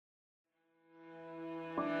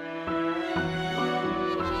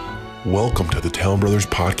Welcome to the Talon Brothers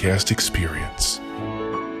Podcast Experience. Get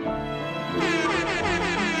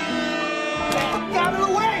out of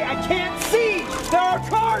the way! I can't see! There are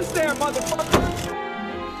cars there,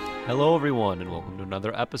 motherfucker! Hello, everyone, and welcome to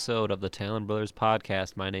another episode of the Talon Brothers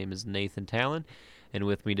Podcast. My name is Nathan Talon, and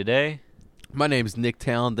with me today... My name is Nick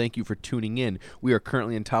Talon. Thank you for tuning in. We are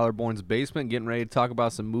currently in Tyler Bourne's basement getting ready to talk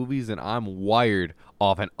about some movies, and I'm wired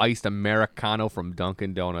off an iced Americano from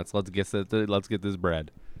Dunkin' Donuts. Let's get this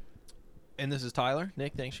bread. And this is Tyler.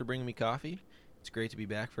 Nick, thanks for bringing me coffee. It's great to be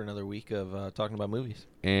back for another week of talking about movies.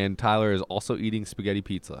 And Tyler is also eating spaghetti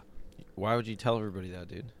pizza. Why would you tell everybody that,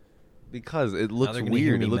 dude? Because it looks they're gonna hear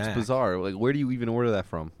weird. me It looks mac. bizarre. Like, where do you even order that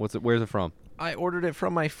from? Where's it from? I ordered it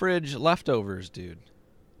from my fridge leftovers, dude.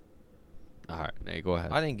 All right, hey, go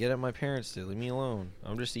ahead. I didn't get it. My parents did. Leave me alone.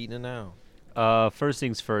 I'm just eating it now. First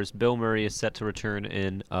things first, Bill Murray is set to return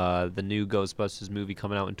in the new Ghostbusters movie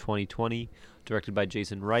coming out in 2020, directed by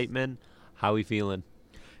Jason Reitman. How we feeling?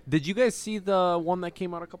 Did you guys see the one that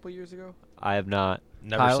came out a couple years ago? I have not.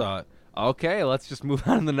 Never Tyler? saw it. Okay, let's just move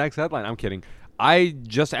on to the next headline. I'm kidding. I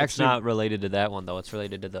just It's actually... not related to that one, though. It's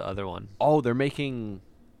related to the other one. Oh, they're making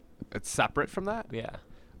it separate from that? Yeah.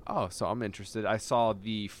 Oh, so I'm interested. I saw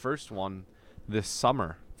the first one this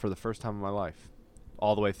summer for the first time in my life,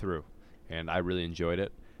 all the way through, and I really enjoyed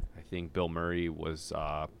it. I think Bill Murray was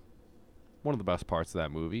one of the best parts of that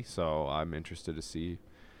movie, so I'm interested to see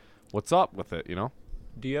what's up with it, you know?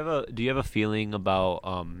 Do you have a feeling about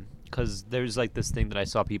because there's like this thing that I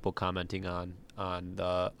saw people commenting on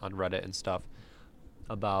Reddit and stuff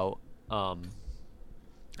about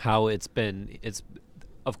how it's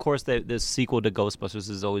of course this sequel to Ghostbusters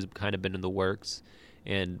has always kind of been in the works,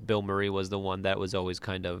 and Bill Murray was the one that was always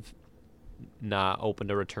kind of not open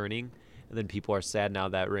to returning, and then people are sad now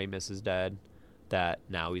that Ramis is dead that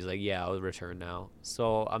now he's like, yeah, I'll return now.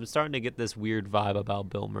 So I'm starting to get this weird vibe about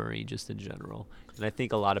Bill Murray just in general, and I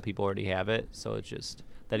think a lot of people already have it. So it's just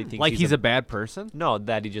that he thinks Like he's a bad person? no,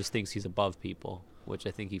 that he just thinks he's above people, which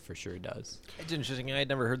I think he for sure does. It's interesting. I had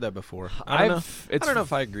never heard that before. I don't know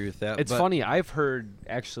if I agree with that. It's but funny. I've heard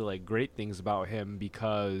actually like great things about him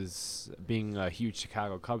because being a huge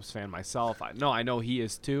Chicago Cubs fan myself, I know he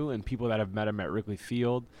is too, and people that have met him at Wrigley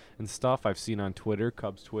Field and stuff I've seen on Twitter,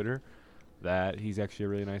 Cubs Twitter, that he's actually a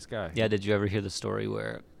really nice guy. Yeah, did you ever hear the story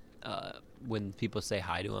where when people say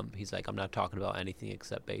hi to him, he's like, I'm not talking about anything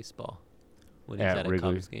except baseball when he's at a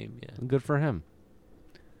Wrigley. Cubs game? Yeah. Good for him.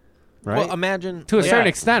 Right? Well, imagine to a like, certain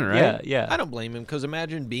extent, right? Yeah, yeah. I don't blame him because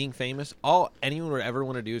imagine being famous. All anyone would ever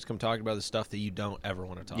want to do is come talk about the stuff that you don't ever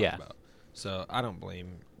want to talk Yeah. about. So I don't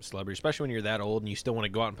blame celebrities, especially when you're that old and you still want to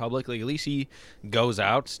go out in public. Like at least he goes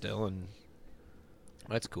out still, and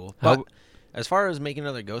that's cool. How- But as far as making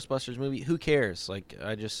another Ghostbusters movie, who cares? Like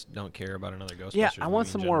I just don't care about another Ghostbusters. Yeah, I want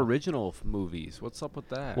movie some in more general. original movies. What's up with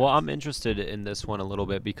that? Well, I'm interested in this one a little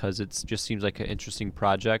bit because it just seems like an interesting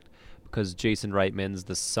project because Jason Reitman's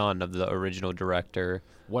the son of the original director.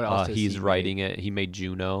 What else has he's he writing it. He made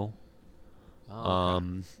Juno, Oh,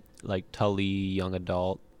 okay. like Tully, Young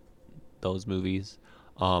Adult, those movies.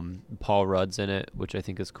 Paul Rudd's in it, which I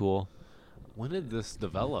think is cool. When did this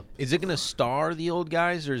develop? Is it going to star the old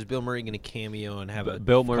guys, or is Bill Murray going to cameo and have a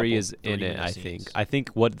Bill Murray couple is in it, 3-minute I scenes? think. I think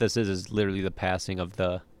what this is literally the passing of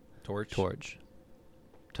the torch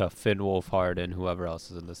to Finn Wolfhard and whoever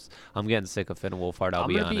else is in this. I'm getting sick of Finn Wolfhard, I'll I'm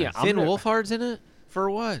be gonna be- honest. I'm Finn gonna- Wolfhard's in it for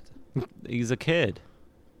what? He's a kid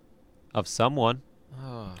of someone.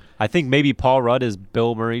 Oh. I think maybe Paul Rudd is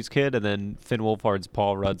Bill Murray's kid, and then Finn Wolfhard's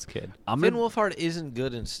Paul Rudd's kid. Finn Wolfhard isn't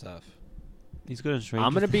good in stuff. He's good in Stranger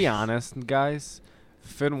I'm gonna Things. be honest, guys.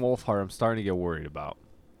 Finn Wolfhard, I'm starting to get worried about.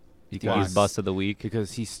 Think he's bust of the week.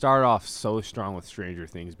 Because he started off so strong with Stranger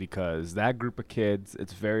Things because that group of kids,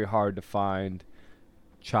 it's very hard to find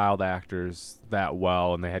child actors that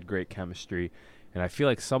well, and they had great chemistry. And I feel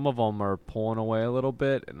like some of them are pulling away a little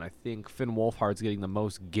bit, and I think Finn Wolfhard's getting the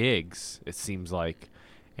most gigs, it seems like.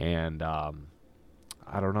 And I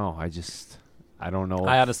don't know. I don't know.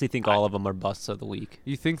 I honestly think all of them are busts of the week.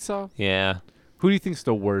 You think so? Yeah. Who do you think's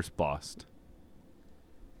the worst bust?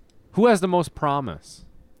 Who has the most promise?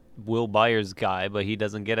 Will Byers guy, but he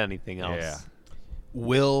doesn't get anything else. Yeah.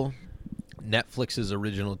 Will Netflix's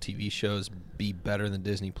original TV shows be better than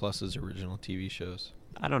Disney Plus's original TV shows?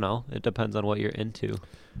 I don't know. It depends on what you're into.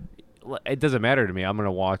 It doesn't matter to me. I'm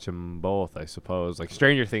gonna watch them both, I suppose. Like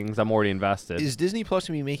Stranger Things, I'm already invested. Is Disney Plus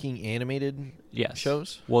going to be making animated Yes.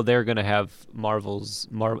 shows? Well, they're gonna have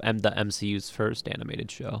the MCU's first animated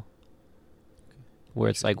show, where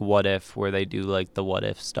it's like What If, where they do like the What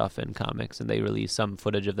If stuff in comics, and they release some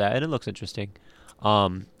footage of that, and it looks interesting.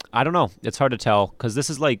 I don't know. It's hard to tell because this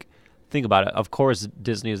is like, think about it. Of course,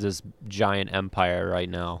 Disney is this giant empire right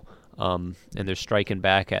now. and they're striking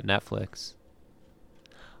back at Netflix.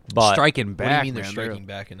 But Striking What do back, you mean they're man, striking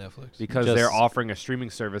back at Netflix? because Just- they're offering a streaming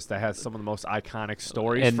service that has some of the most iconic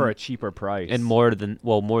stories And- for a cheaper price. and more than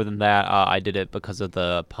that, I did it because of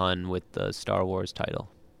the pun with the Star Wars title.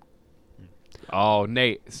 Oh,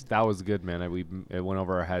 Nate, that was good, man. It went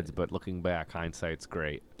over our heads, but looking back, hindsight's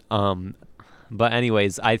great. But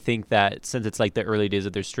anyways, I think that since it's like the early days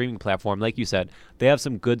of their streaming platform, like you said, they have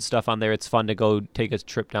some good stuff on there. It's fun to go take a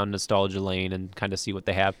trip down nostalgia lane and kind of see what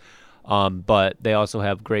they have. But they also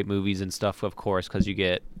have great movies and stuff, of course, because you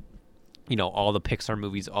get, all the Pixar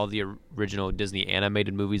movies, all the original Disney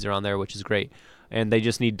animated movies are on there, which is great. And they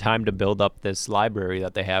just need time to build up this library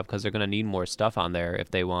that they have because they're going to need more stuff on there if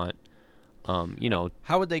they want,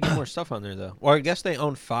 How would they get more stuff on there, though? Well, I guess they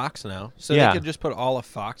own Fox now, so Yeah. they could just put all of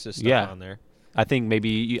Fox's stuff Yeah. on there. I think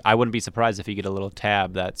maybe I wouldn't be surprised if you get a little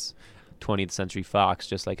tab that's 20th Century Fox,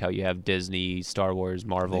 just like how you have Disney, Star Wars,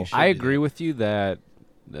 Marvel. should. I do agree that. with you that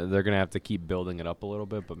they're gonna have to keep building it up a little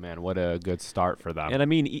bit, but man, what a good start for them. And I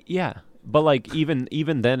mean, yeah, but like even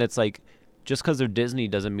then, it's like just because they're Disney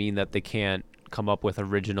doesn't mean that they can't come up with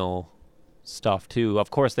original stuff too.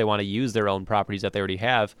 Of course, they want to use their own properties that they already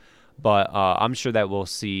have, but I'm sure that we'll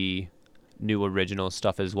see new original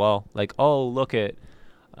stuff as well. Like, oh, look at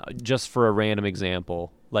just for a random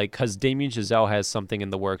example, like because Damien Chazelle has something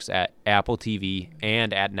in the works at Apple TV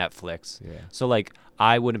and at Netflix. Yeah. So like,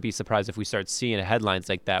 I wouldn't be surprised if we start seeing headlines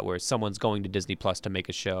like that where someone's going to Disney Plus to make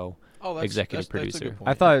a show. Oh, Executive that's a producer. good point.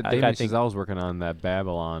 I thought I Damien think- Chazelle was working on that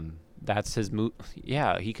Babylon. That's his move.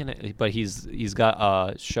 Yeah, he can. But he's got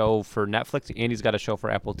a show for Netflix and he's got a show for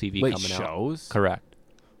Apple TV Wait, coming out. shows? Correct.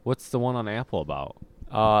 What's the one on Apple about?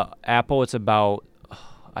 Apple, it's about.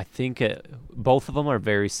 I think both of them are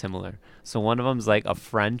very similar. So one of them's like a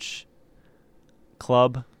French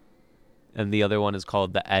club, and the other one is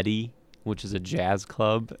called the Eddy, which is a jazz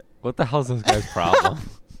club. What the hell's this guy's problem?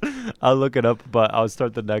 I'll look it up, but I'll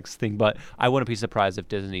start the next thing. But I wouldn't be surprised if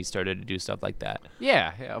Disney started to do stuff like that.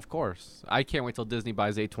 yeah, of course. I can't wait till Disney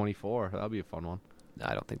buys A24. That'll be a fun one.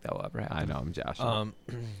 I don't think that will ever happen. I know, I'm Josh.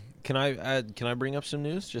 Can I bring up some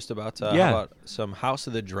news just about Yeah. how about some House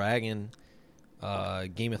of the Dragon,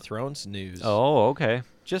 Game of Thrones news? Oh, okay.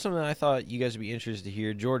 Just something I thought you guys would be interested to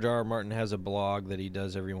hear. George R. R. Martin has a blog that he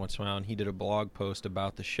does every once in a while, and he did a blog post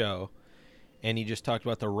about the show. And he just talked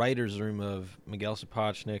about the writer's room of Miguel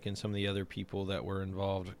Sapochnik and some of the other people that were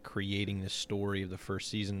involved creating the story of the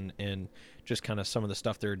first season and just kind of some of the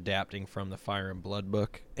stuff they're adapting from the Fire and Blood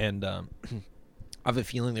book. And I have a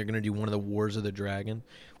feeling they're going to do one of the Wars of the Dragon,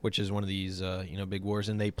 which is one of these big wars.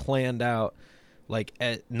 And they planned out like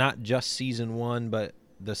at not just season one, but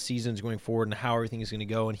the seasons going forward and how everything is going to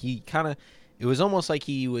go. And he it was almost like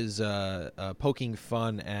he was poking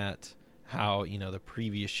fun at how the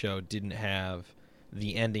previous show didn't have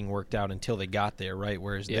the ending worked out until they got there, right?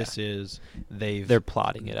 Whereas Yeah. this is They're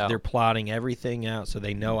plotting it out. they're plotting everything out so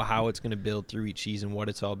they know how it's going to build through each season, what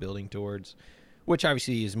it's all building towards, which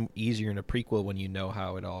obviously is easier in a prequel when you know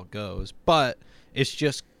how it all goes. But it's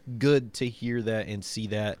just good to hear that and see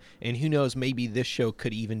that, and who knows, maybe this show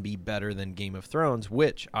could even be better than Game of Thrones,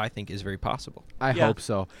 which I think is very possible. I Yeah. hope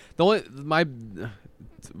so.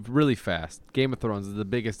 Really fast. Game of Thrones, the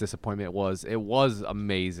biggest disappointment it was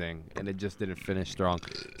amazing and it just didn't finish strong.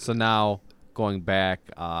 So now going back,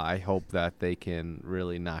 I hope that they can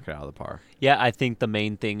really knock it out of the park. Yeah, I think the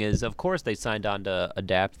main thing is, of course, they signed on to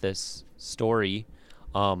adapt this story.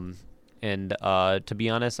 And to be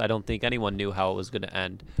honest, I don't think anyone knew how it was going to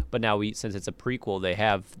end. But now, since it's a prequel,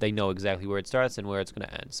 they know exactly where it starts and where it's going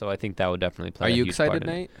to end. So I think that would definitely play. Are a you huge part excited, in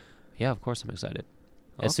it. Nate? Yeah, of course I'm excited.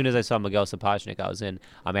 Oh. As soon as I saw Miguel Sapochnik, I was in.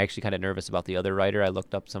 I'm actually kind of nervous about the other writer. I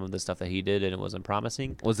looked up some of the stuff that he did, and it wasn't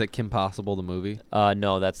promising. Was it Kim Possible, the movie?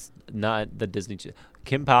 No, that's not the Disney.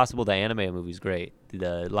 Kim Possible, the anime movie's great.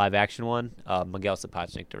 The live action one, Miguel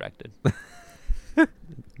Sapochnik directed.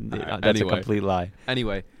 That's anyway. a complete lie.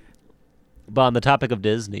 Anyway. But on the topic of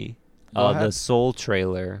Disney, Go ahead. the Soul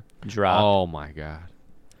trailer dropped. Oh, my God.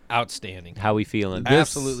 Outstanding. How we feeling? This-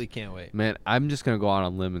 Absolutely can't wait. Man, I'm just going to go out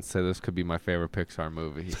on a limb and say this could be my favorite Pixar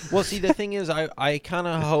movie. Well, see, the thing is, I kind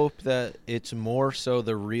of hope that it's more so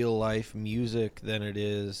the real life music than it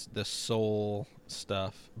is the soul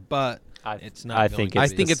stuff. But it's not. I going think to I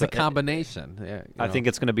it's be. think the it's a se- combination. Yeah, I think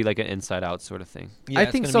it's going to be like an Inside Out sort of thing. Yeah, I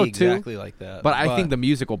it's think gonna so, be too. Exactly like that. But I think the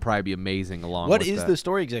music will probably be amazing along What with is that. the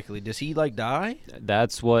story exactly? Does he die?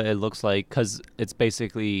 That's what it looks like, because it's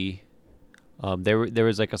basically there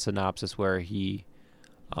was like a synopsis where he's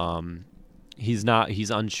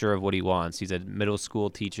unsure of what he wants. He's a middle school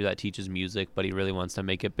teacher that teaches music, but he really wants to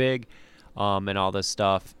make it big. and all this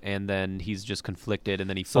stuff, and then he's just conflicted, and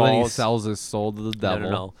then he So falls. then he sells his soul to the devil.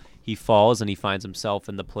 No. He falls and he finds himself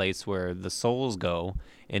in the place where the souls go,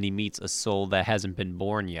 and he meets a soul that hasn't been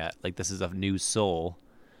born yet. Like, this is a new soul.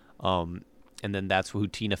 And then that's who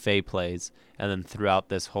Tina Fey plays. And then throughout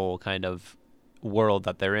this whole kind of world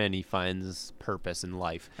that they're in, he finds purpose in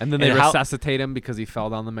life. And then they how- resuscitate him because he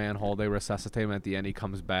fell down the manhole. They resuscitate him at the end. He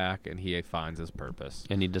comes back and he finds his purpose.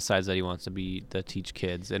 And he decides that he wants to teach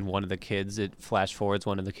kids. And one of the kids, it flash forwards,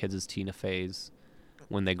 one of the kids is Tina Fey's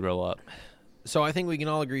when they grow up. So I think we can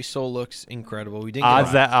all agree Soul looks incredible. We didn't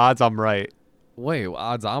Odds I'm right. Wait,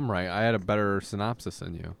 odds I'm right. I had a better synopsis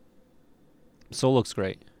than you. Soul looks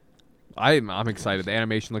great. I'm excited. The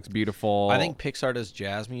animation looks beautiful. I think Pixar does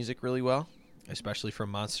jazz music really well, especially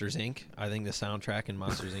from Monsters Inc. I think the soundtrack in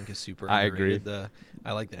Monsters Inc. is super I underrated.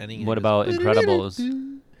 I like the ending. What It goes, about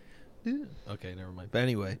Incredibles? Okay, never mind. But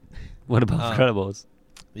anyway, What about Incredibles?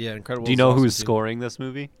 yeah, Incredibles. Do you know is awesome who's too. scoring this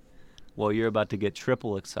movie? Well, you're about to get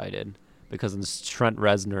triple excited because it's Trent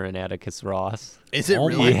Reznor and Atticus Ross. Is it Oh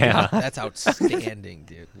really? my God. That's outstanding,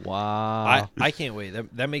 dude. Wow. I can't wait.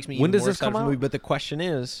 That makes me When even does more this excited come for the movie. out? But the question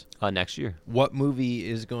is, Next year. what's going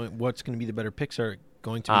to be the better Pixar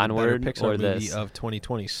going to be Onward the better or Pixar movie this? of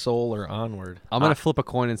 2020, Soul or Onward? I'm going to flip a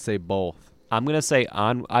coin and say both. I'm going to say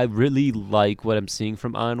I really like what I'm seeing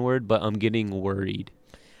from Onward, but I'm getting worried.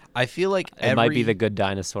 I feel like It might be the Good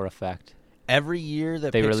Dinosaur effect. every year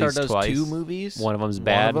that They Pixar release does twice. 2 movies, One of them's One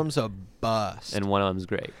bad. of them's a bust. And one of them's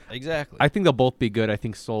great. exactly. I think they'll both be good. I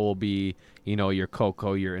think Soul will be, your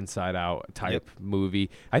Coco, your Inside Out type movie.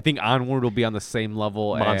 I think Onward will be on the same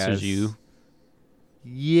level Monsters as U.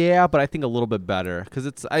 Yeah, but I think a little bit better because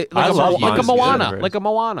it's like I a love like a Monsters Moana, universe. like a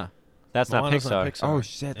Moana. That's not Moana's Pixar. Pixar. Oh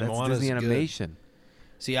shit, And that's Moana's Disney good. animation.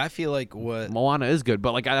 See, I feel like what Moana is good,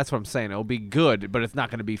 but like that's what I'm saying. It'll be good, but it's not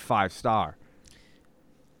going to be 5-star.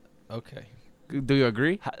 okay. Do you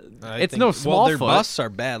agree? I It's think- no Well, their Smallfoot. busts are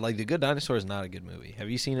bad. Like The Good Dinosaur is not a good movie. Have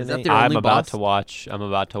you seen it? Is that Nate? their I'm only about bust? to watch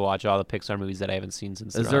all the Pixar movies that I haven't seen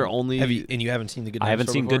since Is they're there on. only? Have you, and you haven't seen The Good I Dinosaur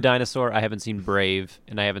haven't seen before? Good Dinosaur, I haven't seen Brave,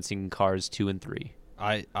 and I haven't seen Cars 2 and 3.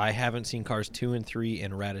 I haven't seen Cars 2 and 3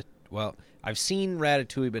 and Ratatouille. Well, I've seen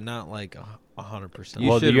Ratatouille, but not like 100%. You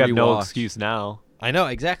Well, should you have no rewatch. excuse now. I know,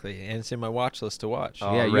 exactly. And it's in my watch list to watch.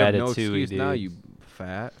 Oh, Yeah, you have no Ratatouille, excuse now, dude. you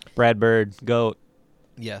fat. Brad Bird, GOAT.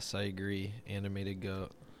 Yes, I agree. Animated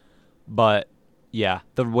goat. But yeah,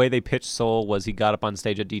 the way they pitched Soul was he got up on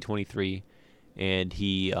stage at D23, and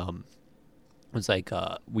he was like,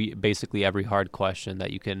 we basically every hard question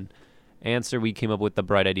that you can answer, we came up with the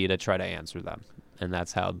bright idea to try to answer them, and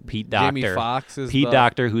that's how Pete Jamie Docter, Foxx is Pete the-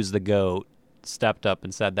 Docter, who's the GOAT, stepped up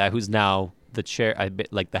and said that. Who's now the chair,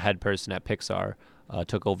 like the head person at Pixar,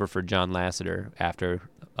 took over for John Lasseter after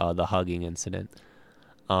the hugging incident.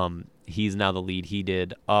 He's now the lead. He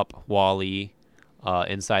did Up, WALL-E,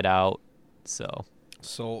 Inside Out. So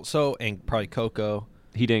And probably Coco.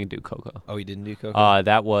 he didn't do Coco. Oh, he didn't do Coco?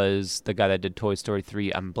 That was the guy that did Toy Story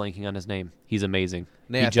 3. I'm blanking on his name. He's amazing.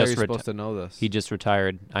 Nah, I thought you were reti- supposed to know this. He just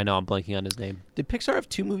retired. I know. I'm blanking on his name. Did Pixar have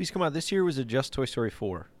 2 movies come out this year, or was it just Toy Story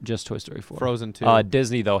 4? Just Toy Story 4. Frozen 2.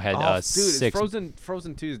 Disney though had dude, 6. it's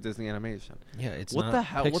Frozen 2 is Disney animation. Yeah, it's What not the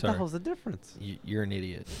hell? What the Pixar. hell's the difference? You're an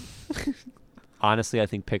idiot. Honestly, I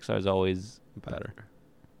think Pixar's always better.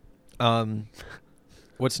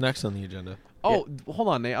 What's next on the agenda? Oh, hold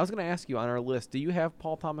on, Nate. I was going to ask you on our list. Do you have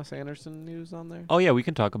Paul Thomas Anderson news on there? Oh yeah, we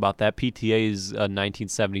can talk about that. PTA's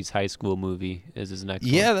 1970s high school movie is his next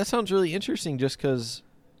Yeah, one. that sounds really interesting. Just because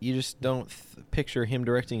you just don't picture him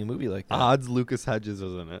directing a movie like that. Odds Lucas Hedges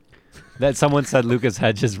was in it. That someone said Lucas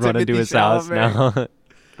Hedges run into Timothy his house Chalamet. now.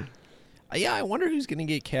 Yeah, I wonder who's gonna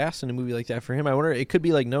get cast in a movie like that for him. I wonder. It could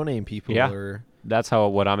be like no-name people. Yeah. Or That's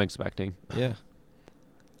what I'm expecting. yeah.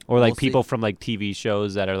 Or like We'll see. people from like TV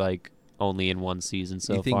shows that are like only in one season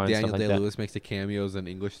so you think far and Daniel stuff like that. Day-Lewis makes a cameo as an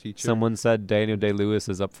English teacher? Someone said Daniel Day-Lewis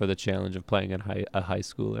is up for the challenge of playing a high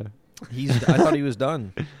schooler. I thought he was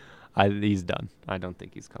done. He's done. I don't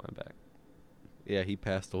think he's coming back. Yeah, he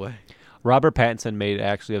passed away. Robert Pattinson made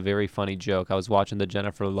actually a very funny joke. I was watching the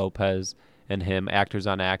Jennifer Lopez and him Actors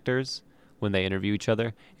on Actors when they interview each other,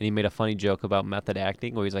 and he made a funny joke about method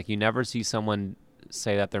acting where he's like, you never see someone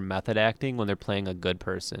say that they're method acting when they're playing a good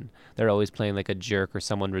person. They're always playing like a jerk or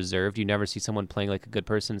someone reserved. You never see someone playing like a good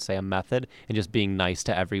person say a method and just being nice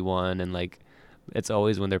to everyone, and like it's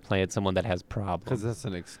always when they're playing someone that has problems. Because that's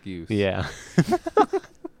an excuse. Yeah.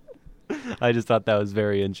 I just thought that was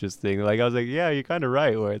very interesting. Like, I was like, yeah, you're kind of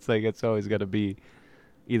right, where it's like it's always going to be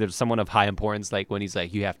either someone of high importance, like when he's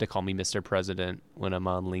like, you have to call me Mr. President when I'm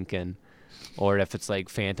on Lincoln, or if it's like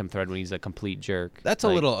Phantom Thread when he's a complete jerk. That's a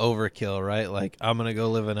Like, little overkill, right? Like, I'm going to go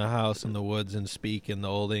live in a house in the woods and speak in the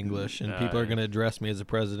Old English, and people are going to address me as a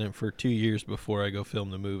president for 2 years before I go film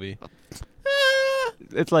the movie.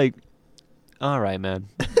 It's like, all right, man,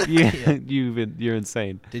 you're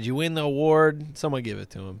insane. Did you win the award? Someone give it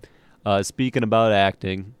to him. Speaking about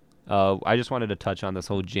acting, I just wanted to touch on this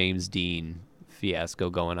whole James Dean fiasco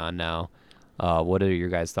going on now. What are your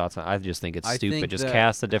guys' thoughts on? I just think it's I stupid. think Just that-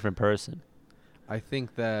 cast a different person. I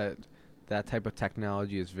think that type of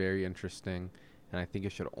technology is very interesting, and I think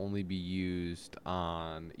it should only be used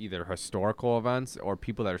on either historical events or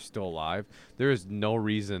people that are still alive. There is no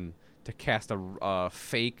reason to cast a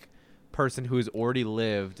fake person who has already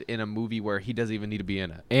lived in a movie where he doesn't even need to be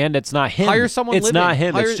in it. And it's not him. Hire someone It's not living.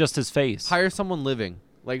 him. Hire- It's just his face. Hire someone living.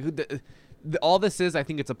 Like all this is, I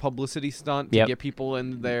think it's a publicity stunt to Yep. get people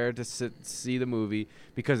in there to see the movie.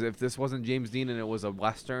 Because if this wasn't James Dean and it was a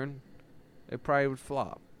Western, it probably would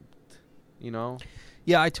flop. You know?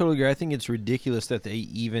 Yeah, I totally agree. I think it's ridiculous that they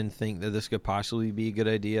even think that this could possibly be a good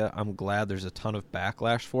idea. I'm glad there's a ton of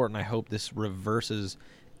backlash for it, and I hope this reverses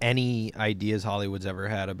any ideas Hollywood's ever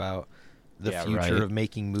had about the Yeah, future right. of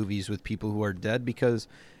making movies with people who are dead, because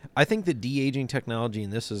I think the de-aging technology in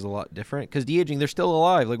this is a lot different, because de-aging, they're still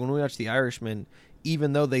alive. Like when we watch The Irishman,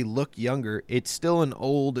 even though they look younger, it's still an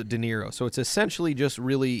old De Niro. So it's essentially just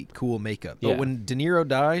really cool makeup. But Yeah. when De Niro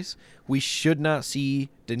dies, we should not see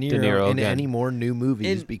De Niro in again. any more new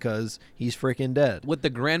movies And- because he's freaking dead. With the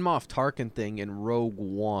Grand Moff Tarkin thing in Rogue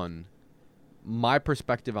One, my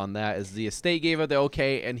perspective on that is the estate gave it the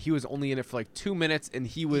okay, and he was only in it for like 2 minutes, and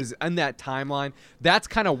he was in that timeline. That's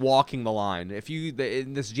kind of walking the line. If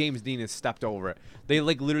this James Dean has stepped over it, they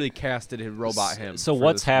like literally casted his robot him. So for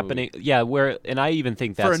what's this movie. happening? Yeah, and I even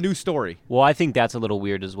think that's for a new story? Well, I think that's a little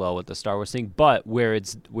weird as well with the Star Wars thing. But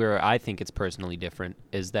where I think it's personally different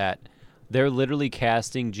is that they're literally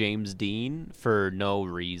casting James Dean for no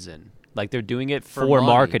reason. Like they're doing it For for money,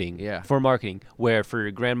 marketing. yeah. For marketing. Where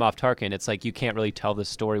for Grand Moff Tarkin, it's like you can't really tell the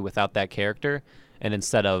story without that character. And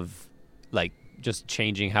instead of like just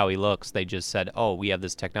changing how he looks, they just said, "Oh, we have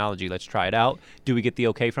this technology. Let's try it out. Do we get the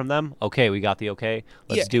okay from them? Okay, we got the okay.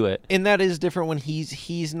 Let's do it." And that is different when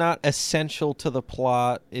he's not essential to the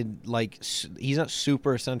plot. He's not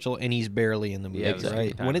super essential, and he's barely in the movie, Yeah, the second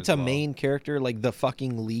right? time When it's as a well. main character, like the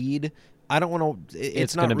fucking lead, I don't want to. It's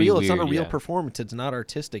It's not gonna be real. It's not a weird, real yeah. performance. It's not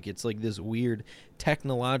artistic. It's like this weird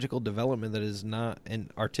technological development that is not an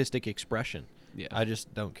artistic expression. Yeah. I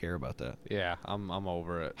just don't care about that. Yeah, I'm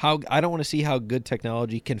over it. I don't want to see how good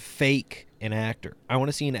technology can fake an actor. I want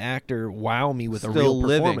to see an actor wow me with a Still real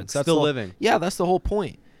living, performance. That's still the whole- living. Yeah, that's the whole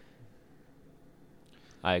point.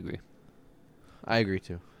 I agree. I agree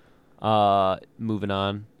too. Moving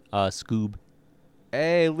on. Scoob.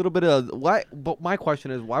 Hey, a little bit of why? But my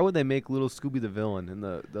question is, why would they make little Scooby the villain in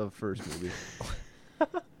the first movie?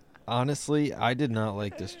 Honestly, I did not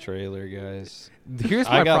like this trailer, guys. Here's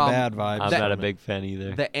my I got problem. bad vibes. I'm That- not a from it. big fan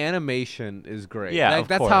either. The animation is great. Yeah, Like, of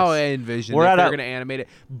that's how course. I envisioned We're if at they're a- going to animate it.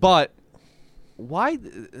 But why?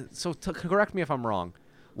 So to correct me if I'm wrong.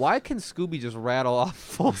 Why can Scooby just rattle off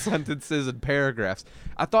full sentences and paragraphs?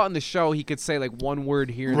 I thought in the show he could say like one word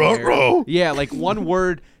here and there. Yeah, like one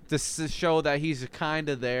word to show that he's kind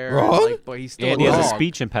of there, like, but he's still And a he has a dog.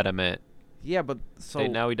 speech impediment. Yeah, but so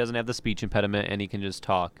Now he doesn't have the speech impediment, and he can just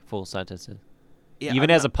talk full sentences. yeah, Even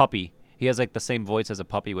I'm as a not- puppy, he has like the same voice as a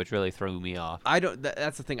puppy, which really threw me off. I don't.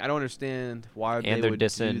 That's the thing. I don't understand why they they're would do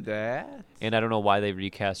dissing- that. And I don't know why they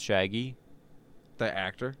recast Shaggy. The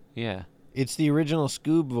actor. Yeah, It's the original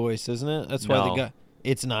Scoob voice, isn't it? That's why the No. guy.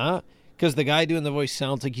 It's not, because the guy doing the voice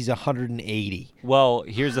sounds like he's 180. Well,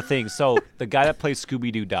 here's the thing. So the guy that plays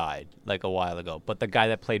Scooby-Doo died like a while ago, but the guy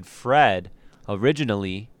that played Fred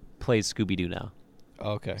originally plays Scooby-Doo now.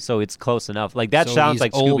 Okay. So it's close enough. Like that So sounds he's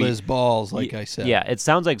like old Scooby. as balls, like Ye- I said. Yeah, it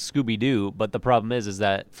sounds like Scooby-Doo, but the problem is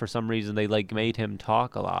that for some reason they like made him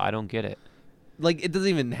talk a lot. I don't get it. Like it doesn't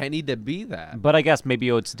even need to be that. But I guess maybe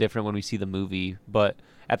it's different when we see the movie. But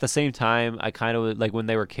at the same time, I kind of like when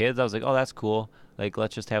they were kids, I was like, oh, that's cool. Like,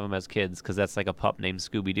 let's just have them as kids because that's like a pup named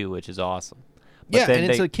Scooby-Doo, which is awesome. But Yeah, then and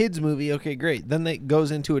it's they- a kids movie. Okay, great. Then it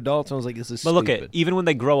goes into adults, and I was like, this is But look stupid. at even when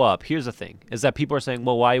they grow up. Here's the thing: is that people are saying,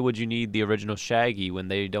 "Well, why would you need the original Shaggy when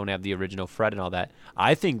they don't have the original Fred and all that?"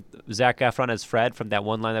 I think Zac Efron as Fred from that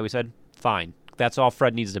one line that we said, fine. That's all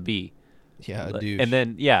Fred needs to be. Yeah, Like, dude. and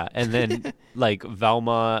then like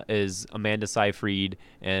Velma is Amanda Seyfried,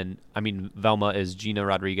 and I mean Velma is Gina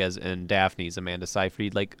Rodriguez, and Daphne's Amanda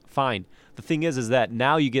Seyfried. Like, fine. The thing is that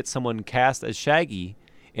now you get someone cast as Shaggy,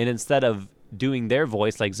 and instead of doing their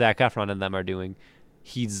voice like Zac Efron and them are doing,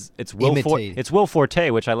 it's Will Imitating. it's Will Forte,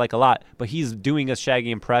 which I like a lot, but he's doing a Shaggy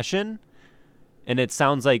impression. and it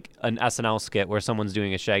sounds like an SNL skit where someone's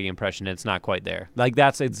doing a Shaggy impression and it's not quite there. Like,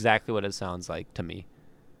 that's exactly what it sounds like to me.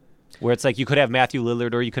 Where it's like you could have Matthew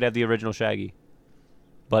Lillard or you could have the original Shaggy.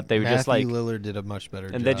 But they were just like... Matthew Lillard did a much better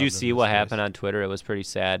job. And did you than see this what voice. happened on Twitter? It was pretty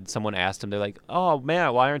sad. Someone asked him, they're like, "Oh,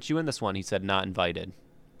 man, why aren't you in this one?" He said, "Not invited."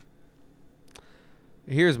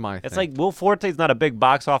 Here's my It's thing. like, Will Forte's not a big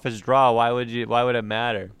box office draw. Why would it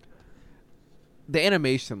matter? the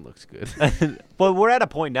animation looks good. But we're at a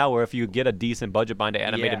point now where if you get a decent budget behind an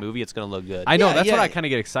animated Yeah. movie, it's going to look good. I know, Yeah, that's yeah. what I kind of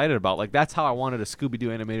get excited about. Like, that's how I wanted a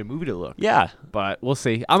Scooby-Doo animated movie to look. Yeah. But we'll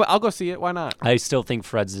see. I'll go see it. Why not? I still think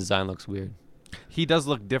Fred's design looks weird. He does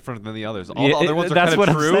look different than the others. All Yeah, the other ones are that's kind what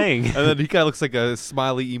of I'm true. saying. And then he kind of looks like a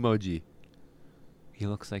smiley emoji. He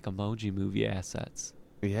looks like Emoji Movie assets.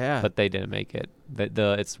 Yeah. But they didn't make it.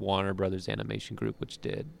 It's Warner Brothers Animation Group, which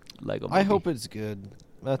did Lego Movie. I hope it's good.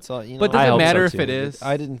 That's all. You know, But I does it hope so matter if too. it is?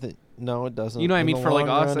 I didn't think. No, it doesn't. You know what I In mean? the For, like,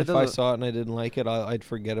 long us, run, it if I doesn't- saw it and I didn't like it, I'd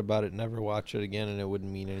forget about it, never watch it again, and it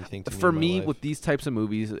wouldn't mean anything to me. For in my me, life. with these types of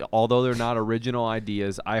movies, although they're not original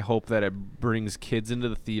ideas, I hope that it brings kids into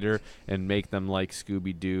the theater and make them like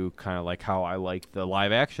Scooby-Doo, kind of like how I liked the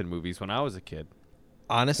live-action movies when I was a kid.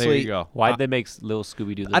 honestly, There you go. Why'd they make Little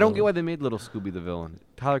Scooby-Doo the I don't get villain? why they made Little Scooby the villain.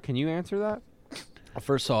 Tyler, can you answer that?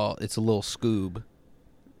 first of all, it's a little Scoob,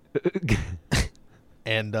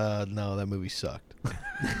 and no, that movie sucked.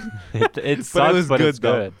 It sucks, was but good, it's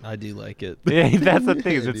though. good. I do like it. Yeah, that's the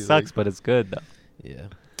thing. Is I it do sucks, like- but it's good though. Yeah.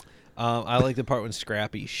 I like the part when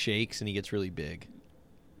Scrappy shakes and he gets really big.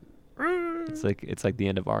 It's like the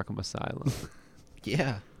end of Arkham Asylum.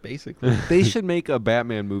 Yeah, basically. They should make a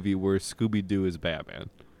Batman movie where Scooby-Doo is Batman.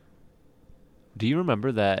 Do you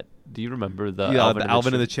remember that? Do you remember the Yeah, Alvin, the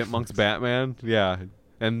Alvin and the Chip- Chipmunks Batman. Yeah.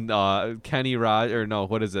 And Kenny Rod or no,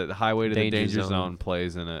 what is it? Highway to the Danger Danger Zone. Zone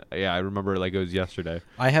plays in it. Yeah, I remember it like it was yesterday.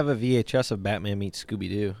 I have a VHS of Batman meets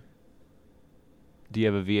Scooby-Doo. Do you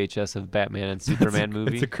have a VHS of Batman and Superman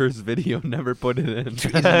movie? It's a cursed video. Never put it in. It's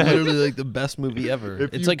literally like the best movie ever.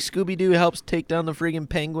 If It's you- like Scooby-Doo helps take down the friggin'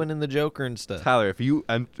 Penguin and the Joker and stuff. Tyler, if you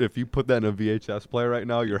put that in a VHS player right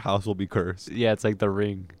now, your house will be cursed. Yeah, it's like The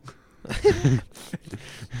Ring.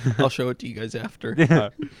 I'll show it to you guys after.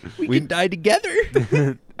 We- We can die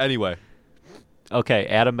together. Anyway, Okay,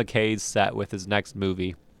 Adam McKay's set with his next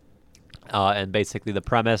movie. And basically the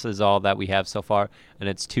premise is all that we have so far. And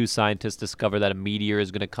it's two scientists discover that a meteor is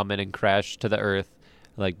going to come in and crash to the Earth,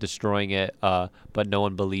 like destroying it. But no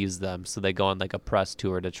one believes them. So they go on like a press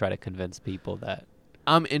tour to try to convince people that.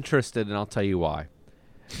 I'm interested, and I'll tell you why.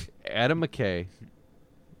 Adam McKay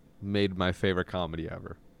made my favorite comedy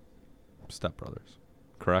ever, Step Brothers,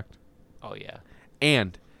 correct? Oh, yeah.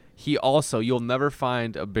 And he also, you'll never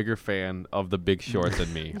find a bigger fan of The Big Short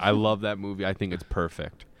than me. I love that movie. I think it's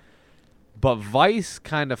perfect. But Vice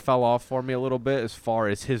kind of fell off for me a little bit as far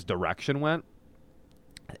as his direction went.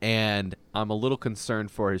 And I'm a little concerned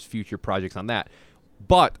for his future projects on that.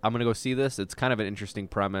 But I'm going to go see this. It's kind of an interesting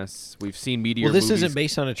premise. We've seen Meteor Well, this movies. isn't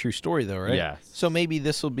based on a true story, though, right? Yes. So maybe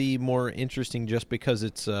this will be more interesting just because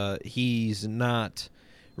it's he's not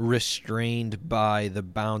restrained by the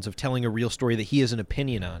bounds of telling a real story that he has an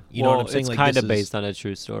opinion on. You know what I'm saying? It's Like, kind this of based on a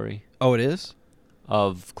true story Oh, it is?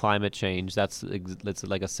 of climate change. It's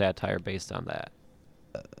like a satire based on that.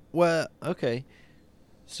 Well, okay.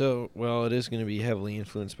 So, well, it is going to be heavily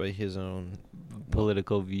influenced by his own.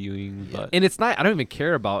 Political viewing, Yeah. but And it's not, I don't even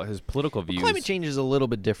care about his political views. Climate change is a little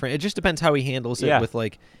bit different. It just depends how he handles it Yeah. with,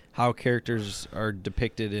 like, how characters are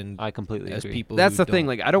depicted in I completely as agree. people. That's who the thing.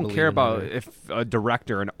 don't Like, I don't believe care in about it. if a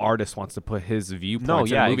director, an artist wants to put his viewpoints No, in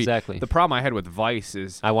yeah, a movie. exactly. The problem I had with Vice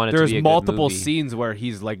is I want it to there's be a good multiple movie. scenes where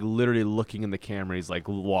he's like literally looking in the camera. He's like,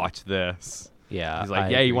 "Watch this." Yeah, He's like, I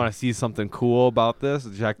 "Yeah, you agree. want to see something cool about this?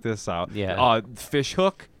 Check this out." Yeah. Fish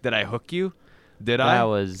hook. Did I hook you? Did I? That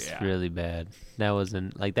was Yeah. really bad. That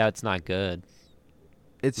wasn't like that's not good.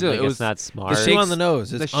 It's Like, it was it's not smart. It's too on the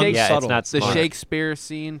nose. It's the Shakes- Yeah, it's unsubtle. not the smart. Shakespeare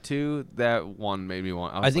scene too. That one made me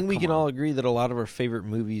want. I was think like, we come can on. all agree that a lot of our favorite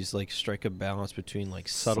movies like strike a balance between like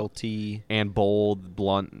subtlety. and bold,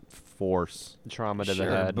 blunt force. Trauma to Sure,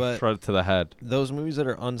 the head. but Shred to the head. those movies that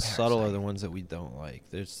are unsubtle are the ones that we don't like.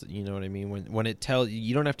 There's, you know what I mean? When it tells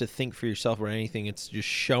you don't have to think for yourself or anything. It's just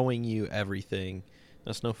showing you everything.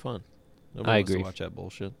 That's no fun. Nobody I wants agree. to watch that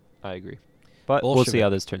bullshit. I agree. But we'll Bullshit. see how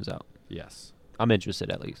this turns out. Yes. I'm interested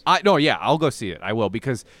at least. I'll go see it. I will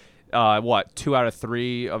because 2 out of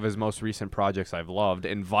 3 of his most recent projects I've loved,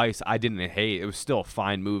 and Vice I didn't hate. It was still a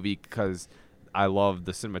fine movie because I loved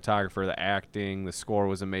the cinematographer, the acting, the score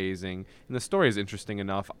was amazing, and the story is interesting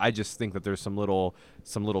enough. I just think that there's some little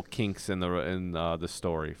kinks in the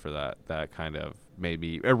story for that kind of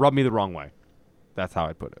maybe it rubbed me the wrong way. That's how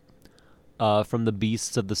I'd put it. From the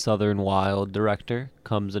Beasts of the Southern Wild director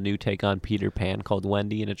comes a new take on Peter Pan called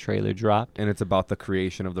Wendy, and a trailer dropped. And it's about the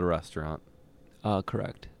creation of the restaurant.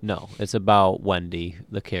 Correct. No, it's about Wendy,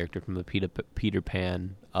 the character from the Peter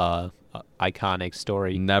Pan iconic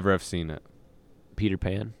story. Never have seen it. Peter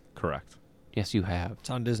Pan? Correct. Yes, you have. It's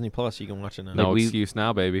on Disney Plus. You can watch it now. No we- excuse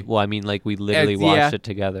now, baby. Well, I mean, like, we literally Yeah. watched it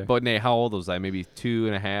together. But Nate, how old was I? Maybe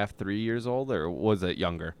 2.5, 3 years old, or was it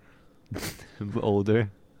younger?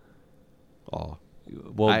 Older. Oh,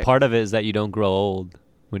 Well, part of it is that you don't grow old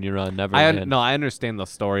when you're on I Neverland. I understand the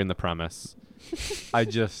story and the premise. I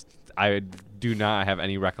do not have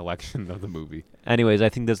any recollection of the movie. Anyways, I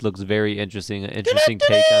think this looks very interesting. An interesting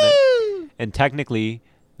take on it. And technically,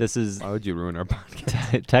 this is Why would you ruin our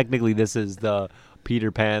podcast? technically this is the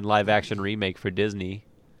Peter Pan live action remake for Disney,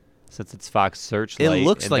 since it's Fox Searchlight. It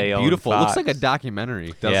looks and like they own beautiful. It looks like a Fox.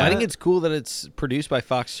 documentary. doesn't Yeah. I it? think it's cool that it's produced by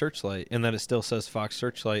Fox Searchlight and that it still says Fox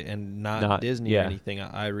Searchlight and not Disney yeah. or anything.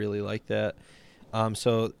 I really like that.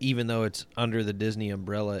 So even though it's under the Disney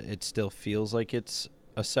umbrella, it still feels like it's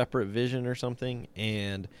a separate vision or something.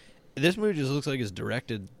 And this movie just looks like it's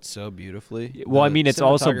directed so beautifully. Well, I The mean, it's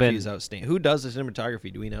also cinematography been- is outstanding. Who does the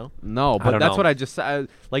cinematography? Do we know? No, I but don't that's know. what I just said.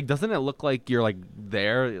 Like, doesn't it look like you're like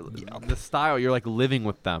there? The style, you're like living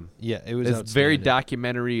with them. Yeah, it was It's very outstanding.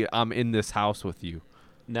 documentary. I'm in this house with you.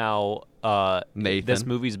 Now, Nathan. this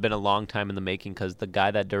movie's been a long time in the making because the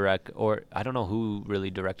guy that or I don't know who really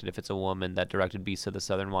directed, if it's a woman that directed Beasts of the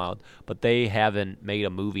Southern Wild, but they haven't made a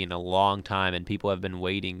movie in a long time, and people have been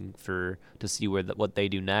waiting to see what they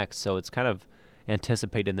do next. So it's kind of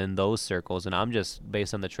anticipated in those circles, and I'm just,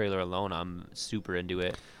 based on the trailer alone, I'm super into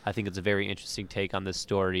it. I think it's a very interesting take on this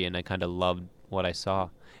story, and I kind of loved what I saw.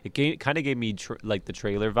 It kind of gave me like the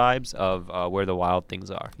trailer vibes of Where the Wild Things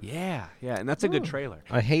Are. Yeah, and that's a good trailer.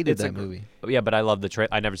 I hated It's that a- movie. Yeah, but I love the trailer.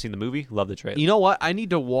 I never seen the movie. Love the trailer. You know what? I need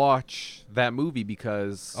to watch that movie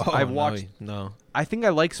because I've no, watched. No. I think I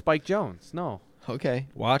like Spike Jonze. No, Okay,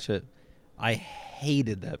 watch it. I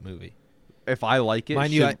hated that movie. if I like it,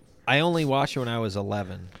 Mind you, I only watched it when I was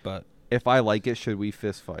 11, but if I like it, should we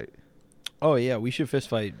fist fight? oh yeah, we should fist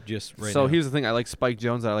fight just right So now. here's the thing: I like Spike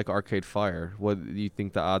Jonze. I like Arcade Fire. What do you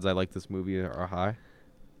think the odds I like this movie are high?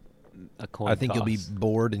 A coin I think you'll be toss.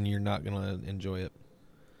 bored and you're not gonna enjoy it.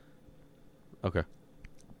 Okay.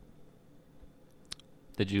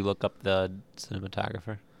 Did you look up the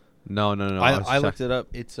cinematographer? No. I looked it up.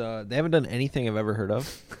 It's they haven't done anything I've ever heard of,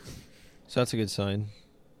 so that's a good sign.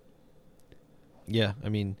 Yeah, I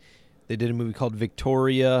mean, they did a movie called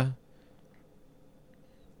Victoria.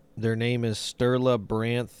 Their name is Sturla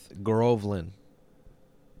Branth Groveland.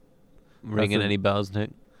 Ringing a- any bells,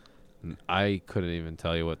 Nick? I couldn't even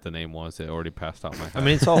tell you what the name was. It already passed out my head. I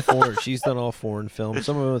mean, it's all foreign. She's done all foreign films.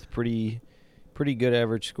 Some of them with pretty good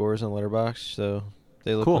average scores on Letterboxd. So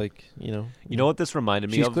they look Cool. like You know what this reminded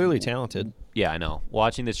me She's of? clearly talented. Yeah, I know.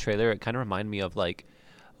 Watching this trailer, it kind of reminded me of like,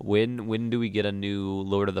 when do we get a new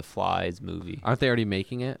Lord of the Flies movie? Aren't they already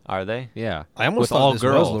making it? Are they? Yeah. I almost With thought all this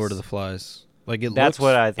girls. was Lord of the Flies. Like it. That's looks,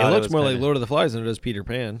 what I thought It it looks was more like kinda- Lord of the Flies than it does Peter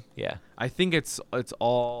Pan. Yeah. I think it's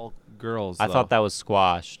all girls. I thought that was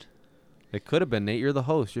squashed. it could have been. Nate, you're the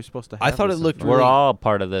host. You're supposed to. I have thought this it looked information. We're Really? all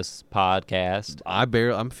part of this podcast. I'm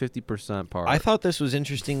 50% part. I thought this was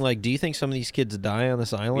interesting. Like, do you think some of these kids die on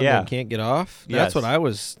this island Yeah. and can't get off? That's what Yes. I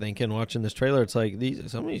was thinking watching this trailer. It's like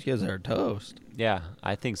some of these kids are toast. Yeah,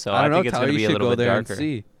 I think so. I don't know. think it's Tyler, going to you be a should little go bit there darker. and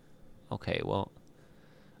see. Okay, well,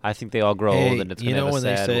 I think they all grow Hey, old, and it's you going to know have a when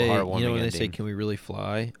they sad, say, heartwarming you know when they say, ending. "Can we really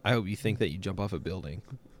fly?" I hope you think that you jump off a building.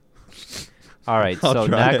 All right, I'll so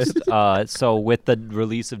try next, so with the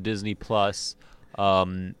release of Disney Plus,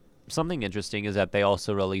 something interesting is that they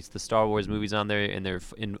also released the Star Wars movies on there, and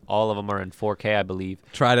in all of them are in 4K, I believe.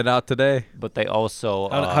 Tried it out today. But they also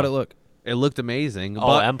How'd it look? It looked amazing. Oh,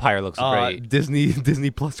 but, Empire looks great.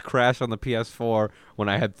 Disney Plus crashed on the PS4 when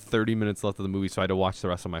I had 30 minutes left of the movie, so I had to watch the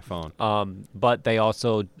rest on my phone. But they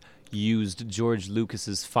also used George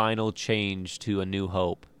Lucas's final change to A New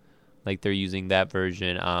Hope. Like they're using that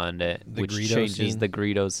version on it, The which Greedo changes scene? the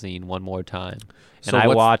Greedo scene one more time. So And I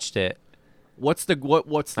what's- watched it. What's the I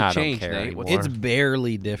don't change, care Nate? anymore. What's It's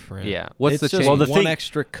barely different. Yeah. What's it's the just change? Well, the one thing-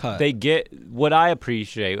 extra cut. They get what I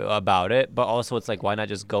appreciate about it, but also it's like, why not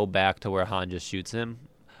just go back to where Han just shoots him?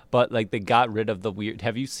 But like they got rid of the weird.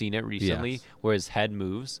 Have you seen it recently? Yes. Where his head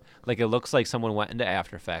moves? Like it looks like someone went into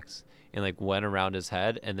After Effects and like went around his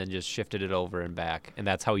head and then just shifted it over and back, and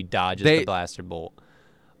that's how he dodges the blaster bolt.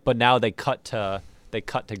 But now they cut to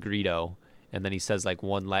Greedo, and then he says like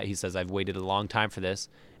he says, "I've waited a long time for this,"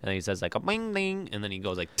 and then he says like a bing ding, and then he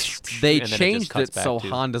goes like. They and then changed cuts it back so to-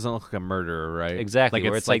 Han doesn't look like a murderer, right? Exactly,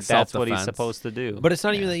 where it's like that's what he's self-defense. supposed to do. But it's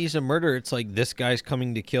not even that he's a murderer. It's like this guy's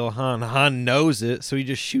coming to kill Han. Han knows it, so he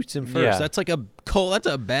just shoots him first. Yeah. That's like a cool. That's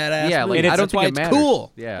a badass. Yeah, movie. like, I don't that's why think it it's matters.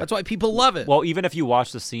 cool. Yeah. That's why people love it. Well, even if you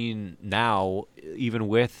watch the scene now, even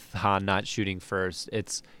with Han not shooting first,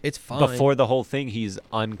 it's fine. before the whole thing. He's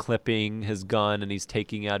unclipping his gun and he's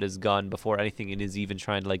taking out his gun before anything, and is even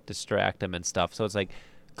trying to like distract him and stuff. So it's like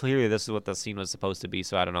clearly this is what the scene was supposed to be.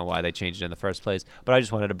 So I don't know why they changed it in the first place. But I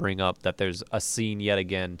just wanted to bring up that there's a scene yet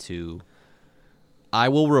again to. I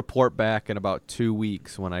will report back in about 2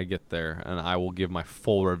 weeks when I get there, and I will give my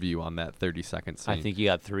full review on that 30-second scene. I think you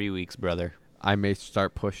got 3 weeks, brother. I may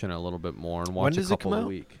start pushing a little bit more and watch When a does it couple come a out?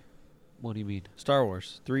 week. What do you mean? Star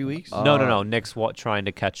Wars, 3 weeks. No. Nick's trying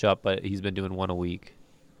to catch up, but he's been doing one a week.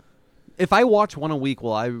 If I watch one a week,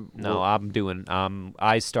 will I? No, I'm doing.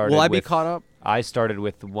 I started. Will I be with- caught up? I started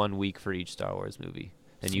with 1 week for each Star Wars movie,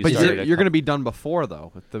 and you But started. you're going to be done before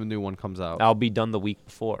though, if the new one comes out. I'll be done the week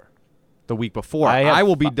before. The week before, I have I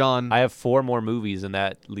will be fi- done. I have 4 more movies, and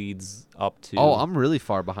that leads up to. Oh, I'm really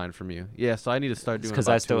far behind from you. Yeah, so I need to start doing. because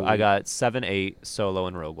about I 2 got 7, 8, Solo,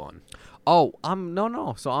 and Rogue One. Oh, I'm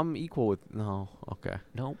no. So I'm equal with no. Okay,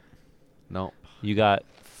 Nope. no. You got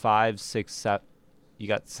 5, 6, 7. You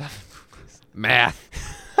got 7 movies. Math.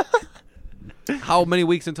 How many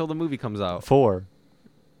weeks until the movie comes out? 4.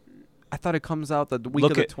 I thought it comes out the week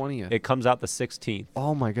Look of the at 20th. It comes out the 16th.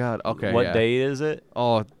 Oh my god. Okay. What yeah. day is it?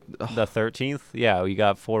 Oh. The 13th. Yeah, you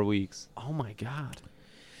got 4 weeks. Oh my god.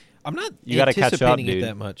 I'm not You gotta catch up, anticipating it dude.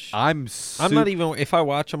 that much. I'm not even if I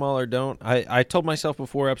watch them all or don't. I told myself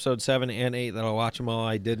before episode 7 and 8 that I'll watch them all.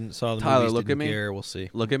 I didn't. Saw the Tyler, movies. look Didn't at me. care. We'll see.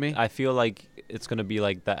 Look at me. I feel like it's gonna be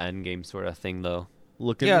like the end game sort of thing, though.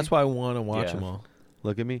 Look at Yeah, me. that's why I want to watch Yeah. them all.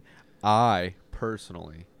 Look at me. I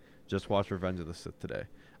personally just watched Revenge of the Sith today.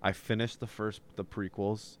 I finished the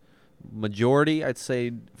prequels. Majority, I'd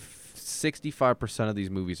say 65% of these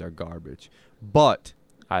movies are garbage. But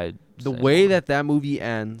the way that movie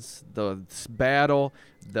ends, the battle,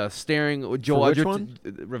 the staring, Joel which Edgerton,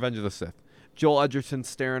 Revenge of the Sith. Joel Edgerton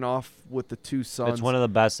staring off with the 2 sons. it's one of the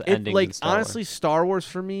best endings. Like in Star Wars. honestly, Star Wars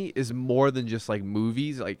for me is more than just like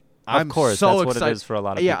movies. Like Of I'm course, so that's what excited. it is for a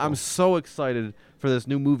lot of yeah, people. I'm so excited for this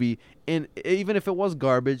new movie, and even if it was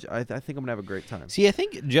garbage, I think I'm gonna have a great time. See, I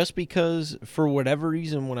think just because for whatever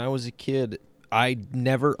reason when I was a kid, I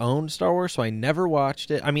never owned Star Wars, so I never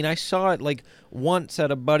watched it. I mean, I saw it like once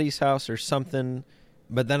at a buddy's house or something,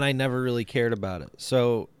 but then I never really cared about it.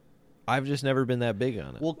 So I've just never been that big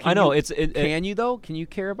on it. Well, I know you, it. Can you though? Can you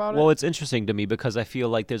care about Well, it? it's interesting to me because I feel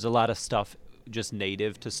like there's a lot of stuff just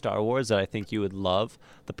native to Star Wars that I think you would love.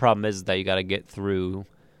 The problem is that you got to get through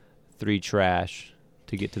 3 trash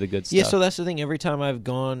to get to the good stuff. Yeah, so that's the thing. Every time I've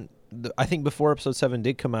gone, I think before episode 7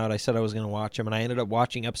 did come out, I said I was going to watch them, and I ended up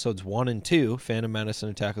watching episodes 1 and 2, Phantom Menace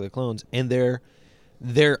and Attack of the Clones, and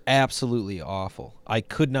they're absolutely awful. I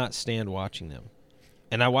could not stand watching them.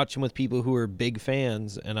 And I watch them with people who are big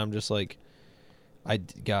fans, and I'm just like,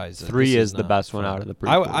 guys, 3 this is the not best one fun. out of the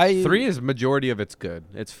prequels. 3 is majority of it's good.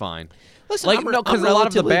 It's fine. Listen, Like I'm- no, because I'm a lot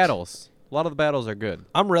of the relatively- battles are good.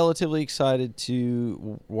 I'm relatively excited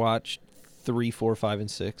to watch 3, 4, 5,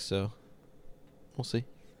 and 6, so we'll see.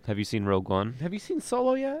 Have you seen Rogue One? Have you seen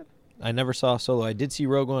Solo yet? I never saw Solo. I did see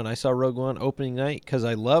Rogue One. I saw Rogue One opening night because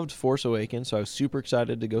I loved Force Awakens, so I was super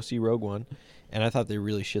excited to go see Rogue One, and I thought they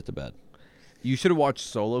really shit the bed. You should have watched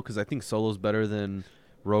Solo because I think Solo's better than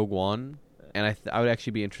Rogue One, and I would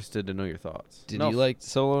actually be interested to know your thoughts. Did you like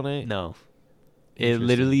Solo, Nate? No. It Interesting.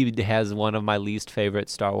 literally has one of my least favorite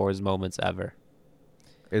Star Wars moments ever.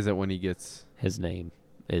 Is it when he gets? His name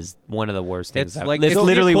is one of the worst things. It's like it's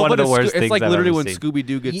literally one of the worst It's things like I've literally ever when seen. Scooby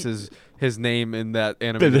Doo gets Ye- his name in that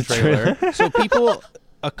animated The trailer. So people,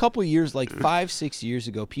 a couple years, like 5, 6 years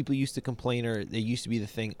ago, people used to complain, or they used to be the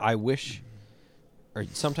thing. I wish, or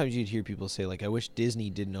sometimes you'd hear people say, like, I wish Disney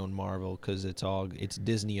didn't own Marvel because it's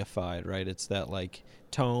Disneyified, right? It's that like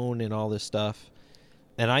tone and all this stuff.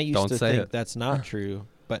 And I used Don't to say think it. that's not true,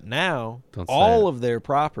 but now Don't say all it. of their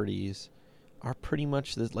properties are pretty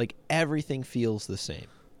much like everything feels the same.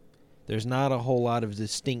 There's not a whole lot of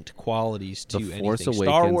distinct qualities to The anything. Force Star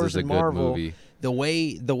Awakens Wars is a and good Marvel, movie. the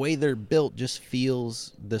way they're built just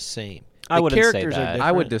feels the same. I The wouldn't say characters are that. different,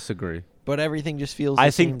 I would disagree. but everything just feels the I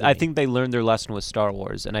same. think to I me. think they learned their lesson with Star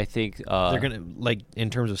Wars, and I think they're gonna like in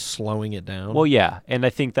terms of slowing it down. Well, yeah, and I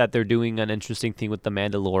think that they're doing an interesting thing with the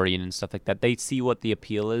Mandalorian and stuff like that. They see what the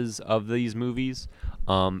appeal is of these movies,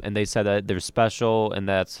 and they said that they're special, and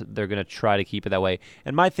they're gonna try to keep it that way.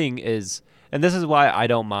 And my thing is, and this is why I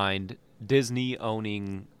don't mind Disney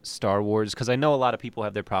owning Star Wars, because I know a lot of people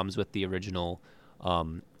have their problems with the original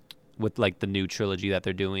with like the new trilogy that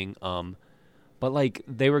they're doing. But like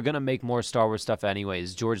they were gonna make more Star Wars stuff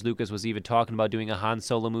anyways. George Lucas was even talking about doing a Han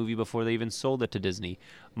Solo movie before they even sold it to Disney.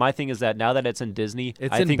 My thing is that now that it's in Disney,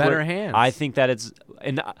 It's I in think better hands. I think that it's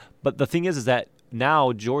but the thing is that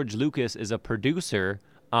now George Lucas is a producer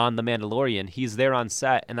on The Mandalorian. He's there on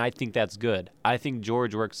set, and I think that's good. I think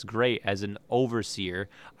George works great as an overseer.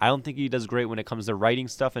 I don't think he does great when it comes to writing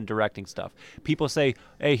stuff and directing stuff. People say,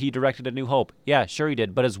 hey, he directed A New Hope. Yeah, sure he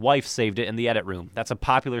did, but his wife saved it in the edit room. That's a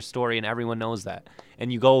popular story, and everyone knows that.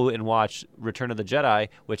 And you go and watch Return of the Jedi,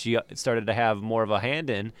 which he started to have more of a hand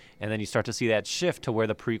in, and then you start to see that shift to where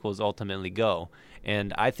the prequels ultimately go.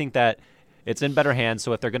 And I think that it's in better hands,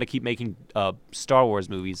 so if they're going to keep making Star Wars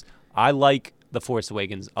movies, I like The Force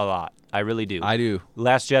Awakens a lot. I really do. I do.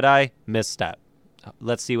 Last Jedi, misstep.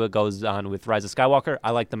 Let's see what goes on with Rise of Skywalker.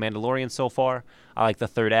 I like The Mandalorian so far. I like the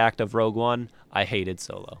third act of Rogue One. I hated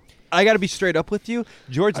Solo. I got to be straight up with you.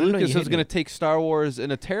 George I didn't know Lucas you was hated going to take Star Wars in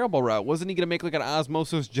a terrible route. Wasn't he going to make like an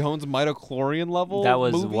Osmosis Jones midi-chlorian level That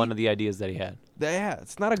was movie? one of the ideas that he had. Yeah,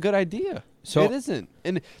 it's not a good idea. So- it isn't.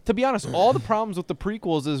 And to be honest, all the problems with the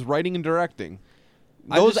prequels is writing and directing.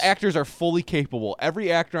 I Those just- actors are fully capable.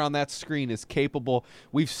 Every actor on that screen is capable.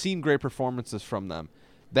 We've seen great performances from them.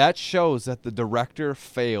 That shows that the director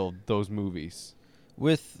failed those movies.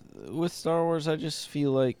 With Star Wars, I just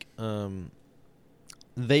feel like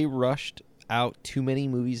they rushed out too many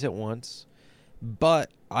movies at once. But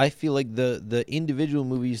I feel like the individual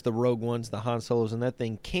movies, the Rogue Ones, the Han Solos, and that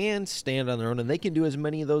thing can stand on their own, and they can do as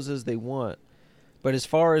many of those as they want. But as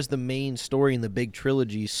far as the main story and the big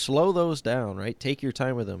trilogy, slow those down, right? Take your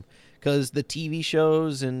time with them. Because the TV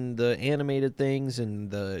shows and the animated things and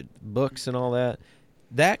the books and all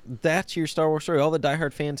that's your Star Wars story. All the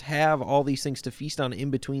diehard fans have all these things to feast on in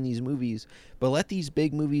between these movies. But let these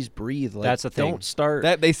big movies breathe. Like, That's the thing. Don't start...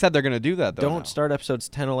 That they said they're going to do that though. Don't now. start episodes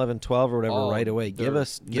 10, 11, 12 or whatever Oh, right away. Give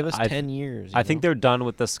us I 10 years. I think they're done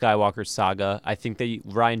with the Skywalker saga. I think that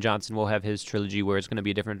Rian Johnson will have his trilogy where it's going to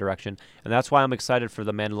be a different direction. And that's why I'm excited for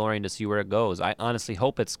The Mandalorian to see where it goes. I honestly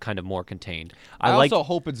hope it's kind of more contained. I like also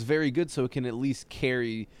hope it's very good so it can at least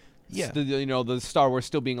carry Yeah. the Star Wars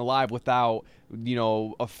still being alive without,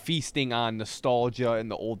 a feasting on nostalgia and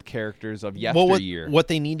the old characters of yesteryear. What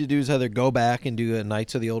they need to do is either go back and do a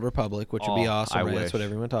Knights of the Old Republic, which would be Oh, awesome, I right? That's wish. what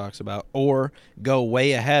everyone talks about, or go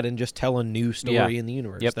way ahead and just tell a new story Yeah. in the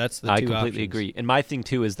universe. Yep, That's the I two completely options. agree. And my thing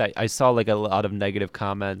too is that I saw like a lot of negative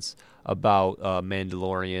comments about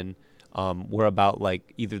Mandalorian were about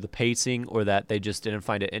like either the pacing or that they just didn't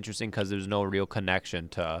find it interesting because there's no real connection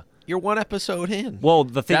to. You're one episode in. Well,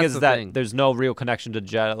 the thing That's is the that thing. there's no real connection to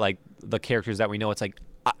Jedi, like the characters that we know. It's like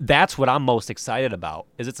that's what I'm most excited about.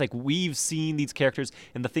 Is it's like we've seen these characters,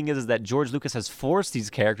 and the thing is that George Lucas has forced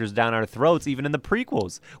these characters down our throats, even in the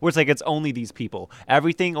prequels, where it's like it's only these people.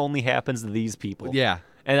 Everything only happens to these people. Yeah.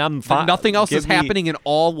 And I'm fine. Nothing else is Give me- happening in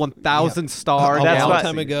all 1,000 star a that's long what-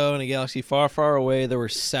 time ago in a galaxy far, far away, there were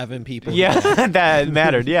 7 people. Yeah, that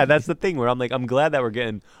mattered. Yeah, that's the thing where I'm like, I'm glad that we're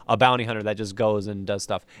getting a bounty hunter that just goes and does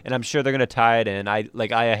stuff, and I'm sure they're gonna tie it in. I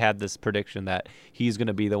had this prediction that he's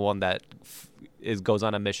gonna be the one that goes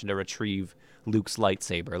on a mission to retrieve Luke's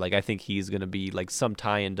lightsaber. Like I think he's gonna be like some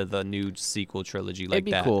tie into the new sequel trilogy like It'd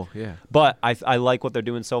be that. cool, yeah. But I like what they're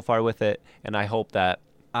doing so far with it, and I hope that.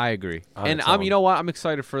 I agree. On And its you own. know what? I'm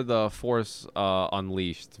excited for the Force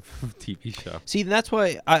Unleashed TV show. See, that's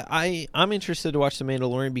why I'm interested to watch The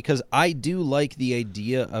Mandalorian, because I do like the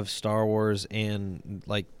idea of Star Wars, and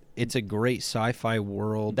like it's a great sci-fi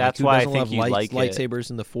world. That's who why I doesn't think love you'd like it. lightsabers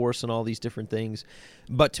and the Force and all these different things.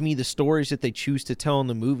 But to me, the stories that they choose to tell in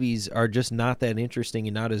the movies are just not that interesting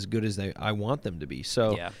and not as good as I want them to be.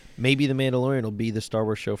 So Yeah. maybe The Mandalorian will be the Star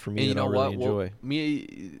Wars show for me And you that know I'll really what?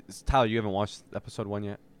 enjoy. Tyler, you haven't watched episode 1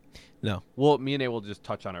 yet? No. Well, me and A will just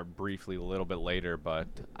touch on it briefly a little bit later, but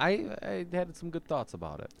I had some good thoughts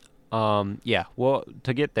about it. Yeah. Well,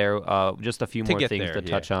 to get there, just a few To more get things there, to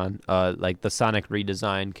touch on. Like the Sonic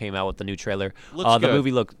redesign came out with the new trailer. Looks the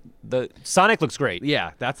good. The Sonic looks great.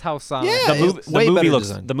 Yeah, that's how Sonic. Yeah, The movie looks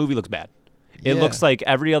design. the movie looks bad. It Yeah. looks like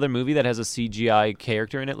every other movie that has a CGI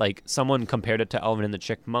character in it. Like someone compared it to Alvin and the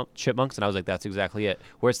Chipmunks, and I was like, that's exactly it.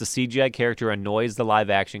 Whereas the CGI character annoys the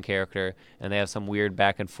live action character, and they have some weird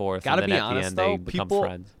back and forth. Gotta and be then at the honest end, though, they become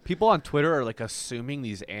friends. people on Twitter are like assuming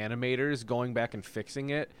these animators going back and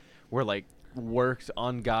fixing it were like worked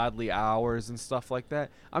ungodly hours and stuff like that.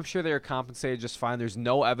 I'm sure they are compensated just fine. There's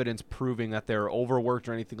no evidence proving that they're overworked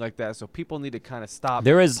or anything like that. So people need to kind of stop.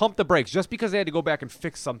 There is- pump the brakes. Just because they had to go back and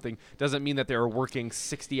fix something doesn't mean that they were working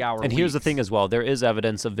 60-hour And here's the weeks. thing as well. There is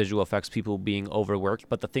evidence of visual effects people being overworked,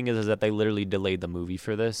 but the thing is that they literally delayed the movie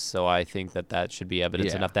for this. So I think that should be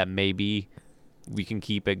evidence Yeah. enough that maybe we can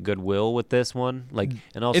keep it goodwill with this one. Like,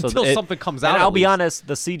 and also Until something comes out, And at I'll be least. honest,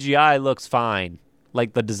 the CGI looks fine.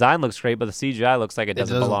 Like the design looks great, but the CGI looks like it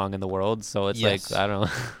doesn't doesn't- belong in the world. So it's Yes. like I don't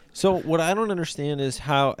know. So what I don't understand is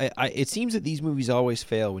how it seems that these movies always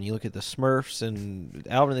fail. When you look at the Smurfs and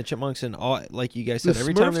Alvin and the Chipmunks and all, like you guys said,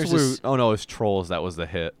 every time there's this, oh no, it was Trolls that was the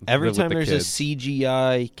hit. every with time the there's a kids.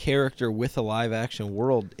 CGI character with a live action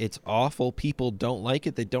world, it's awful. People don't like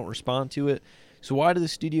it. They don't respond to it. So why do the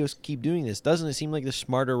studios keep doing this? Doesn't it seem like the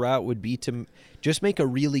smarter route would be to just make a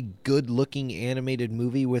really good-looking animated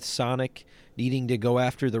movie with Sonic needing to go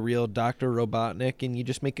after the real Dr. Robotnik, and you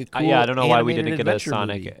just make a cool Yeah, I don't know why we animated didn't get a adventure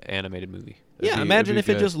Sonic movie? animated movie. Yeah, It'd imagine be if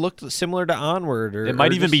it good. just looked similar to Onward, or It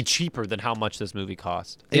might or even be just- cheaper than how much this movie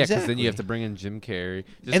cost. Yeah, because then you have Exactly. to bring in Jim Carrey.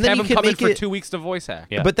 Just And then have you him can come in make for it- 2 weeks to voice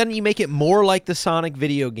act. Yeah. But then you make it more like the Sonic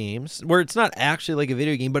video games, where it's not actually like a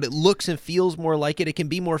video game, but it looks and feels more like it. It can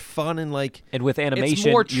be more fun and like, And with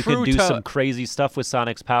animation, more you can true do to- some crazy stuff with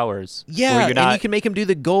Sonic's powers. yeah, where you're and not, you can make him do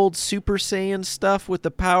the gold Super Saiyan stuff with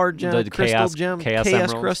the power gem, The crystal Chaos- gem, Chaos chaos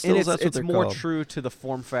Emeralds. crystals. And it's, that's what it's they're more called. true to the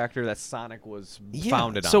form factor that Sonic was Yeah.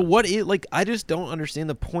 founded on. So what is like? I just don't understand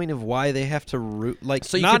the point of why they have to like.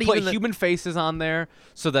 So you not can put even the- human faces on there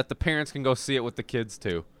so that the parents can go see it with the kids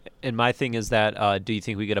too. And my thing is that do you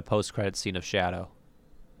think we get a post-credit scene of Shadow?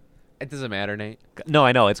 It doesn't matter, Nate. No,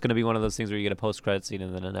 I know it's going to be one of those things where you get a post-credit scene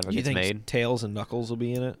and then it never Do you gets think made. Tails and Knuckles will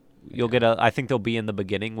be in it? You'll get a. I think they'll be in the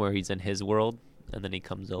beginning where he's in his world and then he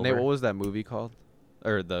comes over. Nate, what was that movie called?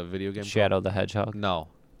 Or the video game? Shadow the Hedgehog? Called? No,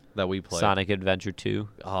 that we played. Sonic Adventure 2.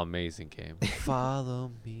 Oh, amazing game.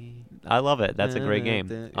 Follow me. I love it. That's a great game.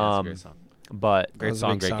 Yeah, it's a great song. But I Great was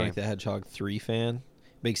song, a big great Sonic game. the Hedgehog 3 fan.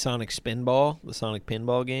 Big Sonic Spinball, the Sonic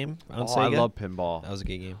Pinball game on Oh, Sega. I love pinball. That was a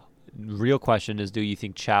good game. real question is, do you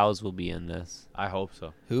think Chow's will be in this? I hope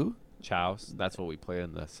so. Who? Chows. That's what we play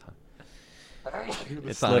in this.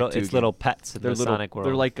 It's Sonic 2 game. little pets in They're the little. Sonic world.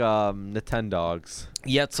 They're like Nintendogs.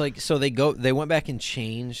 Yeah, it's like so they went back and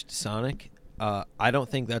changed Sonic. I don't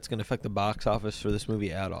think that's going to affect the box office for this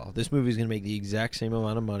movie at all. This movie is going to make the exact same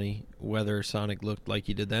amount of money, whether Sonic looked like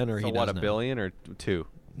he did then or So he what, does $1 now. billion or 2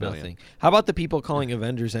 billion? Nothing. How about the people calling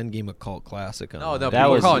Avengers Endgame a cult classic? No, online? no. That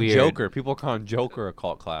People was call it weird. Joker. People call Joker a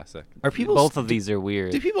cult classic. Are people both of these are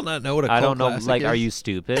weird. Do people not know what a cult I don't know. classic Like, is? are you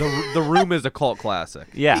stupid? The Room is a cult classic.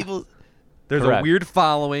 Yeah. People, There's Correct. a weird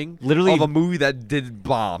following Literally- of a movie that did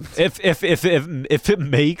bomb. if it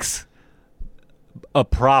makes a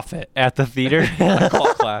profit at the theater, A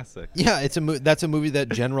cult classic. yeah, it's that's a movie that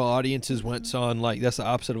general audiences went saw and like that's the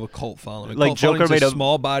opposite of a cult following. A Like cult Joker following's made a a-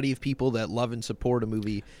 small body of people that love and support a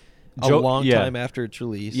movie a Jo- long yeah. time after its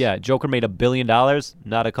release. yeah, Joker made $1 billion.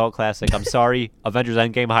 Not a cult classic. I'm sorry. Avengers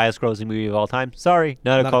Endgame, highest grossing movie of all time. Sorry,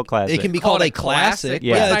 not a cult classic. It can be called a classic.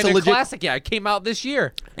 Yeah. Yeah, it's it's a not legit. classic. Yeah, it came out this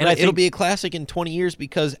year. And I it'll think- be a classic in 20 years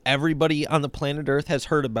because everybody on the planet Earth has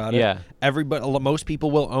heard about it. Yeah. Most people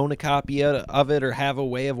will own a copy of it or have a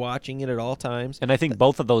way of watching it at all times. And I think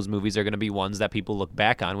both of those movies are going to be ones that people look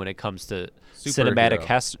back on when it comes to cinematic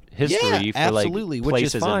Superhero. yeah, history for absolutely, like which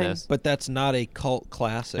places is fine, in this. but that's not a cult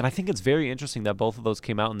classic. And I think it's very interesting that both of those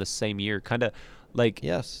came out in the same year, kind of like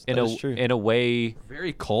yes, in that a is true. in a way.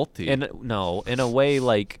 Very culty. In a way,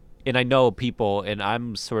 like, and I know people, and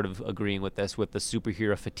I'm sort of agreeing with this, with the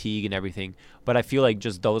superhero fatigue and everything, but I feel like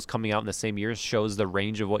just those coming out in the same year shows the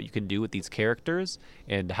range of what you can do with these characters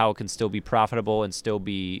and how it can still be profitable and still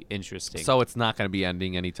be interesting. So it's not going to be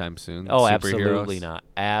ending anytime soon. oh, superheroes? absolutely not.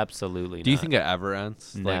 Absolutely Do you not. think it ever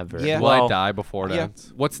ends? Never. Like, Yeah. Will I Well, die before it yeah.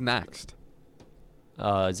 ends? What's next?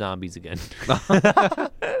 Zombies again.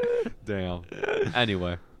 Damn.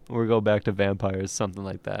 Anyway. Or go back to vampires, something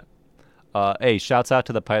like that. Hey, shouts out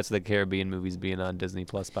to the Pirates of the Caribbean movies being on Disney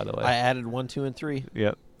Plus, by the way. I added 1, 2, and 3.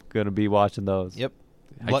 Yep, gonna be watching those. Yep.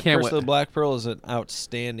 I can't Curse wait- of the Black Pearl is an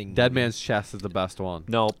outstanding Dead movie. Man's Chest is the best one.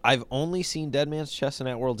 No, I've only seen Dead Man's Chest and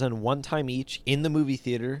At World's End one time each in the movie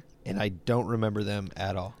theater, and I don't remember them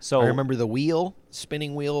at all. So- I remember the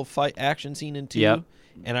spinning wheel fight action scene in 2, Yep.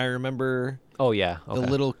 and I remember oh yeah, okay. the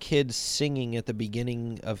little kid singing at the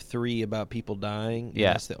beginning of 3 about people dying. and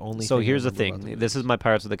Yeah. that's the only. So thing I here's the remember about thing. the This is my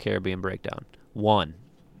Pirates of the Caribbean breakdown. 1,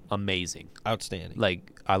 amazing. outstanding.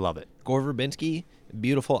 Like, I love it. Gore Verbinski,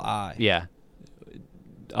 beautiful eye. Yeah.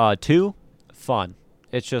 2, fun.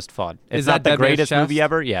 It's just fun. It's Is not that the Dead Man's greatest movie Chest?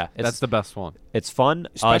 ever. Yeah, That's the best one. it's fun.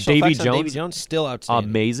 Special Davy effects on Jones, Davy Jones, still outstanding.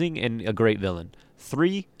 amazing and a great villain.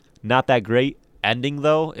 3, not that great. Ending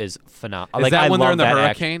though is phenomenal. Is Like, that I when they're love in the that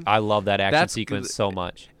hurricane? I love that action That's sequence good. so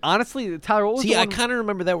much. Honestly, Tyler, what was See, the I one? kind of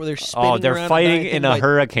remember that where they're spinning Oh, they're around fighting and in a like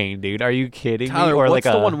hurricane, dude. Are you kidding Tyler, me? Or what's like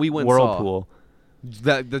the a one we went and saw? whirlpool.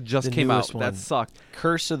 that just The came out. newest one. That sucked.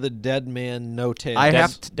 Curse of the Dead Man, No Tail. I Dead,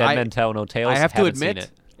 have to- Dead I- Men Tell No Tales. I have to Haven't seen admit,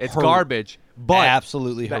 it. it's Her- garbage. But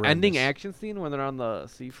absolutely the horrendous. ending action scene when they're on the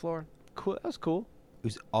seafloor, cool. That was cool. It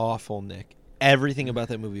was awful, Nick. Everything about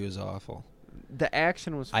that movie was awful. The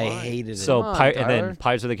action was fine. I hated it. So Come on, and then Tyler.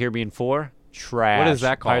 Pirates of the Caribbean 4, trash. What is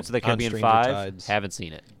that called? Pirates of the On Caribbean Stranger 5, Tides. haven't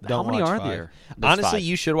seen it. Don't How many watch are 5. there? There's Honestly, 5.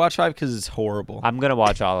 you should watch 5 because it's horrible. I'm gonna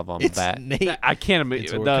watch all of them. It's that Nate. I can't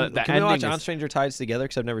It's imagine. horrible. The Can we watch ending On is- Stranger Tides together?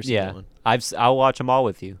 Because I've never seen that one. I'll watch them all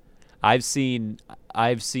with you. I've seen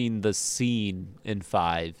the scene in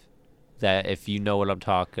 5 that, if you know what I'm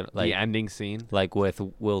talking, the like ending scene. like with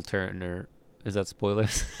Will Turner. Is that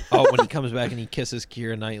spoilers? Oh, when he comes back and he kisses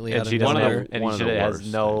Keira Knightley and out she of doesn't one of nowhere. have, and one he of the has worst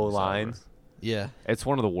no endings ever. lines. Yeah. It's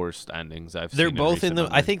one of the worst endings I've They're seen. both in the.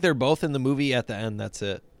 I think they're both in the movie at the end. That's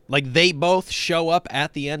it. Like they both show up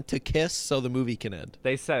at the end to kiss, so the movie can end.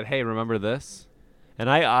 they said, "Hey, remember this?" And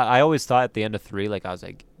I always thought at the end of 3, like I was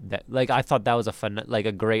like that, like I thought that was a fun, like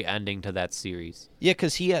a great ending to that series. Yeah,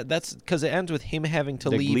 because that's because it ends with him having to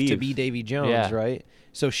They leave to leave. be Davy Jones, Yeah. right?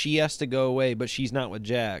 So she has to go away, but she's not with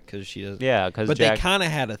Jack because she doesn't. Yeah, because But Jack, they kind of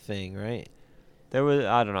had a thing, right? there was,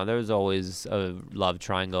 I don't know, there was always a love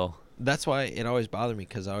triangle. That's why it always bothered me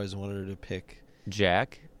because I always wanted her to pick.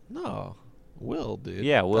 Jack, No, Will, dude.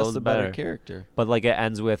 Yeah, That's Will's the better better. character. but like it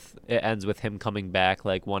ends with him coming back.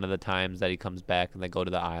 Like one of the times that he comes back and they go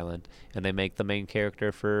to the island and they make the main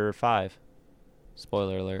character for 5.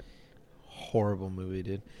 Spoiler alert. Horrible movie,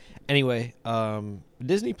 dude. Anyway,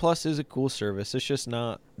 Disney Plus is a cool service. It's just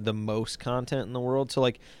not the most content in the world. So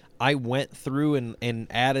like, I went through and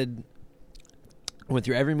went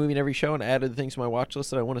through every movie and every show and added the things to my watch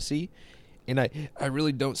list that I want to see, and I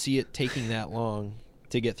really don't see it taking that long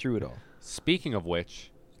to get through it all. Speaking of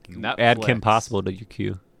which, Netflix, Add Kim Possible to your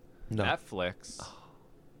queue. No, Netflix.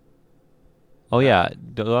 Oh yeah,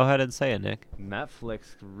 go ahead and say it, Nick. Netflix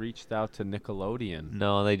reached out to Nickelodeon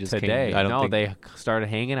No, they just today. Came, I don't no, think they started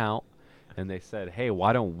hanging out, and they said, "Hey,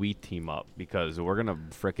 why don't we team up? Because we're gonna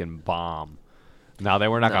freaking bomb." Now they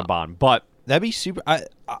were not No. gonna bomb, but that'd be super.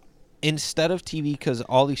 Instead of TV, because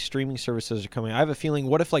all these streaming services are coming, I have a feeling.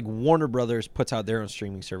 What if like Warner Brothers puts out their own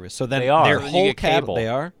streaming service? So then They are. their So then you whole get cable. they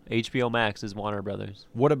are. HBO Max is Warner Brothers.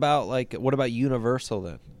 What about Universal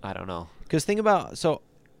then? I don't know. Because think about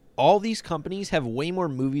all these companies have way more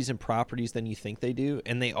movies and properties than you think they do,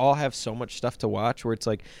 and they all have so much stuff to watch. Where it's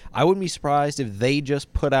like, I wouldn't be surprised if they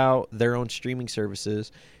just put out their own streaming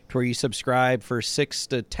services, to where you subscribe for $6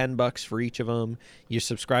 to $10 for each of them. You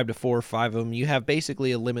subscribe to 4 or 5 of them. You have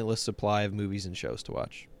basically a limitless supply of movies and shows to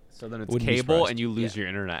watch. so then it's Wouldn't be cable, surprised. and you lose your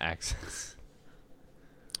internet access.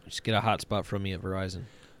 Just get a hotspot from me at Verizon.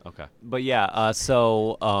 Okay. But yeah,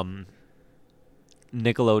 so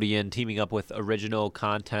Nickelodeon teaming up with original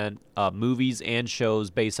content, movies and shows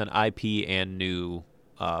based on IP and new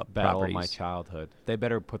Battle properties. of my childhood. They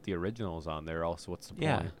better put the originals on there. Else, what's the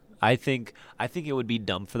Yeah. point? I think it would be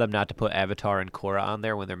dumb for them not to put Avatar and Korra on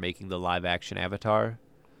there when they're making the live action Avatar.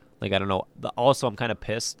 Like I don't know. Also, I'm kind of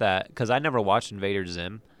pissed that because I never watched Invader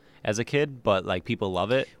Zim as a kid, but like people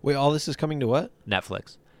love it. Wait, all this is coming to what?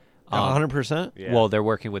 Netflix. 100%. Yeah. Well, they're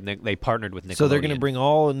working with Nick. They partnered with Nickelodeon. So they're going to bring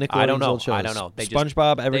all Nickelodeon's I don't know. old shows. I don't know. They just-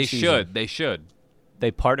 SpongeBob every They season. should. They should. They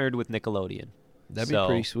partnered with Nickelodeon. That'd be So,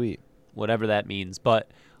 pretty sweet. whatever that means. But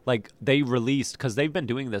like they released, because they've been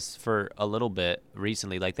doing this for a little bit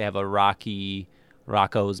recently. Like they have a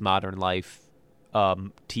Rocco's Modern Life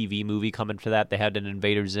TV movie coming to that. They had an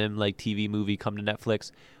Invader Zim like TV movie come to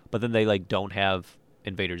Netflix, but then they like don't have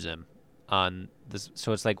Invader Zim on this.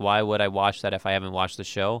 So it's like, why would I watch that if I haven't watched the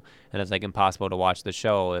show? And it's like impossible to watch the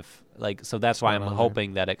show if like. So that's why not I'm on there.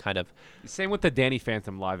 hoping that it kind of. Same with the Danny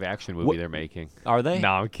Phantom live action movie What- they're making. Are they? No,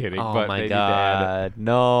 I'm kidding. Oh but my they need to add god,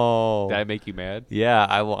 no! it. Did that make you mad? Yeah,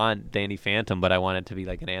 I want Danny Phantom, but I want it to be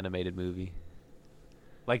like an animated movie.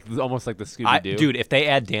 Like almost like the Scooby Doo. Dude, if they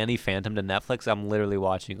add Danny Phantom to Netflix, I'm literally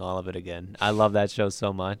watching all of it again. I love that show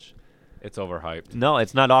so much. it's overhyped. No,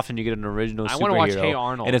 it's not often you get an original I superhero. wanna watch Hey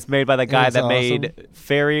Arnold. And it's made by the guy it's that awesome. made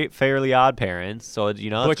Fairly Odd Parents, so it's Butch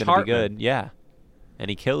going to be Hartman. good. Yeah. And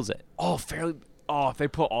he kills it. If they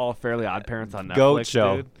put all Fairly Odd Parents on Netflix, Goat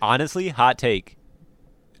show. dude. Honestly, hot take.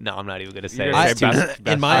 No, I'm not even going to say You're it. gonna I- say best-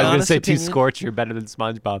 in my I was going to honest say opinion, Too Scorch, you're better than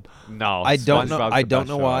SpongeBob. No, I don't know. SpongeBob's I the don't best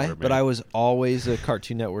know show why, ever but made. I was always a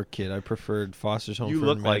Cartoon Network kid. I preferred Foster's Home You for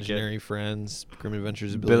look like it. Imaginary Friends, Grim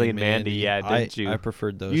Adventures of Billy and Mandy, yeah, didn't you? I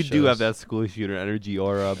preferred those. You do shows. have that school shooter energy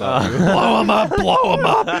aura about you. Blow 'em up, blow 'em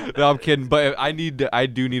up. No, I'm kidding. But I do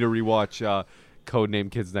need to rewatch Codename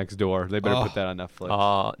Kids Next Door. They better Oh. put that on Netflix.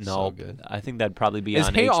 No. So good. I think that'd probably be Is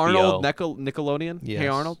on Hey HBO. Arnold Nickelodeon? Hey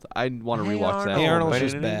Yes. Arnold? I want to Hey rewatch that. Hey Arnold.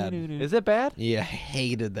 Arnold's just bad. Is it bad? Yeah, I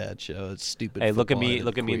hated that show. It's stupid. Hey, look at football me! headed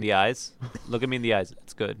Look at me in queer. the eyes. Look at me in the eyes.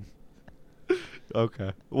 It's good.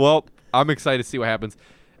 Okay. Well, I'm excited to see what happens.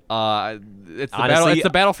 It's the battle. Honestly, It's the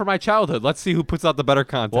battle for my childhood. Let's see who puts out the better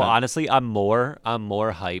content. Well, honestly, I'm more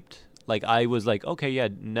hyped. Like I was like, okay, yeah,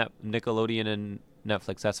 Nickelodeon and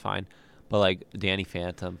Netflix, that's fine. But like Danny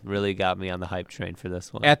Phantom really got me on the hype train for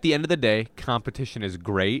this one. At the end of the day, competition is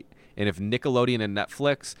great, and if Nickelodeon and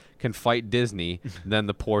Netflix can fight Disney, then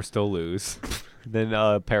the poor still lose.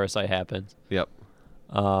 Then Parasite happens. Yep.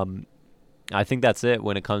 I think that's it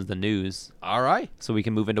when it comes to news. All right. So we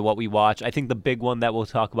can move into what we watch. I think the big one that we'll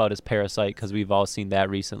talk about is Parasite because we've all seen that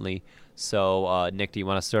recently. So, Nick, do you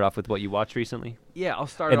want to start off with what you watched recently? Yeah, I'll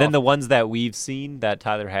start. And then the ones that we've seen that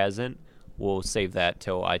Tyler hasn't, we'll save that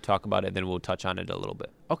till I talk about it, then we'll touch on it a little bit.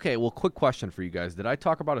 Okay, well, quick question for you guys. Did I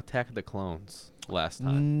talk about Attack of the Clones last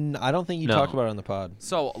time? I don't think you No. talked about it on the pod.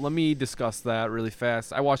 So let me discuss that really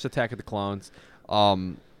fast. I watched Attack of the Clones.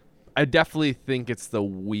 I definitely think it's the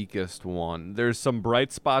weakest one. There's some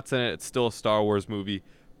bright spots in it. It's still a Star Wars movie,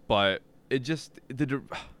 but there's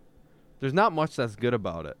not much that's good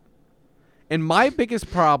about it. And my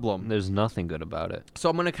biggest problem, There's nothing good about it. so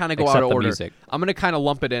I'm gonna kind of go Except out of the order. music. I'm gonna kind of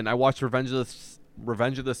lump it in. I watched Revenge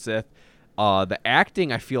of the Sith. The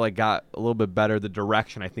acting I feel like got a little bit better. The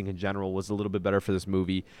direction I think in general was a little bit better for this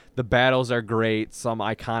movie. The battles are great. Some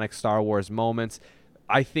iconic Star Wars moments.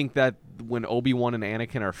 I think that when Obi-Wan and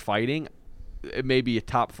Anakin are fighting, it may be a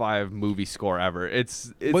top 5 movie score ever.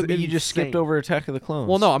 It's But you just skipped insane. over Attack of the Clones.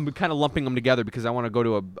 Well, no, I'm kind of lumping them together because I want to go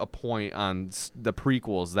to a point on the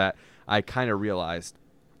prequels that I kind of realized.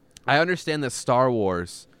 I understand that Star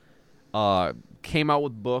Wars came out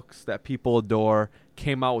with books that people adore,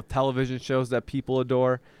 came out with television shows that people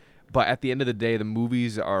adore, but at the end of the day, the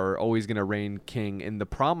movies are always going to reign king. And the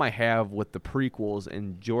problem I have with the prequels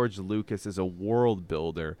and George Lucas as a world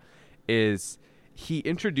builder is he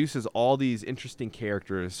introduces all these interesting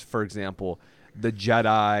characters. For example, the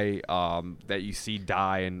Jedi that you see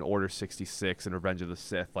die in Order 66 and Revenge of the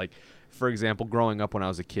Sith. Like, for example, growing up when I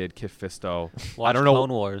was a kid, Kit Fisto. I don't know.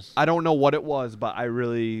 Clone Wars. I don't know what it was, but I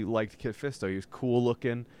really liked Kit Fisto. He was cool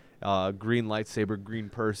looking, green lightsaber, green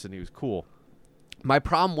person. He was cool. My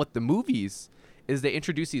problem with the movies is they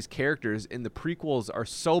introduce these characters, and the prequels are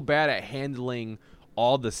so bad at handling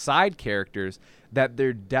all the side characters that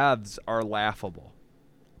their deaths are laughable.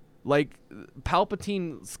 Like,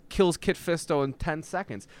 Palpatine kills Kit Fisto in 10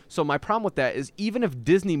 seconds. So my problem with that is even if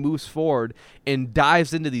Disney moves forward and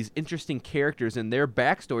dives into these interesting characters and their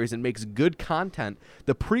backstories and makes good content,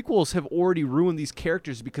 the prequels have already ruined these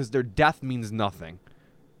characters because their death means nothing.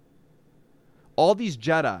 All these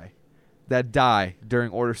Jedi that die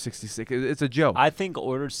during Order 66, it's a joke. I think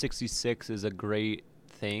Order 66 is a great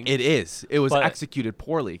thing. It is. It was But- executed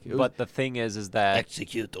poorly. It was- But the thing is that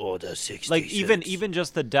Execute Order 66. like even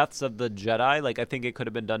just the deaths of the Jedi, like I think it could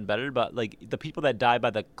have been done better. But like the people that die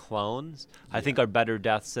by the clones, I think are better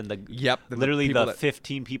deaths than the Yep, than the literally people the that-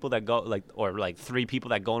 15 people that go or 3 people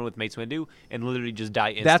that go in with Mace Windu and literally just die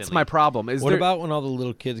instantly. that's my problem. Is What there, about when all the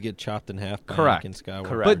little kids get chopped in half by Correct. Anakin Skywalker?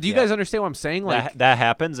 Correct. But do you yeah. guys understand what I'm saying? Like, that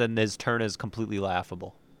happens and his turn is completely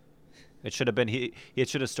laughable. It should have been it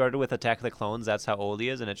should have started with Attack of the Clones. That's how old he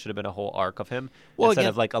is, and it should have been a whole arc of him Well, instead again-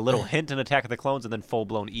 of like a little hint in Attack of the Clones and then full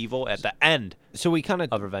blown evil at the end So we kind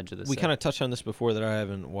of of Revenge of the we Sith. kind of touched on this before that I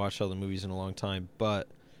haven't watched all the movies in a long time, but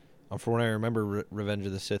from what I remember, Revenge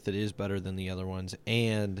of the Sith, it is better than the other ones,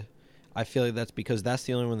 and I feel like that's because that's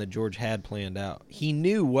the only one that George had planned out. He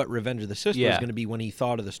knew what Revenge of the Sith was Yeah. going to be when he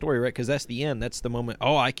thought of the story, right? Because that's the end. That's the moment.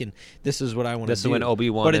 Oh, this is what I want to do. This is when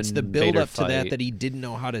Obi-Wan But it's the and build Vader up to that fight. that he didn't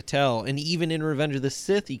know how to tell. And even in Revenge of the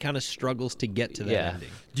Sith, he kind of struggles to get to that Yeah. ending.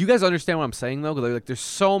 do you guys understand what I'm saying though? 'Cause, like, there's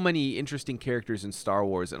so many interesting characters in Star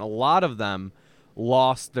Wars, and a lot of them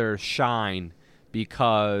lost their shine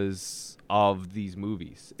because of these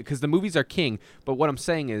movies. Because the movies are king, but what I'm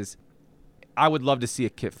saying is, I would love to see a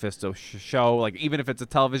Kit Fisto show, like even if it's a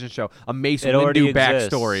television show, a Mace It already Windu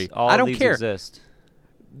exists. backstory. All I of don't these care. Exist.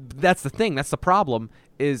 That's the thing. That's the problem.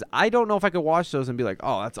 Is I don't know if I could watch those and be like,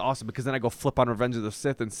 oh, that's awesome, because then I go flip on Revenge of the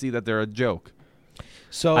Sith and see that they're a joke.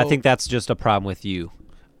 So I think that's just a problem with you.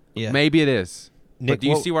 yeah. Maybe it is. Nick, but do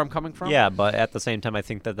you what- see where I'm coming from? Yeah, but at the same time, I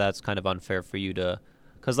think that that's kind of unfair for you to,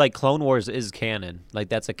 because like Clone Wars is canon. Like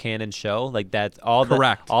that's a canon show. Like that's all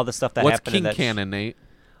Correct. all the stuff that What's happened King in that Canon, Nate?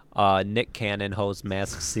 Nick Cannon hosts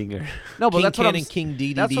Masked Singer. No, but King that's what I'm Cannon, King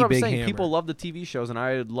DDD, That's what I'm Big saying. Hammer. People love the TV shows, and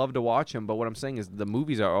I'd love to watch them. But what I'm saying is, the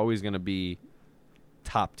movies are always going to be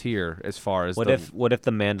top tier as far as. What if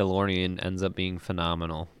the Mandalorian ends up being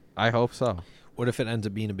phenomenal? I hope so. What if it ends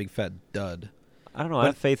up being a big fat dud? I don't know. I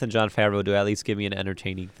have faith in Jon Favreau to at least give me an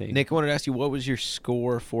entertaining thing. Nick, I wanted to ask you, what was your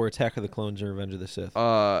score for Attack of the Clones and Revenge of the Sith?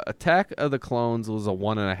 Attack of the Clones was a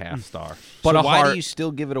 1.5 star. But But so why do you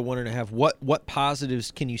still give it a 1.5? What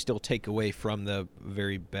positives can you still take away from the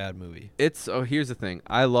very bad movie? Here's the thing.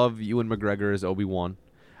 I love Ewan McGregor as Obi-Wan.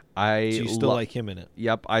 So you still like him in it?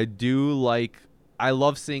 Yep, I do like. I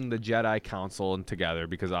love seeing the Jedi Council together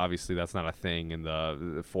because obviously that's not a thing in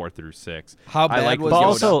the 4 through 6. How bad I like was But Yoda.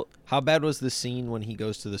 also, How bad was the scene when he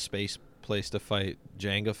goes to the space place to fight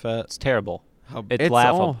Jango Fett? it's terrible. How It's, It's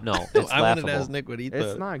laughable. all- No, it's I wanted laughable. to ask Nick what he It's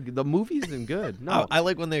thought. not good. The movie isn't good. No, I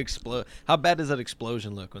like when they explode. How bad does that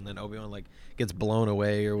explosion look when then Obi-Wan gets blown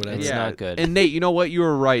away or whatever? It's not good. And Nate, you know what? You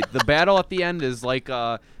were right. The battle at the end is like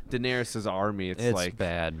Daenerys' army. It's like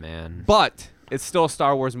bad, man. But it's still a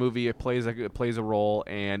Star Wars movie. It plays a role,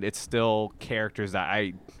 and it's still characters that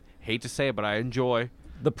I hate to say it, but I enjoy.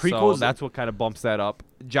 The So prequels, that's what kind of bumps that up.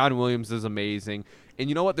 John Williams is amazing, and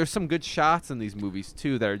you know what? There's some good shots in these movies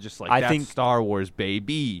too that are just like I that's think- Star Wars,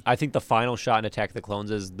 baby. I think the final shot in Attack of the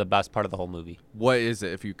Clones is the best part of the whole movie. What is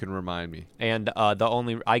it? If you can remind me. And I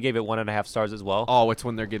gave it 1.5 stars as well. Oh, it's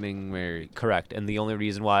when they're getting married. Correct. And the only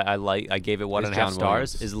reason why I gave it 1.5 John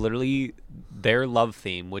stars Williams. is literally their love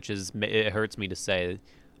theme, which is it hurts me to say,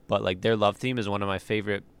 but like their love theme is one of my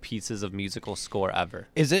favorite pieces of musical score ever.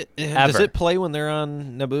 Is it? Does Ever. it play when they're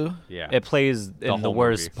on Naboo? Yeah. It plays in the whole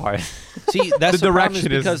worst movie. part. See, that's The the, problem is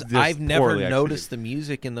direction is because just I've never poorly noticed the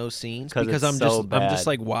music in those scenes 'Cause because it's I'm so just bad.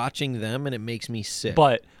 like watching them and it makes me sick.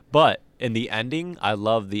 but in the ending, I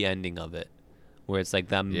love the ending of it, where it's like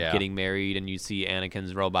them Yeah. getting married and you see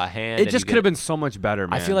Anakin's robot hand. It and just you could have been so much better,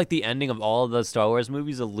 man. I feel like the ending of all of the Star Wars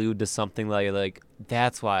movies allude to something like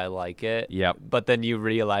that's why I like it. Yep. But then you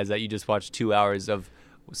realize that you just watched 2 hours of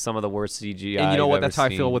some of the worst CGI. And you know I've what? ever That's how I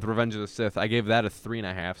feel seen. with Revenge of the Sith. I gave that a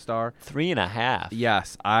 3.5 star. 3.5.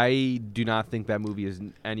 Yes, I do not think that movie is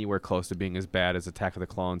anywhere close to being as bad as Attack of the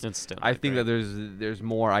Clones. It's still I not think great. that there's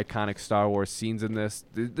more iconic Star Wars scenes in this.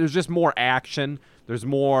 There's just more action. There's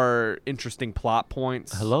more interesting plot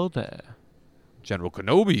points. Hello there. General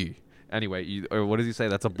Kenobi. Anyway, or what does he say?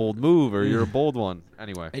 That's a bold move, or you're a bold one.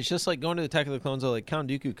 Anyway, it's just like going to the Attack of the Clones. Like Count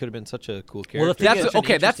Dooku could have been such a cool character. Well, if that's Such an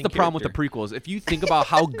okay. That's the interesting problem with character. the prequels. If you think about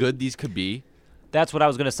how good these could be, That's what I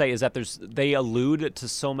was gonna say. Is that they allude to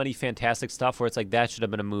so many fantastic stuff where it's like that should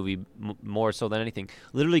have been a movie more so than anything.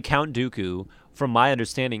 Literally, Count Dooku, from my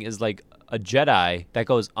understanding, is like a Jedi that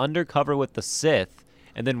goes undercover with the Sith,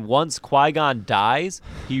 and then once Qui-Gon dies,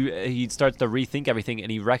 he starts to rethink everything,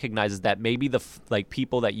 and he recognizes that maybe the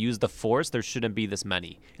people that use the Force, there shouldn't be this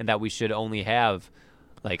many, and that we should only have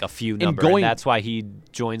like a few number. And that's why he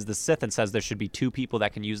joins the Sith and says there should be 2 people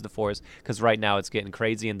that can use the Force, because right now it's getting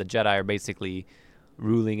crazy, and the Jedi are basically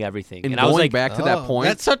ruling everything. and I was going like, back to that point,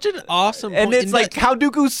 That's such an awesome and point. it's like Count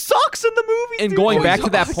Dooku sucks in the movie. and dude. going Oh, back he to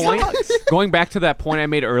that sucks. point, going back to that point I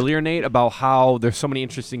made earlier, Nate, about how there's so many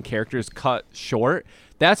interesting characters cut short.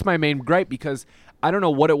 That's my main gripe, because I don't know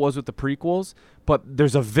what it was with the prequels, but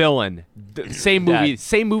there's a villain. Same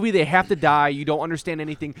movie, they have to die. You don't understand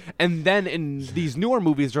anything. And then in these newer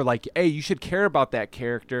movies, they're like, hey, you should care about that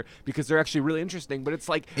character because they're actually really interesting. But it's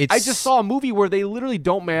like, I It's- just saw a movie where they literally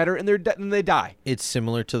don't matter and and they die. it's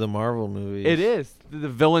similar to the Marvel movies. It is. The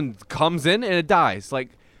villain comes in and it dies. Like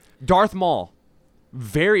Darth Maul,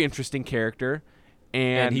 very interesting character.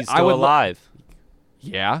 And he's I still would alive.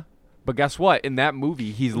 Yeah. But guess what? In that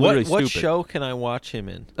movie, he's What literally stupid. show can I watch him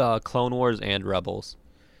in? Clone Wars and Rebels.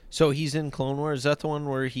 So he's in Clone Wars. Is that the one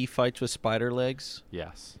where he fights with spider legs?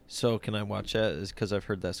 Yes. So can I watch that? Is because I've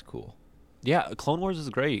heard that's cool. Yeah, Clone Wars is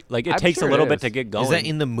great. Like it I'm takes sure a little it bit is. to get going. Is that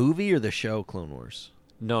in the movie or the show Clone Wars?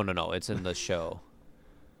 No, it's in the show.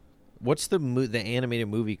 What's the animated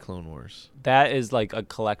movie Clone Wars? That is like a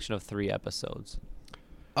collection of 3 episodes.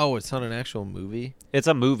 Oh, it's not an actual movie. It's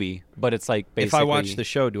a movie, but it's like basically. If I watch the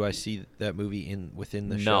show, do I see that movie within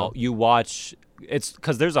the show? No, you watch. It's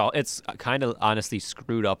because it's kind of honestly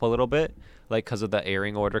screwed up a little bit, like because of the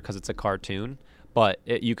airing order, because it's a cartoon. But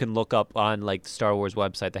you can look up on like the Star Wars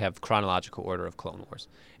website. They have chronological order of Clone Wars,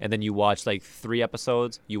 and then you watch like 3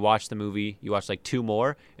 episodes. You watch the movie. You watch like 2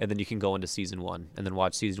 more, and then you can go into season 1, and then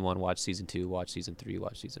watch season 1, watch season 2, watch season 3,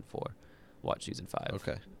 watch season 4, watch season 5.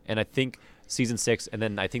 Okay. And I think season 6, and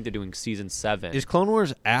then I think they're doing season 7. Is Clone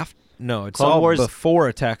Wars after? No, it's Clone all Wars- before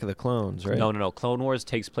Attack of the Clones, right? No. Clone Wars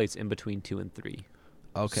takes place in between 2 and 3.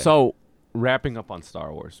 Okay. So, wrapping up on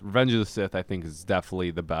Star Wars, Revenge of the Sith, I think, is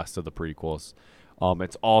definitely the best of the prequels.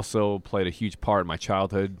 It's also played a huge part in my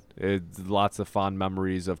childhood. It's lots of fond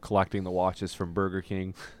memories of collecting the watches from Burger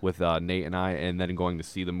King with Nate and I, and then going to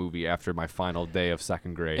see the movie after my final day of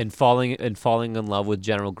 2nd grade. And falling in love with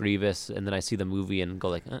General Grievous, and then I see the movie and go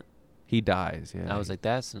like, He dies. Yeah. I was like,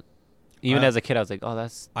 that's even I- as a kid, I was like, oh,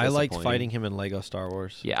 that's. I liked disappointing. fighting him in Lego Star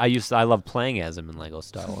Wars. Yeah, I love playing as him in Lego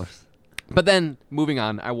Star Wars. But then moving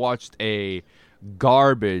on, I watched a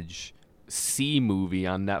garbage C movie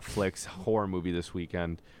on Netflix, horror movie this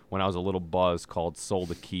weekend when I was a little buzzed, called Soul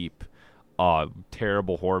to Keep.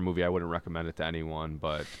 Terrible horror movie. I wouldn't recommend it to anyone,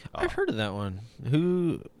 but I've heard of that one.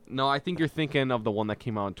 Who? no, I think you're thinking of the one that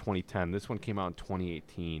came out in 2010. This one came out in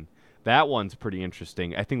 2018. That one's pretty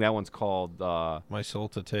interesting. I think that one's called My Soul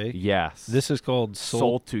to Take. yes. This is called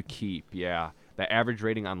Soul to Keep. Yeah. The average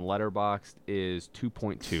rating on Letterboxd is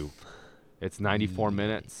 2.2. It's 94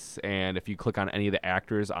 minutes, and if you click on any of the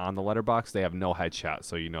actors on the Letterboxd, they have no headshot,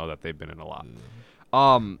 so you know that they've been in a lot.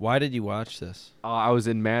 Why did you watch this? I was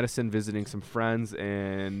in Madison visiting some friends,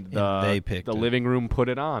 and they picked the it. living room put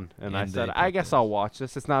it on, and I And said, they I picked guess it. I'll watch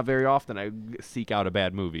this. It's not very often I seek out a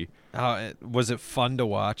bad movie. Was it fun to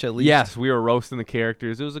watch at least? Yes, we were roasting the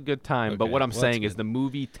characters. It was a good time. But Okay, what I'm well, saying that's is the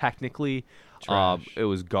movie technically, Trash. it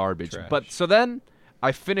was garbage. Trash. But so then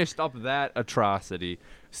I finished up that atrocity,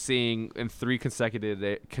 seeing in 3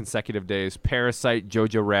 consecutive days Parasite,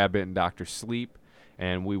 Jojo Rabbit, and Dr. Sleep,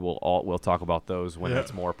 and we'll talk about those when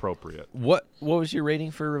it's more appropriate. What was your rating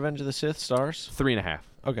for Revenge of the Sith? Stars? 3.5.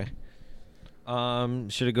 Okay.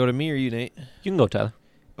 Should it go to me or you, Nate? You can go, Tyler,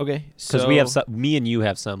 Okay. because we have me and you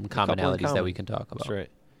have some couple in commonalities that common. we can talk about. That's right.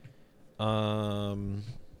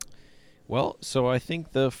 Well, so I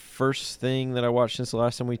think the first thing that I watched since the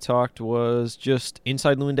last time we talked was just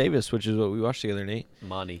Inside Llewyn Davis, which is what we watched together, Nate.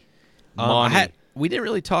 Money. We didn't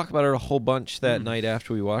really talk about it a whole bunch that night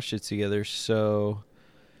after we watched it together. So,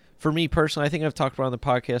 for me personally, I think I've talked about it on the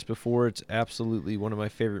podcast before. It's absolutely one of my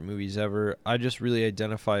favorite movies ever. I just really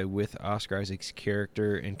identify with Oscar Isaac's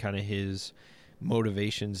character and kind of his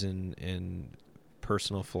motivations and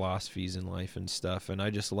personal philosophies in life and stuff. And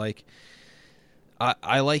I just like...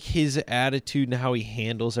 I like his attitude and how he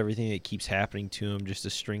handles everything that keeps happening to him, just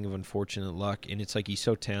a string of unfortunate luck. And it's like he's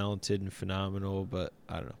so talented and phenomenal, but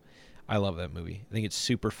I don't know. I love that movie. I think it's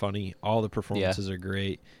super funny. All the performances are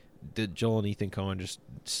great. Joel and Ethan Coen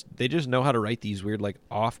they just know how to write these weird, like,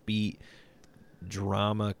 offbeat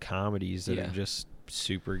drama comedies that are just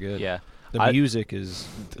super good. Yeah. The music is...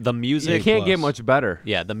 The music. It can't get plus. much better.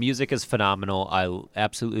 Yeah, the music is phenomenal. I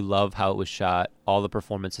absolutely love how it was shot. All the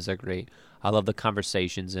performances are great. I love the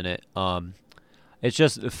conversations in it. It's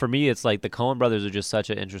just, for me, it's like the Coen brothers are just such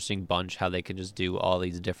an interesting bunch, how they can just do all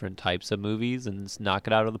these different types of movies and just knock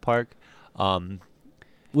it out of the park.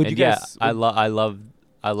 Would and you yeah, guys? I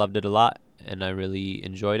loved it a lot, and I really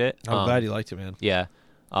enjoyed it. I'm glad you liked it, man. Yeah.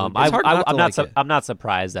 It's hard not to I'm like it. I'm not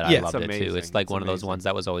surprised that Yeah, I loved it's it too. amazing. It's like It's one of those amazing. ones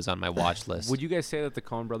that was always on my watch list. Would you guys say that the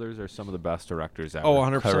Coen brothers are some of the best directors ever? Oh,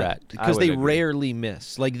 100%. Correct. Because I would they agree. rarely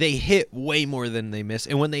miss. Like, they hit way more than they miss.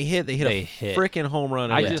 And when they hit They a hit. freaking home run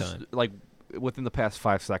I every just time. like within the past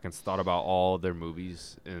 5 seconds thought about all of their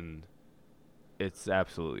movies, and it's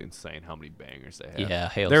absolutely insane how many bangers they have. Yeah,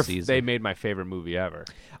 Hail They're- Caesar. They made my favorite movie ever.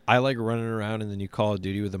 I like running around in the new Call of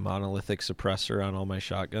Duty with a monolithic suppressor on all my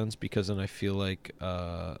shotguns because then I feel like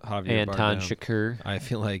Javier Anton Bardem. Shakur. I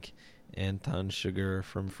feel like Anton Sugar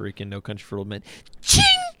from freaking No Country for Old Men.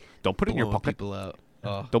 Don't put it in your Blowing pocket. people out.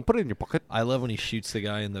 Oh. Don't put it in your pocket. I love when he shoots the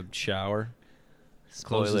guy in the shower.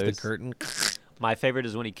 Closes the Spoilers. curtain. My favorite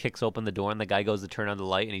is when he kicks open the door and the guy goes to turn on the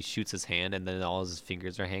light and he shoots his hand and then all his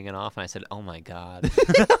fingers are hanging off. And I said, "Oh my god!"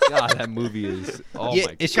 God, that movie is. Oh yeah,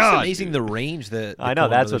 my it's God, just amazing dude. the range that the I know, Coen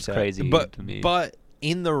that's brothers what's have. crazy But to me. but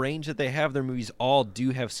in the range that they have, their movies all do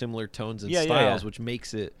have similar tones and Yeah, yeah, styles, yeah. which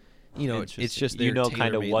makes it, it's just you their know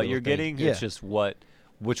kind of tailor-made what little you're thing. getting. Yeah. It's just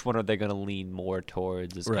which one are they going to lean more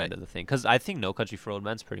towards is Right. kind of the thing. Because I think No Country for Old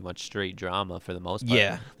Men's pretty much straight drama for the most part.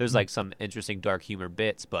 Yeah. There's like some interesting dark humor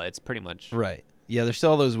bits, but it's pretty much Right. Yeah, there's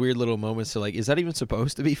still all those weird little moments. So like, is that even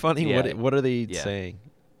supposed to be funny? Yeah. What are they Yeah. saying?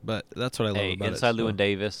 But that's what I love Hey, about Inside it. Llewyn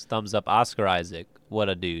Davis, thumbs up. Oscar Isaac, what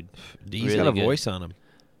a dude. He's really got a good. voice on him.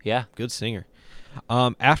 Yeah. Good singer.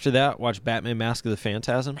 After that, watch Batman: Mask of the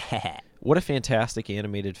Phantasm. What a fantastic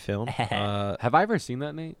animated film. Have I ever seen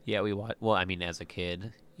that, Nate? Yeah, we watched. Well, I mean, as a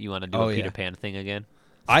kid, you want to do Oh, a yeah. Peter Pan thing again?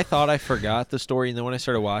 I thought I forgot the story, and then when I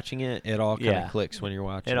started watching it, it all kind of Yeah. clicks when you're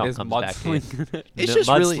watching It all Is comes back in. Mudsling- It's just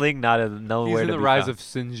really- Mudsling, not a, He's nowhere in to the be Rise found. of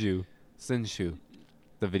Sinshu,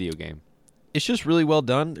 the video game. It's just really well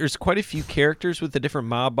done. There's quite a few characters with the different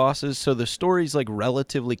mob bosses, so the story's like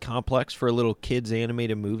relatively complex for a little kids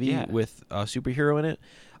animated movie Yeah. with a superhero in it.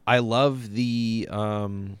 I love the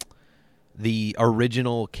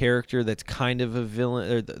original character that's kind of a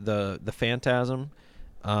villain, or the Phantasm.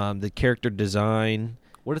 The character design,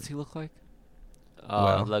 What does he look like?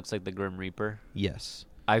 Well- Looks like the Grim Reaper. yes.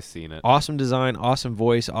 I've seen it. Awesome design, awesome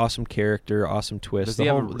voice, awesome character, awesome twist. Does The he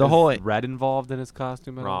whole, have the whole is red involved in his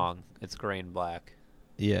costume? At all? Wrong. It's gray and black.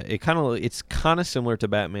 Yeah, it's kind of similar to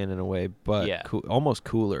Batman in a way, but Yeah. almost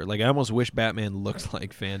cooler. Like I almost wish Batman looked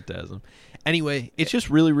like Phantasm. Anyway, it's just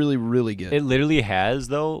really, really, really good. It literally has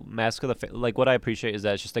though Mask of the like what I appreciate is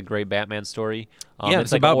that it's just a great Batman story. Yeah,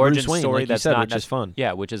 it's like about an origin Bruce Wayne, story like you that's said, not which is fun.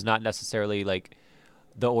 Yeah, which is not necessarily like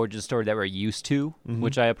the origin story that we're used to,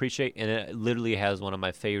 which I appreciate, and it literally has one of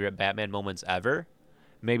my favorite Batman moments ever.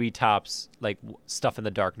 Maybe tops like stuff in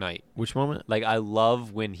the Dark Knight. Which moment? Like I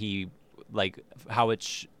love when he like how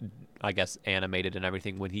it's I guess animated and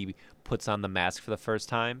everything when he puts on the mask for the first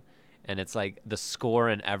time. And it's like the score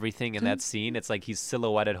and everything in that scene. It's like he's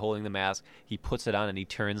silhouetted holding the mask. He puts it on and he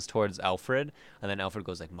turns towards Alfred. And then Alfred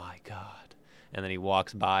goes like, my God. And then he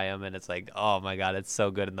walks by him and it's like, oh my God, it's so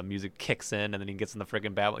good. And the music kicks in and then he gets in the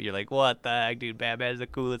freaking Batman. You're like, what the heck, dude? Batman's the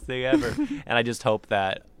coolest thing ever. And I just hope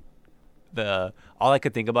that all I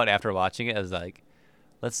could think about after watching it is like,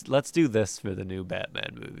 let's do this for the new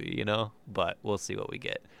Batman movie, you know? But we'll see what we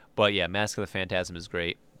get. But yeah, Mask of the Phantasm is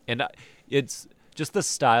great. And it's just the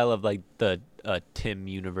style of like the Tim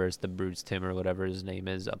universe, the Bruce Tim or whatever his name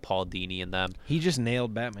is, Paul Dini and them. He just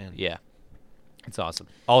nailed Batman. Yeah, it's awesome.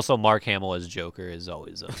 Also, Mark Hamill as Joker is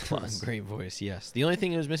always a plus. Great voice, yes. The only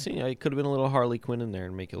thing I was missing, I could have been a little Harley Quinn in there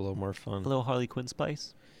and make it a little more A fun. little Harley Quinn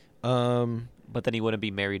spice. But then he wouldn't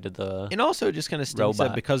be married to the. and also just kind of stinks that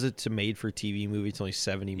Robot. because it's a made-for-TV movie, it's only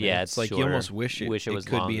 70 minutes. Yeah, it's like you shorter. almost wish it was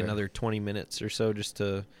could be longer. another 20 minutes or so just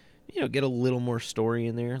to, get a little more story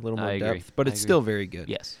in there, a little more I agree. depth. But I it's agree. still very good.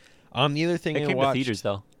 Yes, The other thing it I came watched, to theaters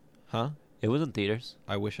though. huh? It was in theaters.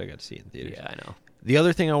 I wish I got to see it in theaters. Yeah, I know. The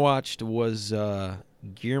other thing I watched was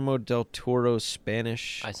Guillermo del Toro's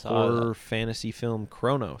Spanish I saw horror that. fantasy film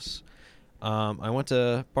Kronos. I went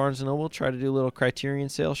to Barnes & Noble, tried to do a little Criterion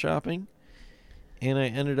sale shopping, and I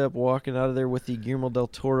ended up walking out of there with the Guillermo del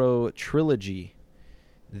Toro trilogy.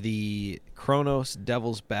 The Kronos,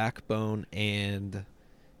 Devil's Backbone, and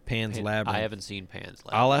Pan's Labyrinth. I haven't seen Pan's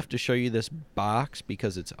Labyrinth. I'll have to show you this box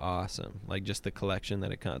because it's awesome. Like just the collection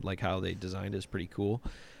that like how they designed it is pretty cool.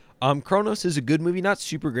 Kronos is a good movie, not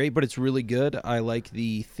super great, but it's really good. I like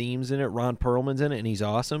the themes in it. Ron Perlman's in it, and he's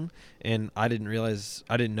awesome. And I didn't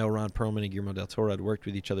know Ron Perlman and Guillermo del Toro had worked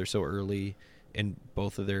with each other so early in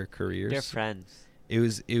both of their careers. They're friends. It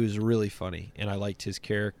was really funny, and I liked his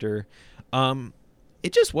character.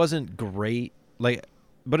 It just wasn't great,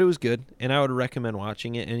 but it was good, and I would recommend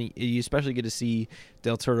watching it. And you especially get to see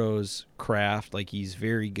Del Toro's craft. Like he's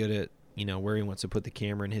very good at where he wants to put the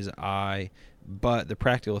camera in his eye, but the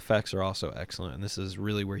practical effects are also excellent. And this is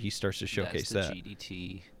really where he starts to showcase That's that. the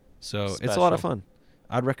GDT. So it's a lot of special. fun.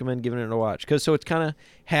 I'd recommend giving it a watch it's kind of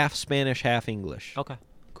half Spanish, half English. Okay,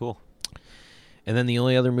 cool. And then the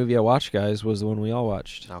only other movie I watched, guys, was the one we all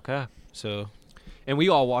watched. Okay. So And we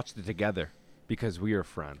all watched it together because we are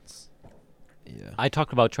friends. yeah, I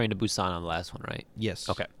talked about Train to Busan on the last one, right? yes,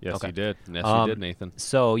 Okay. Yes, okay. you did. Yes, Um, you did, Nathan.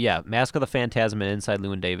 So yeah, Mask of the Phantasm and Inside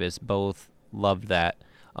Llewyn Davis, both loved that.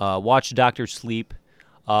 Watched Doctor Sleep.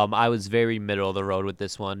 I was very middle of the road with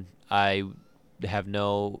this one. I have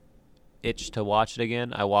no itch to watch it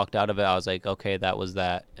again. I walked out of it. I was like, okay, that was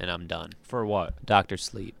that, and I'm done. For what? Doctor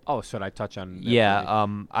Sleep. Oh, should I touch on? that movie? Yeah.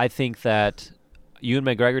 I think that Ewan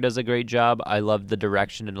McGregor does a great job. I love the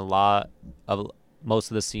direction in a lot of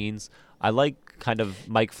most of the scenes. I like kind of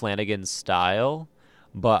Mike Flanagan's style,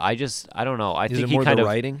 but I don't know. I Is think it he more kind the of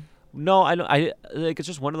writing? No, I don't. I like it's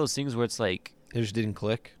just one of those things where it's like It just didn't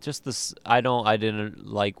click. just this. I didn't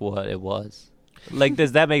like what it was. Like,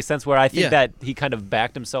 does that make sense? Where I think Yeah. that he kind of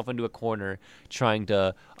backed himself into a corner trying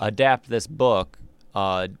to adapt this book,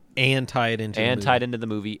 And tie it into and the tied movie. into the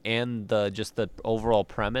movie, and the overall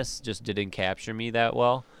premise just didn't capture me that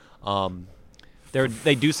well.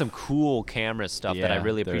 They do some cool camera stuff that I Yeah,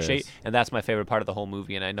 really there appreciate, is. and that's my favorite part of the whole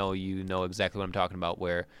movie. And I know you know exactly what I'm talking about.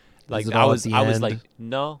 Where, like, it I all at was the like, end?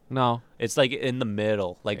 no, No. it's like in the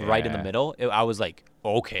middle, like right in the Yeah. middle. I was like,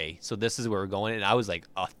 okay, so this is where we're going, and I was like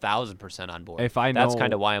 1,000% on board. If I that's know-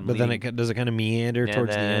 kind of why I'm. But then leaning. does it kind of meander And towards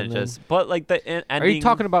the then end? it just, but like the ending. Are you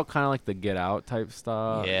talking about kind of like the Get Out type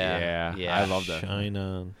stuff? Yeah, yeah. I love that. Shine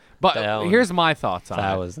on. But That one- here's my thoughts on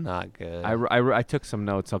that it. was not good. I took some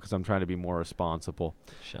notes because I'm trying to be more responsible.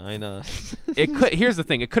 Shine on. Here's the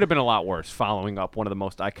thing. It could have been a lot worse. Following up one of the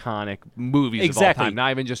most iconic movies of all Exactly. time,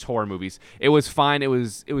 not even just horror movies. It was fine. It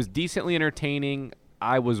was decently entertaining.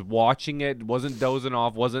 I was watching it. Wasn't dozing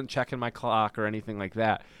off. Wasn't checking my clock or anything like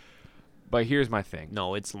that. But here's my thing.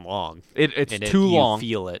 No, it's long. It's And too long. You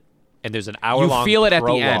feel it, and there's an hour You long. feel it at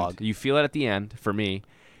prologue. the end. You feel it at the end. For me,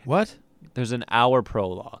 What? There's an hour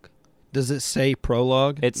prologue. Does it say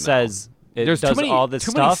prologue? It says It There's does too many, all this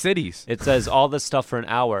too stuff. many cities. It says all this stuff for an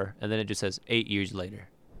hour, and then it just says 8 years later,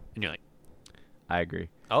 and you're like, I agree.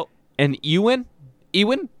 oh, And Ewan,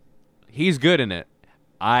 he's good in it.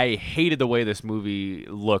 I hated the way this movie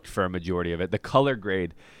looked for a majority of it. The color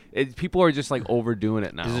grade, people are just like overdoing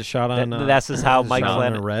it now. Is it shot on? that's just how is it Mike shot on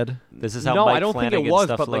Flanagan. red. This is how No, Mike I don't think Flanagan it was,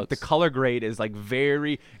 stuff but like the looks. color grade is like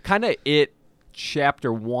very kind of it.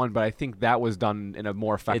 Chapter 1, but I think that was done in a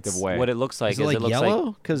more effective It's way. what it looks like. Is it like looks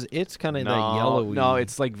yellow? Because it's kind of that yellowy. No,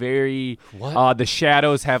 it's like very. What? The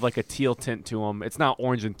shadows have like a teal tint to them. It's not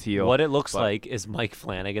orange and teal. What it looks but- like is Mike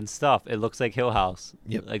Flanagan stuff. It looks like Hill House.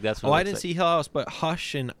 Yep. Like that's what Oh, it I looks didn't like. see Hill House, but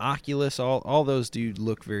Hush and Oculus, all those dudes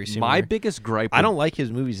look very similar. My biggest gripe. I don't like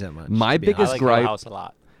his movies that much. My to be I biggest honest. like gripe- Hill House a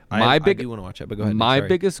lot. my I big- do want to watch it, but go ahead. My sorry.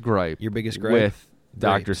 biggest gripe. Your biggest gripe with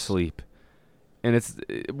Doctor Grapes. Sleep, and it's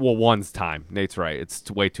one's time. Nate's right. It's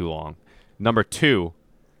way too long. Number 2,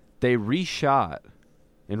 they reshot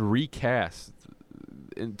and recast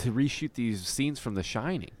and to reshoot these scenes from The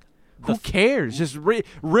Shining. Who cares? Just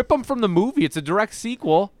rip them from the movie. It's a direct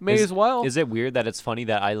sequel. May as well. Is it weird that it's funny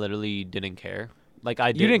that I literally didn't care? Like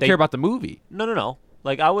I did, you didn't they- care about the movie. No.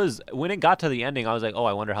 Like I was when it got to the ending, I was like, oh,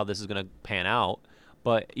 I wonder how this is gonna pan out.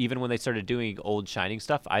 But even when they started doing old Shining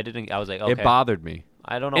stuff, I didn't. I was like, okay, It bothered me.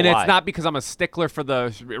 I don't know And why. it's not because I'm a stickler for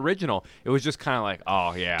the original. It was just kind of like,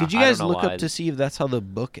 oh yeah. Did you I don't guys know look why. up to see if that's how the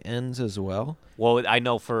book ends as well? Well, I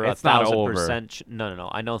know for It's not 1,000%. No.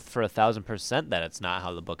 I know for 1,000% that it's not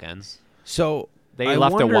how the book ends. So They I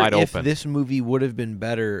left it wonder wide if open. this movie would have been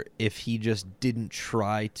better if he just didn't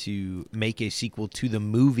try to make a sequel to the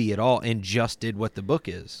movie at all and just did what the book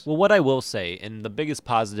is. Well, what I will say, and the biggest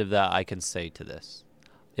positive that I can say to this,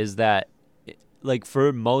 is that, like,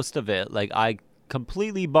 for most of it, like, I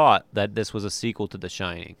completely bought that this was a sequel to The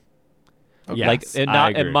Shining. Yes, Like, I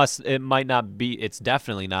agree. it might not be, it's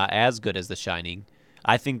definitely not as good as The Shining.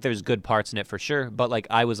 I think there's good parts in it for sure, but, like,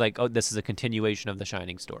 I was like, oh, this is a continuation of The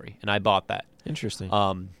Shining story, and I bought that. Interesting.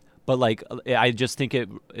 But like I just think it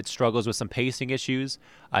struggles with some pacing issues.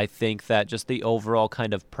 I think that just the overall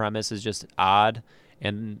kind of premise is just odd,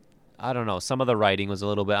 and I don't know. Some of the writing was a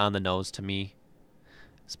little bit on the nose to me.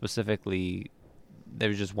 Specifically, there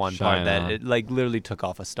was just one part Shine that on. it like literally took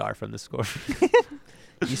off a star from the score.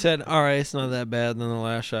 You said, all right, it's not that bad. And then the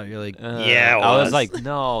last shot, you're like, Yeah, I was like,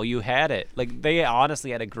 no, you had it. Like they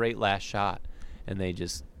honestly had a great last shot, and they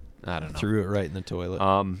just I don't know. threw it right in the toilet.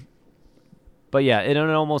 But yeah, it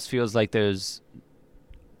almost feels like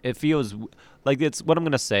it feels like it's what I'm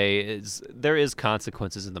going to say is there is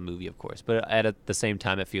consequences in the movie, of course, but at the same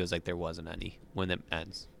time, it feels like there wasn't any when it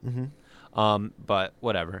ends. Mm-hmm. But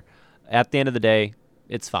whatever. At the end of the day,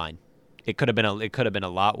 it's fine. It could have been a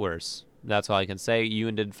lot worse. That's all I can say.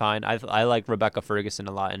 Ewan did fine. I like Rebecca Ferguson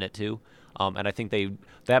a lot in it too. And I think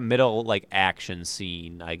that middle like action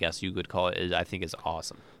scene, I guess you could call it, I think is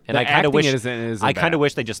awesome. And The I kind of wish acting isn't I kind bad. of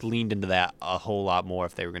wish they just leaned into that a whole lot more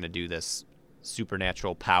if they were going to do this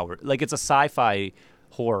supernatural power. Like it's a sci-fi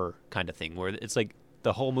horror kind of thing where it's like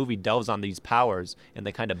the whole movie delves on these powers and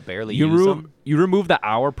they kind of barely use them. You remove the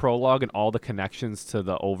hour prologue and all the connections to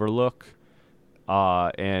the Overlook,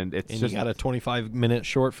 and it's and just you got a 25-minute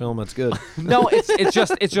short film. That's good. no. It's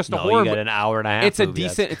just a No, horror. you got an hour and a half. It's a movie.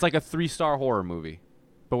 That's- decent. It's like a 3-star horror movie,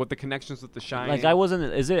 but with the connections with The Shining. Like I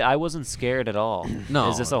wasn't scared at all. No.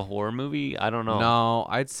 Is this a horror movie? I don't know. No,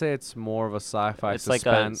 I'd say it's more of a sci-fi It's like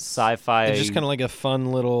suspense. a sci-fi It's just kind of like a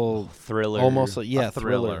fun little, thriller. almost like a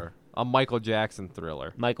thriller. a Michael Jackson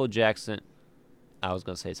thriller. Michael Jackson. I was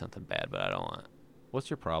gonna say something bad, but I don't want. What's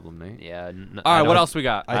your problem, Nate? Yeah. All right, what don't- else we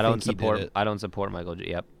got? I I don't think he did support. it. I don't support Michael.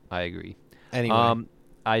 Yep, I agree. Anyway,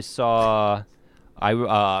 I saw. I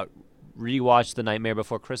rewatched The Nightmare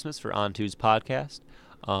Before Christmas for On2's podcast.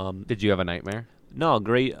 Did you have a nightmare? No,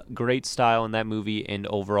 great style in that movie, and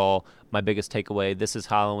overall, my biggest takeaway: this is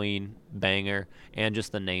Halloween banger, and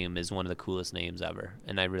just the name is one of the coolest names ever,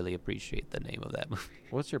 and I really appreciate the name of that movie.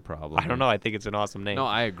 What's your problem? I don't know. I think it's an awesome name. No,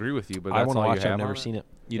 I agree with you, but I that's want to all watch you it. have I've never on seen it.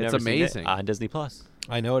 You It's never seen it? amazing. On Disney Plus.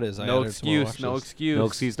 I know it is. I No added it to my watch excuse. No list. excuse. No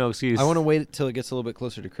excuse. No excuse. I want to wait till it gets a little bit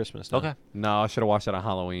closer to Christmas. Now. Okay. No, I should have watched that on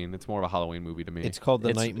Halloween. It's more of a Halloween movie to me. It's called The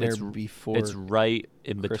It's- Nightmare it's- Before It's right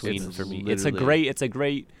in between Christmas. for me. It's It's a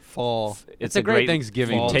great. Fall. It's a great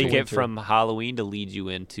Thanksgiving fall You to take it winter. from Halloween to lead you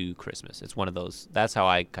into Christmas. It's one of those. That's how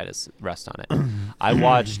I kind of rest on it. I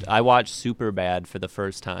watched Superbad for the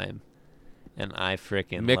first time, and I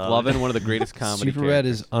freaking Mick loved Lovin, it. one of the greatest comedy Superbad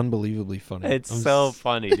is unbelievably funny. It's I'm so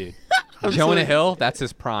funny, dude. Jonah Hill, that's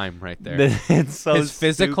his prime right there. It's so His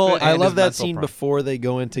physical stupid. I and love his that mental scene prime. before they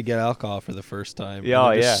go in to get alcohol for the first time. Yeah, and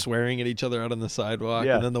they're yeah. just swearing at each other out on the sidewalk,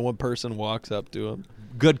 Yeah. and then the one person walks up to him.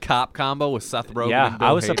 good cop combo with Seth Rogen. Yeah, and Bill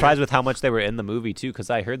I was Hader. surprised with how much they were in the movie too, because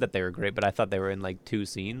I heard that they were great, but I thought they were in like 2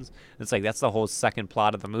 scenes. It's like that's the whole second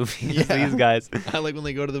plot of the movie. is Yeah. These guys. I like when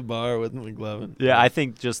they go to the bar with McLovin. Yeah, I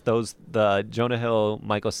think just the Jonah Hill,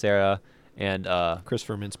 Michael Cera, and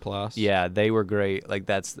Christopher Mintz-Plasse. yeah, they were great. Like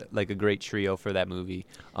that's like a great trio for that movie.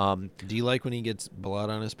 Do you like when he gets blood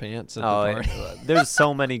on his pants at the Oh, party? there's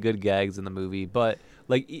so many good gags in the movie, but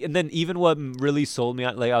like, and then even what really sold me,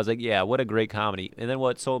 like I was like, yeah, what a great comedy. And then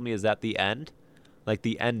what sold me is at the end, like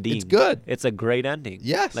the ending. It's good. It's a great ending.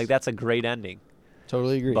 Yes. like that's a great ending.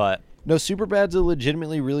 Totally agree. But No, Superbad's a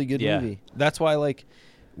legitimately really good Yeah. movie. That's why, like,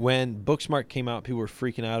 when Booksmart came out, people were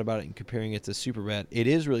freaking out about it and comparing it to Superbad. It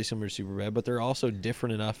is really similar to Superbad, but they're also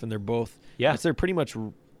different enough, and they're both. Yeah. they're pretty much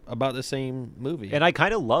about the same movie. and I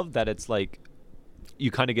kind of love that it's like you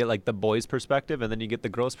kind of get like the boys' perspective and then you get the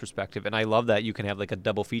girls' perspective, and I love that you can have like a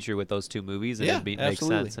double feature with those 2 movies and Yeah, it makes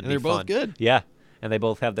absolutely. sense and, And be they're both fun. good. Yeah, and they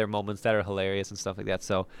both have their moments that are hilarious and stuff like that.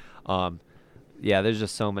 So, yeah, there's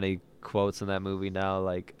just so many quotes in that movie now.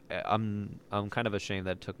 Like I'm kind of ashamed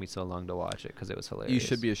that it took me so long to watch it because it was hilarious. You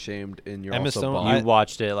should be ashamed, and you're Emma also Stone- bald. You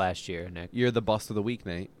watched it last year, Nick. You're the bust of the week,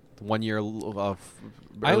 Nate. 1 year I earlier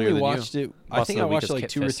only than watched it. I Boss think of I the Week watched is it like Kit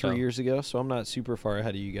 2 or Fisto. 3 years ago, so I'm not super far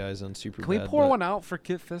ahead of you guys on Superbad. Can we pour but one out for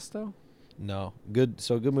Kit Fisto? No, good.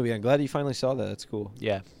 So good movie. I'm glad you finally saw that. That's cool.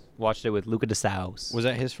 Yeah, watched it with Luca DeSaus. Was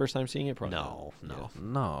that his first time seeing it? Probably. No, not.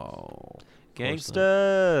 no. No.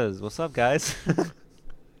 Gangsters, what's up, guys?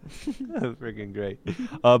 Freaking great.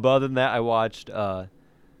 But other than that, I watched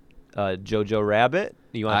Jojo Rabbit.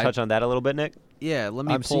 You want I- to touch on that a little bit, Nick? Yeah, let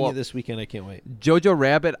me I'm seeing pull it up. this weekend. I can't wait. Jojo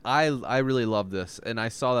Rabbit, I really love this, and I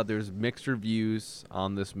saw that there's mixed reviews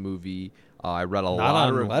on this movie. I read a Not lot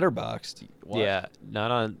on of Letterboxd. What? Yeah, not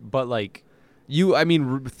on, but like, I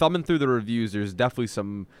mean, thumbing through the reviews, there's definitely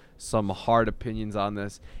some hard opinions on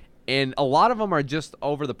this, and a lot of them are just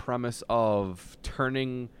over the premise of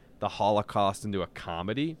turning the Holocaust into a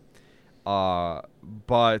comedy.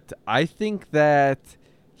 But I think that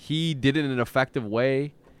he did it in an effective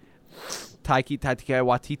way. Taika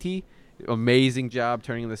Waititi, amazing job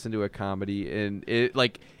turning this into a comedy, and it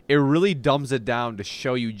really dumbs it down to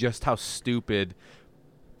show you just how stupid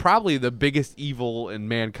probably the biggest evil in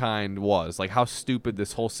mankind was, like how stupid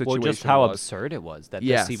this whole well, situation just how was. absurd it was that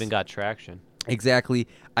Yes. this even got traction. Exactly.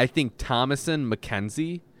 I think Thomasin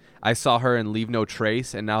McKenzie, I saw her in Leave No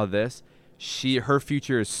Trace, and now this. Her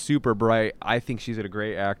future is super bright. I think she's a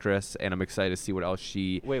great actress, and I'm excited to see what else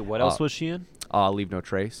she. Wait, what else was she in? Leave No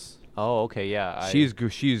Trace. Oh, okay, yeah. She's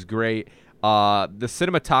great. The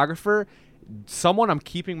cinematographer, someone I'm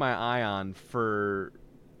keeping my eye on for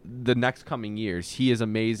the next coming years. He is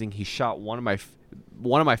amazing. He shot one of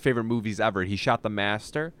my favorite movies ever. He shot The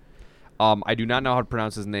Master. I do not know how to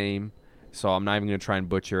pronounce his name, so I'm not even going to try and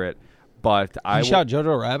butcher it. But He shot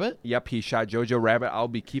Jojo Rabbit. Yep, he shot Jojo Rabbit. I'll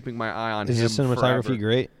be keeping my eye on Is him. the cinematography forever.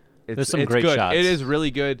 great? There's some it's great good. shots. It is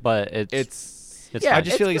really good. but it's It's yeah, I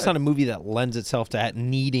just feel like it's good. not a movie that lends itself to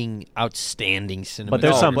needing outstanding cinematography. But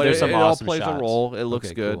there's some- but there's it, some it awesome all plays shots. a role. It looks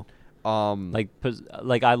Okay, good.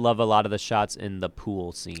 like I love a lot of the shots in the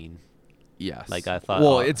pool scene. Yes. Like, I thought-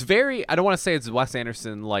 Well, it's very. I don't want to say it's Wes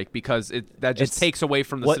Anderson like because that just It's- takes away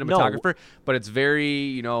from the what- no. cinematographer. But it's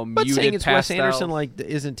very But muted. saying it's Wes Anderson pastel. like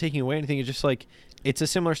isn't taking away anything. It's just like it's a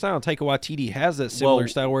similar style. Taika Waititi has that similar Well-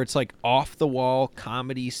 style where it's like off the wall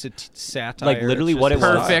comedy satire. Like, literally It's what just it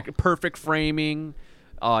his was. style. perfect framing,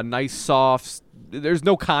 nice softs. There's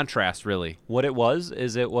no contrast really. What it was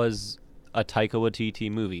a Taika Waititi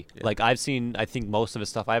movie. Like I think most of his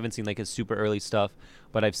stuff. I haven't seen like his super early stuff,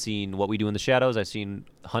 but I've seen What We Do in the Shadows. I've seen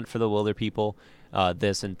Hunt for the Wilder People,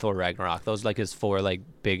 this and Thor Ragnarok. Those are like his 4 like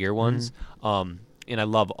bigger ones. And I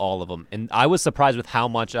love all of them. And I was surprised with how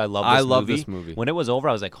much I love this movie. I love this movie. When it was over,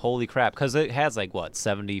 I was like, holy crap. Because it has like,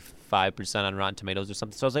 75% on Rotten Tomatoes or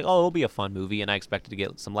something. So I was like, oh, it'll be a fun movie. And I expected to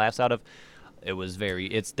get some laughs out of. It was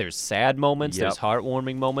there's sad moments. Yep. There's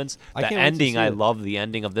heartwarming moments. I The can't wait to ending, see I it. love the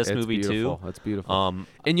ending of this It's movie beautiful. too. It's beautiful.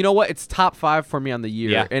 And you know what? It's top 5 for me on the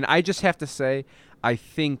year. Yeah. And I just have to say, I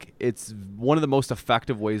think it's one of the most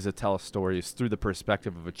effective ways to tell a story is through the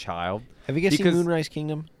perspective of a child. Have you guys seen Because- Moonrise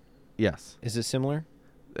Kingdom? Yes. Is it similar?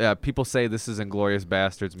 People say this is Inglourious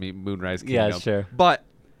Bastards meet Moonrise Kingdom. Yeah, sure. But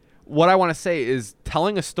what I want to say is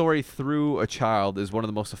telling a story through a child is one of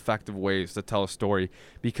the most effective ways to tell a story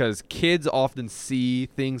because kids often see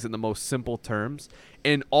things in the most simple terms.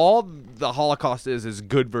 And all the Holocaust is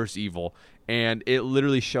good versus evil. And it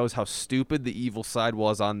literally shows how stupid the evil side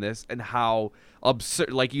was on this and how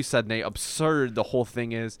absurd, like you said, Nate, absurd the whole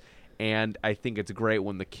thing is. And I think it's great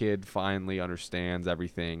when the kid finally understands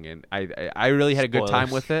everything. And I really had a good time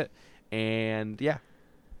Spoilers. with it. And yeah.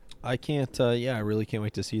 I can't. I really can't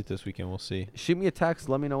wait to see it this weekend. We'll see. Shoot me a text.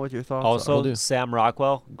 Let me know what your thoughts Also, Will do. Sam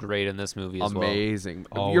Rockwell, great in this movie as well. Amazing.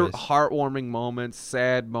 Always. Your heartwarming moments,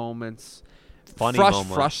 sad moments, Funny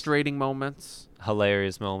moments. frustrating moments,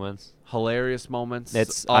 Hilarious moments. hilarious moments.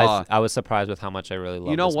 I was surprised with how much I really love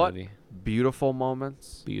you know this what? movie. Beautiful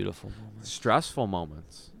moments, Beautiful moments. stressful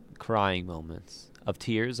moments. Crying moments. Of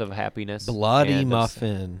tears, of happiness. Bloody and of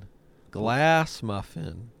muffin, glass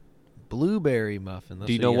muffin, blueberry muffin. That's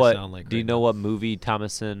Do you what know guys what? sound like Do you right know now. what movie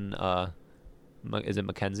Thomason? Is it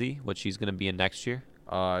Mackenzie? What she's gonna be in next year?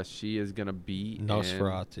 She is gonna be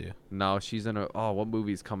Nosferatu. No, she's in a. Oh, what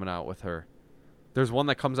movie's coming out with her? There's one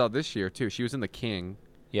that comes out this year too. She was in The King.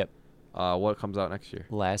 Yep. What comes out next year?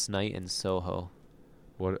 Last Night in Soho.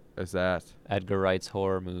 What is that? Edgar Wright's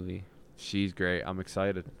horror movie. She's great. I'm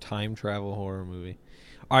excited. Time travel horror movie.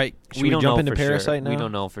 All right, should we don't jump know into for Parasite sure. now? We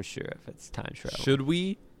don't know for sure if it's time travel. Should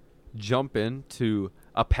we jump into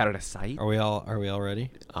a Parasite? Are we all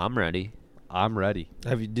ready? I'm ready. I'm ready.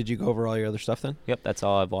 Did you go over all your other stuff then? Yep, that's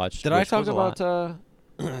all I've watched. Did I which talk was a lot. about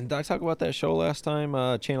did I talk about that show last time,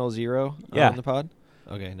 Channel Zero Yeah. on the pod?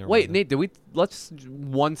 Okay, never Wait, mind. Nate, let's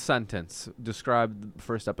one sentence describe the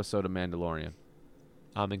first episode of Mandalorian.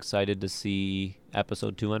 I'm excited to see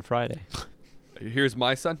episode 2 on Friday. Here's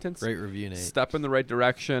my sentence. Great review, Nate. Step in the right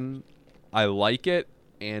direction. I like it,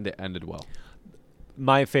 and it ended well.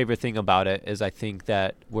 My favorite thing about it is I think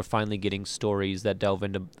that we're finally getting stories that delve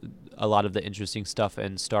into a lot of the interesting stuff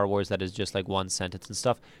in Star Wars that is just like one sentence and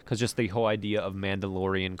stuff. Because just the whole idea of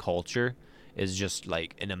Mandalorian culture is just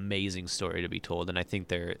like an amazing story to be told, and I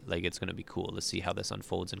think it's going to be cool to see how this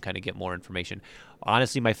unfolds and kind of get more information.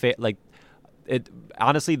 Honestly,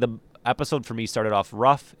 the episode for me started off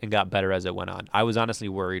rough and got better as it went on. I was honestly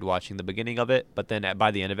worried watching the beginning of it, but then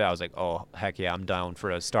by the end of it, I was like, "Oh heck yeah, I'm down for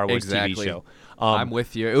a Star Wars TV show." I'm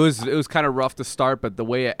with you. It was kind of rough to start, but the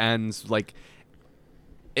way it ends, like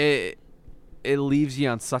it leaves you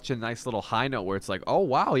on such a nice little high note where it's like, oh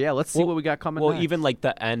wow, yeah, let's see what we got coming. Well, next. even like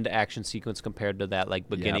the end action sequence compared to that like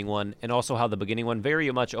beginning one, and also how the beginning one very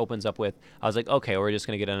much opens up with, I was like, okay, we're just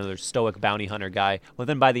gonna get another stoic bounty hunter guy. Well,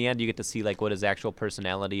 then by the end you get to see like what his actual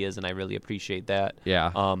personality is, and I really appreciate that.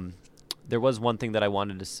 Yeah. There was one thing that I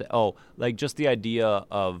wanted to say. Oh, like just the idea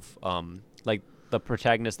of like the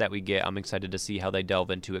protagonist that we get. I'm excited to see how they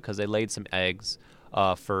delve into it because they laid some eggs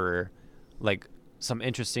for like some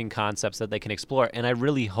interesting concepts that they can explore, and I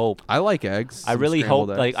really hope. I like eggs. I some really hope,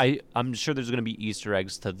 scrambled eggs. I'm sure there's going to be Easter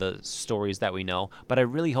eggs to the stories that we know, but I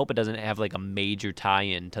really hope it doesn't have like a major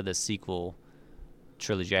tie-in to the sequel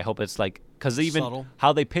trilogy. I hope it's like, because even Subtle.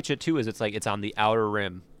 how they pitch it too is it's like it's on the outer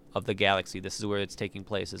rim of the galaxy. This is where it's taking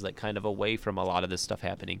place, is like kind of away from a lot of this stuff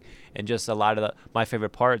happening. And just a lot of my favorite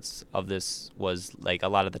parts of this was like a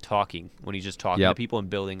lot of the talking when he's just talking to people and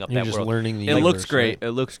building up You're that just world. learning the It universe, looks great. right?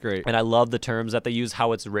 It looks great. And I love the terms that they use,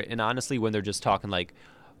 how it's written. Honestly, when they're just talking like,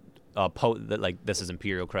 like this is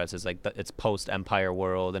Imperial Crest, is like it's post Empire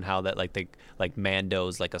world, and how that like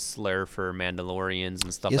Mando's like a slur for Mandalorians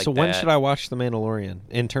and stuff Yeah, like so that. when should I watch The Mandalorian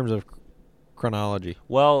in terms of chronology?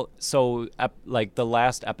 Well, so like the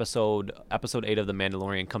last episode 8 of The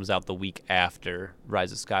Mandalorian comes out the week after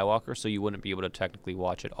Rise of Skywalker, so you wouldn't be able to technically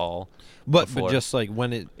watch it all. But before. just like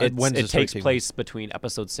when it It takes place between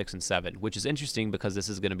episode 6 and 7, which is interesting because this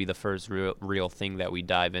is going to be the first real thing that we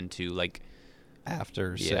dive into. Like,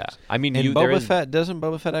 after yeah, 6. I mean, And there Boba is- Fett, doesn't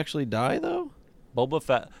Boba Fett actually die though? Boba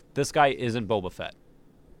Fett. This guy isn't Boba Fett.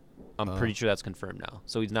 I'm Oh. pretty sure that's confirmed now.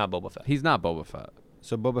 So he's not Boba Fett. He's not Boba Fett.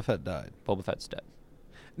 So Boba Fett died. Boba Fett's dead.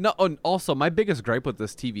 No, and also my biggest gripe with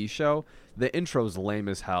this TV show, the intro's lame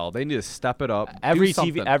as hell. They need to step it up. Every do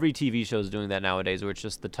something. TV show is doing that nowadays, where it's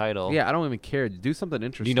just the title. Yeah, I don't even care. Do something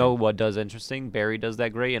interesting. Do you know what does interesting? Barry does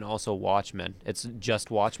that great, and also Watchmen. It's just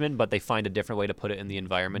Watchmen, but they find a different way to put it in the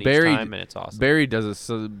environment each time, and it's awesome. Barry does it.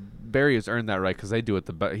 So Barry has earned that right because they do it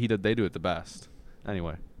They do it the best.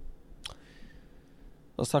 Anyway,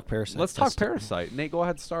 Let's talk Parasite. let's talk Parasite. Nate, go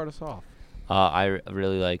ahead and start us off. I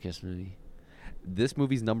really like this movie. This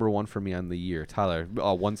movie's number 1 for me on the year. Tyler,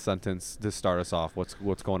 one sentence to start us off.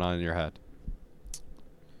 What's going on in your head?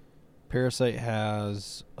 Parasite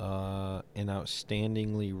has an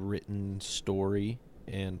outstandingly written story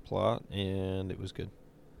and plot, and it was good.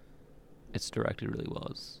 It's directed really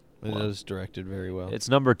well. It is directed very well. It's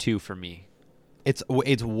number 2 for me. It's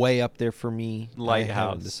way up there for me. I Lighthouse.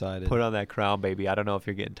 haven't decided. Put on that crown, baby. I don't know if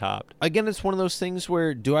you're getting topped. Again, it's one of those things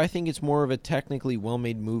where do I think it's more of a technically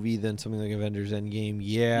well-made movie than something like Avengers Endgame?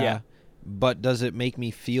 Yeah. But does it make me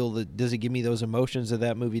feel that? Does it give me those emotions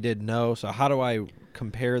that movie did? No. So how do I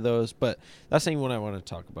compare those? But that's not even what I want to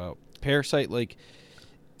talk about. Parasite, like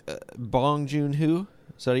Bong Joon-ho,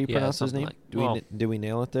 Is that how you Yeah, pronounce his something name? like- Did we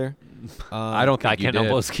nail it there? I don't think I you can did.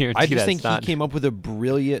 almost guarantee I just that's think he not. came up with a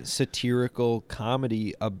brilliant satirical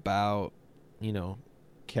comedy about,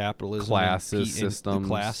 capitalism, Classes, and the systems.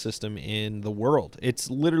 class system in the world. It's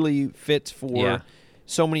literally fits for Yeah.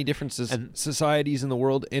 so many different And- societies in the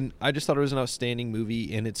world, and I just thought it was an outstanding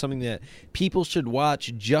movie, and it's something that people should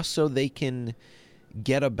watch just so they can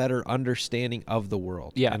get a better understanding of the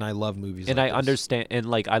world. Yeah. And I love movies And like I this. understand, and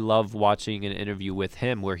like I love watching an interview with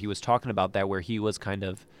him where he was talking about that, where he was kind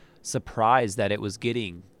of surprised that it was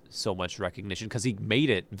getting so much recognition because he made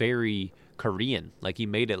it very Korean. Like he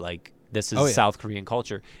made it like this is Oh, yeah. South Korean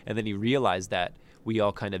culture, and then he realized that we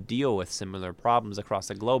all kind of deal with similar problems across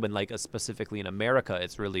the globe, and like specifically in America,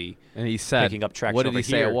 it's really And he said, picking up traction what did over he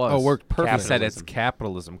say here. it was? Oh, it worked He perfect. said it's Capitalism.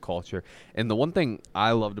 capitalism culture. And the one thing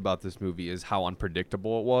I loved about this movie is how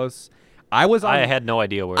unpredictable it was. I was on, I had no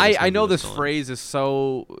idea where. I this know movie was this going. phrase is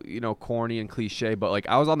so, corny and cliche, but like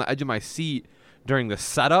I was on the edge of my seat during the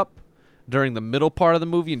setup, during the middle part of the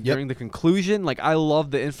movie, and Yep. during the conclusion. Like I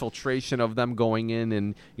love the infiltration of them going in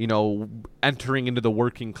and, entering into the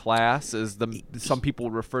working class, as some people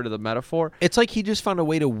would refer to the metaphor. It's like he just found a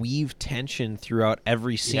way to weave tension throughout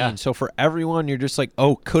every scene. Yeah. So for everyone, you're just like,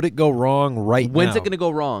 oh, could it go wrong right now? When's it going to go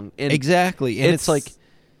wrong? And Exactly. And it's like,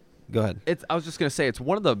 go ahead. I was just gonna say it's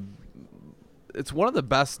one of the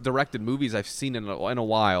best directed movies I've seen in a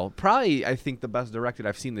while. Probably, I think the best directed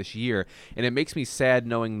I've seen this year, and it makes me sad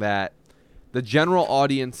knowing that the general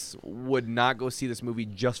audience would not go see this movie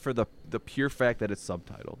just for the pure fact that it's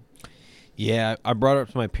subtitled. Yeah, I brought it up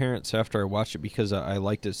to my parents after I watched it because I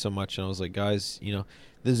liked it so much, and I was like, guys,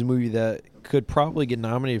 this is a movie that could probably get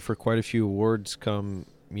nominated for quite a few awards come,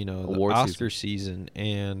 the Award Oscar season.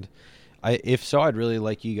 And if so, I'd really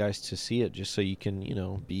like you guys to see it just so you can,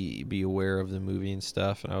 be aware of the movie and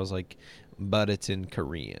stuff. And I was like, but it's in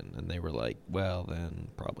Korean. And they were like, well, then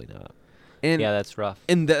probably not. And Yeah, that's rough.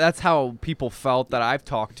 and that's how people felt that I've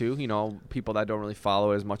talked to. People that don't really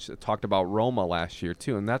follow as much talked about Roma last year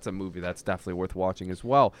too, and that's a movie that's definitely worth watching as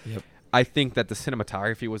well. Yep. I think that the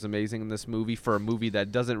cinematography was amazing in this movie for a movie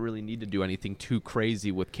that doesn't really need to do anything too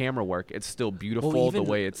crazy with camera work. It's still beautiful, the even-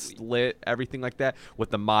 way it's lit, everything like that, with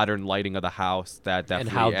the modern lighting of the house. That And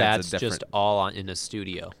definitely how adds that's a different. just all in a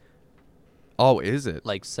studio. Oh, is it?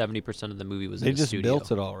 Like 70% of the movie was They in a just studio.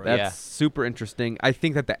 built it all right. That's Yeah. super interesting. I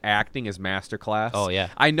think that the acting is masterclass. Oh, yeah.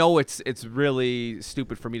 I know it's really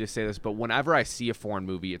stupid for me to say this, but whenever I see a foreign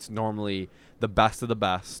movie, it's normally the best of the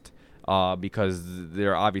best, because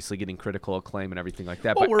they're obviously getting critical acclaim and everything like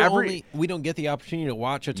that. Well, but we don't get the opportunity to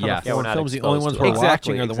watch a ton Yes. of Yeah, we're foreign not films. The only exposed ones to we're it.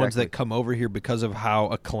 Exactly, watching are the ones exactly. that come over here because of how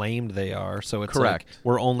acclaimed they are. So it's Correct. like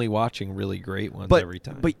we're only watching really great ones but every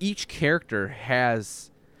time. but each character has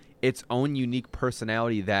its own unique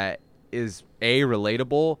personality that is A,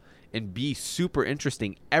 relatable, and B, super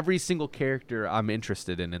interesting. Every single character I'm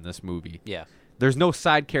interested in this movie. Yeah. There's no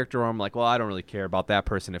side character where I'm like, well, I don't really care about that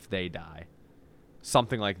person if they die.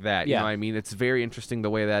 Something like that. You Yeah. know what I mean? It's very interesting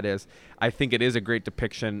the way that is. I think it is a great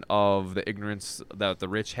depiction of the ignorance that the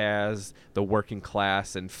rich has, the working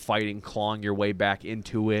class, and fighting, clawing your way back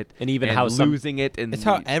into it. And even how some- losing it. And it's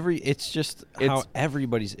just how It's-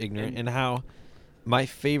 everybody's ignorant and how my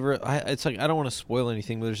favorite. It's like I don't want to spoil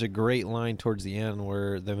anything, but there's a great line towards the end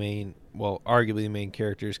where arguably the main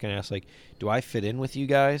character is kind of asks like, "Do I fit in with you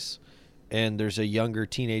guys?" And there's a younger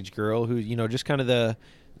teenage girl who just kind of the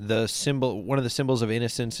symbol, one of the symbols of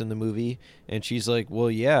innocence in the movie, and she's like, well,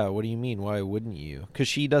 yeah, what do you mean, why wouldn't you? Because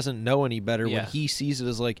she doesn't know any better. Yeah. When he sees it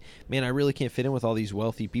as like, man, I really can't fit in with all these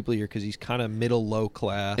wealthy people here because he's kind of low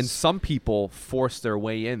class. And some people force their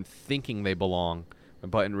way in thinking they belong,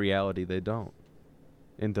 but in reality they don't,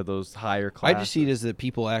 into those higher I classes. just see it as that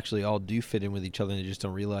people actually all do fit in with each other and they just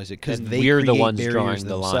don't realize it because And they we're the create ones barriers drawing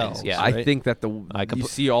the lines, themselves, yeah. I right? think that I you compl-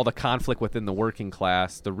 see all the conflict within the working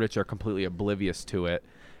class. The rich are completely oblivious to it,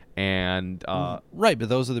 and right, but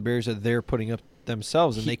those are the barriers that they're putting up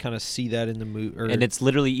themselves, and they kind of see that in the movie. And it's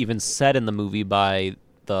literally even said in the movie by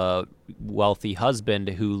the wealthy husband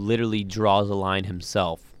who literally draws a line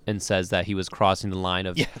himself and says that he was crossing the line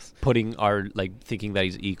of Yes. putting our thinking that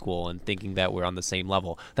he's equal and thinking that we're on the same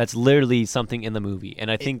level. That's literally something in the movie. And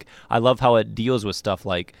I think I love how it deals with stuff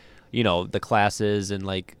like, the classes and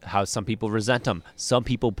like how some people resent them. Some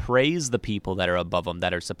people praise the people that are above them,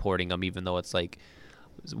 that are supporting them, even though it's like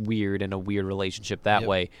weird and a weird relationship that Yep.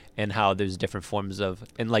 way, and how there's different forms of,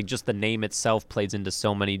 and like just the name itself plays into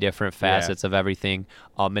so many different facets of everything.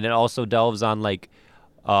 And it also delves on like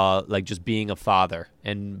just being a father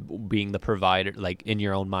and being the provider, like in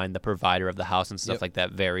your own mind, the provider of the house and stuff Yep. like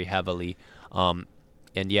that very heavily.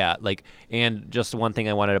 And yeah, like, and just one thing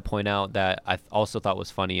I wanted to point out that I also thought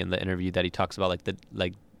was funny in the interview that he talks about,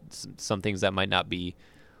 like some things that might not be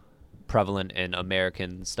prevalent in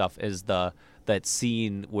American stuff is that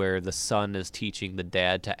scene where the son is teaching the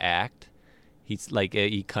dad to act. He's like,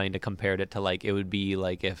 he kind of compared it to like, it would be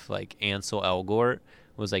like if like Ansel Elgort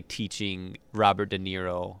was like teaching Robert De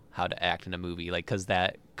Niro how to act in a movie, like, because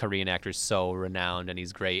that Korean actor is so renowned and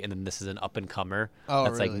he's great, and then this is an up and comer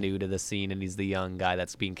that's like new to the scene, and he's the young guy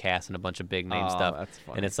that's being cast in a bunch of big name stuff. That's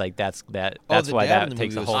funny. And it's like that's the why dad in that the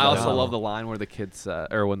takes movie a was whole. I also phenomenal. love the line where the kid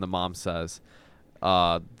or when the mom says,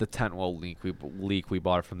 "The tent will leak. We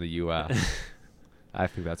bought it from the U.S." I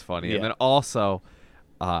think that's funny. Yeah. And then also,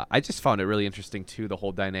 I just found it really interesting too, the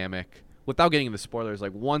whole dynamic. Without getting into spoilers,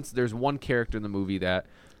 like once there's one character in the movie that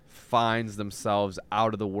finds themselves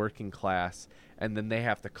out of the working class, and then they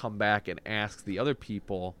have to come back and ask the other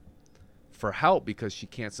people for help because she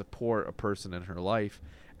can't support a person in her life.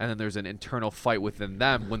 And then there's an internal fight within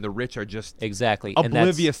them when the rich are just Exactly. And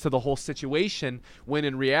oblivious to the whole situation, when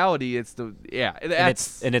in reality it's the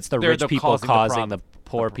it's the they're rich people causing the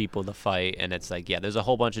the poor people to fight, and it's like, yeah, there's a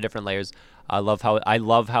whole bunch of different layers. I love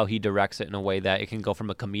how he directs it in a way that it can go from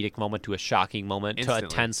a comedic moment to a shocking moment to a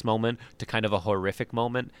Instantly. tense moment to kind of a horrific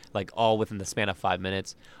moment, like all within the span of 5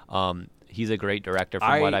 minutes. He's a great director.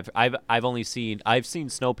 From what I've seen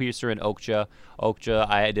Snowpiercer and Okja.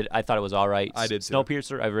 I thought it was all right. I did too.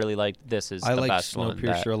 Snowpiercer, I really liked. This is I the like best one.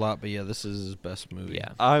 Snowpiercer a lot, but yeah, this is his best movie.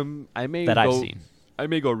 Yeah. I may That go, I've seen. I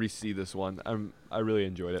may go re-see this one. I really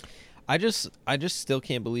enjoyed it. I just still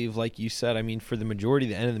can't believe, like you said, I mean, for the majority of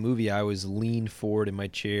the end of the movie, I was leaned forward in my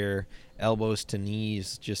chair, elbows to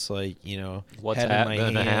knees, just like, What's head in my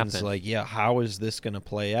gonna hands, happen? like, yeah, how is this going to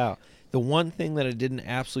play out? The one thing that I didn't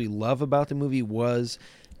absolutely love about the movie was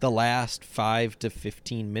the last 5 to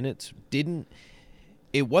 15 minutes.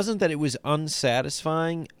 It wasn't that it was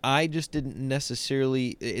unsatisfying. I just didn't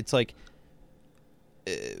necessarily, it's like,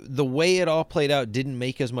 the way it all played out didn't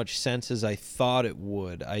make as much sense as I thought it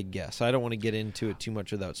would, I guess. I don't want to get into it too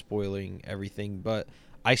much without spoiling everything, but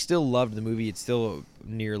I still loved the movie. It's still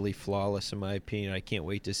nearly flawless in my opinion. I can't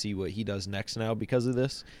wait to see what he does next now because of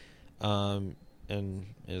this. And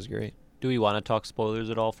it was great. Do we want to talk spoilers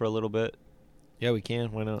at all for a little bit? Yeah, we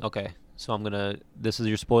can. Why not? Okay, so this is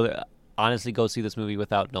your spoiler. Honestly, go see this movie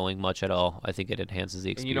without knowing much at all. I think it enhances the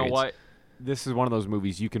And experience. you know what? This is one of those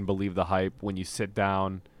movies you can believe the hype when you sit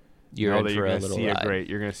down. You're know in that for you're a gonna little see ride.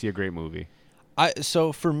 You're gonna see a great movie.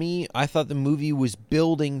 So for me, I thought the movie was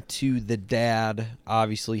building to the dad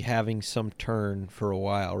obviously having some turn for a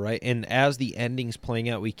while, right? And as the ending's playing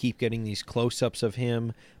out, we keep getting these close-ups of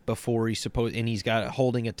him before and he's got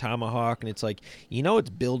holding a tomahawk, and it's like, it's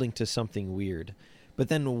building to something weird. But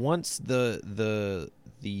then once the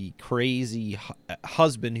crazy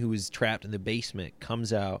husband who is trapped in the basement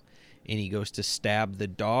comes out and he goes to stab the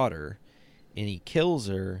daughter and he kills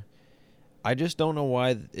her, I just don't know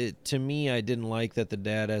why. To me, I didn't like that the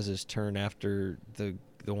dad has his turn after the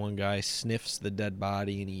one guy sniffs the dead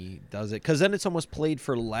body and he does it. Because then it's almost played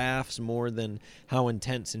for laughs more than how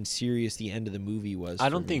intense and serious the end of the movie was. I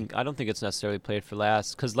don't think it's necessarily played for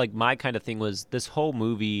laughs, because like my kind of thing was this whole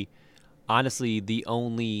movie. Honestly, the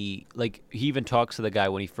only, like, he even talks to the guy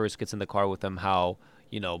when he first gets in the car with him how,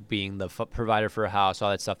 being the provider for a house, all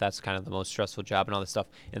that stuff, that's kind of the most stressful job and all this stuff.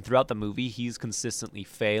 And throughout the movie, he's consistently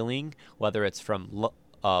failing, whether it's from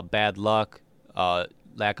bad luck,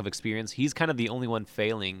 lack of experience. He's kind of the only one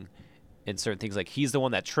failing in certain things. Like, he's the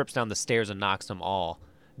one that trips down the stairs and knocks them all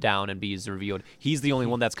down and be revealed. He's the only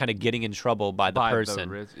one that's kind of getting in trouble by the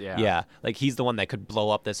person. Yeah. Like, he's the one that could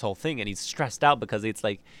blow up this whole thing, and he's stressed out because it's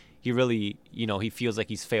like, he really, he feels like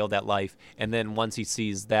he's failed at life. And then once he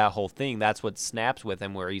sees that whole thing, that's what snaps with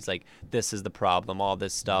him, where he's like, this is the problem, all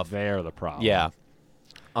this stuff. They're the problem. Yeah.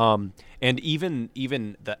 And even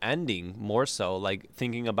the ending more so, like,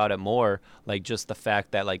 thinking about it more, like, just the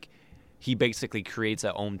fact that, like, he basically creates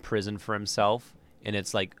a own prison for himself. And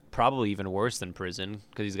it's, like, probably even worse than prison,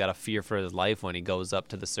 because he's got a fear for his life when he goes up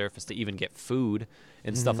to the surface to even get food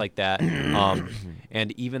and stuff like that.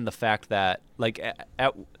 And even the fact that, like,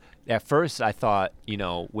 at first I thought,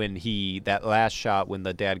 when that last shot when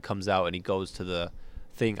the dad comes out and he goes to the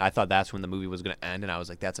thing, I thought that's when the movie was going to end, and I was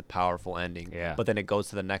like, that's a powerful ending. Yeah. But then it goes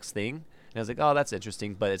to the next thing, and I was like, oh, that's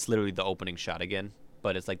interesting, but it's literally the opening shot again.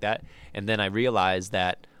 But it's like that. And then I realized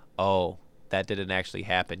that, that didn't actually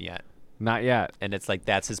happen yet. Not yet. And it's like,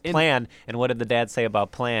 that's his plan. And what did the dad say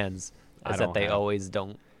about plans? I Is that don't they have- always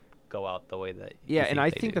don't go out the way that you Yeah, and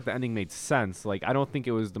I they think do. that the ending made sense. Like, I don't think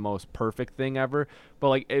it was the most perfect thing ever, but,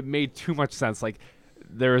 like, it made too much sense. Like,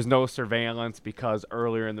 there is no surveillance because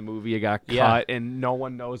earlier in the movie it got cut, Yeah. and no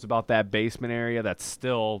one knows about that basement area that's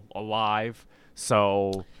still alive.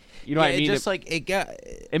 So, you know what I mean?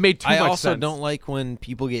 It made too I much also sense. don't like when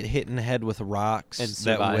people get hit in the head with rocks And that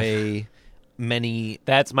survive. weigh many.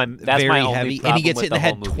 That's my very only heavy, and problem he gets with hit in the whole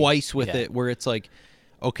head movie. twice with Yeah. it, where it's like,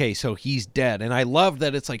 okay, so he's dead. And I love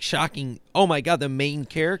that it's like shocking. Oh my god, the main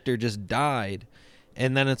character just died.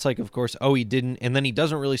 And then it's like, of course, oh, he didn't, and then he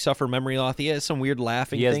doesn't really suffer memory loss. He has some weird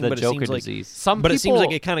laughing He has thing, the but it Joker seems like, disease. but it seems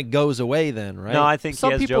like it kind of goes away then, right? No, I think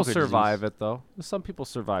some he has people Joker survive disease. it though. Some people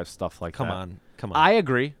survive stuff like come that. on. I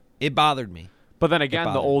agree, It bothered me. but then again,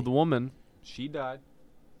 the bothered old woman, she died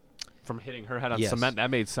from hitting her head on Yes. cement. That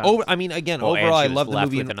made sense. I mean, again, Well, and overall, she I was love the left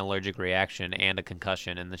movie. with an allergic reaction and a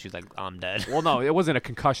concussion, and then she's like, "I'm dead." Well, no, it wasn't a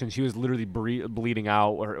concussion. She was literally bleeding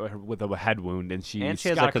out or with a head wound, and she And she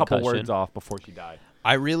has got a a couple concussion. words off before she died.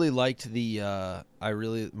 I really liked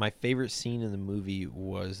my favorite scene in the movie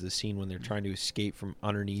was the scene when they're trying to escape from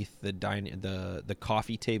underneath the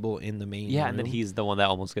coffee table in the main Yeah, and then room. he's the one that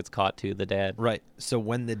almost gets caught too. The dad. Right. So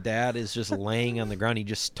when the dad is just laying on the ground, he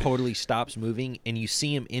just totally stops moving, and you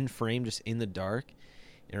see him in frame, just in the dark.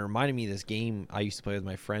 And it reminded me of this game I used to play with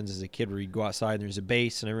my friends as a kid, where you'd go outside and there's a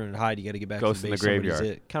base, and everyone would hide. You got to get back Ghost to in the the base. Somebody's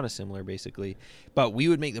Graveyard. it. Kind of similar, basically. But we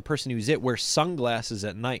would make the person who's it wear sunglasses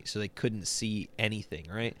at night, so they couldn't see anything.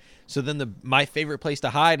 Right. So then my favorite place to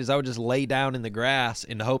hide is I would just lay down in the grass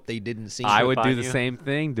and hope they didn't see me. I would do find the you. same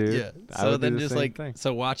thing, dude. Yeah. I So would do then the just same like thing.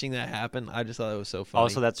 so watching that happen, I just thought it was so funny.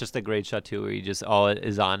 Also, that's just a great shot too, where he just all it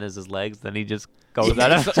is on is his legs. Then he just goes Yeah,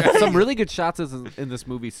 at it. Some really good shots in this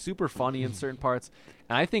movie, super funny in certain parts.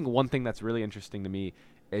 And I think one thing that's really interesting to me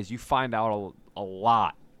is you find out a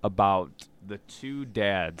lot about the two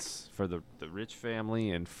dads for the rich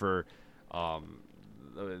family and for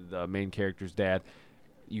the main character's dad.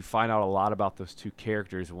 You find out a lot about those two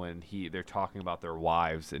characters when they're talking about their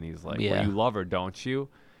wives, and he's like, Yeah. well, you love her, don't you?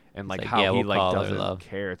 And like like, how yeah, he we'll call her doesn't love.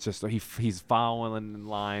 care. It's just he's following in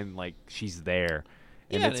line like she's there.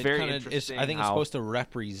 And yeah, it's and very kinda, interesting. I think it's how- supposed to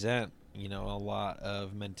represent, a lot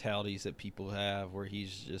of mentalities that people have, where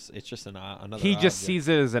it's just another. he just object. sees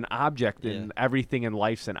it as an object, and Yeah. everything in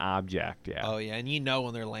life's an object. Yeah. Oh yeah, and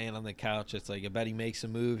when they're laying on the couch, it's like I bet he makes a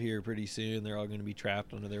move here pretty soon. They're all going to be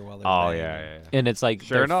trapped under there while they're. Oh laying. yeah. And it's like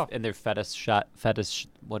Sure they're enough. and they're fetish.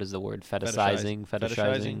 What is the word? Fetishizing,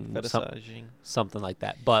 fetishizing. something like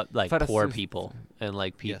that. But like poor Fetishiz- people and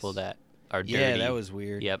like people Yes. that are dirty. Yeah, that was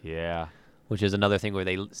weird. Yep. Yeah. Which is another thing where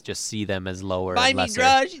they just see them as lower. Buy and me lesser.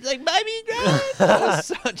 drugs. She's like, buy me drugs. That was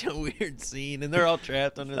such a weird scene, and they're all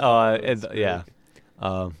trapped under. The And, yeah.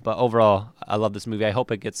 But overall, I love this movie. I hope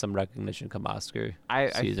it gets some recognition come Oscar I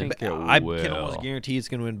season. think it I will. can almost guarantee it's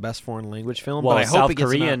going to win Best Foreign Language Film. Well, but I hope it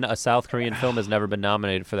gets a South Korean film has never been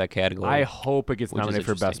nominated for that category. I hope it gets Which is nominated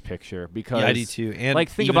for Best interesting. Picture because Yeah, I do too. And like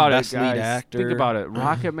think even about Best it, Lead guys. Actor. Think about it.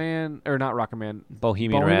 Rocket Man or not Rocket Man?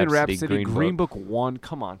 Bohemian Rhapsody, Green Book. won.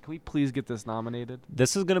 Come on, can we please get this nominated?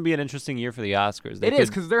 This is going to be an interesting year for the Oscars. They It is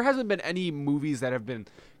could- because there hasn't been any movies that have been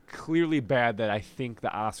clearly bad that I think the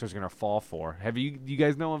Oscars going to fall for. Have you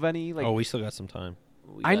guys know of any? Like, Oh, we still got some time.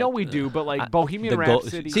 I know we do, but like Bohemian the Gold-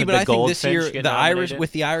 Rhapsody. See, Could but the I think this year Goldfinch get the Irish nominated?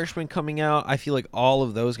 with the Irishman coming out, I feel like all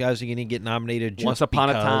of those guys are going to get nominated. Just Once Upon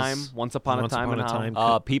a because- Time, Once Upon a Time in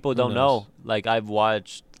Hollywood. people Who don't knows? know. Like I've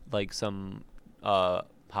watched like some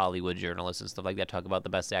Hollywood journalists and stuff like that talk about the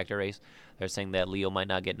Best Actor race. They're saying that Leo might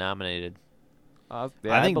not get nominated. Yeah,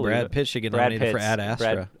 I think believe Brad it. Pitt should get Brad nominated for Pitt's- Ad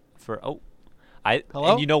Astra. Hello?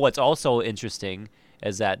 And you know what's also interesting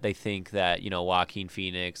is that they think that Joaquin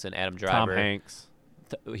Phoenix and Adam Tom Driver, Hanks.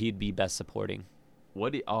 he'd be Best Supporting.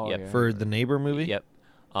 What? Oh, Yep. yeah. For the Neighbor movie. Yep.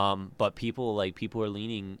 But people are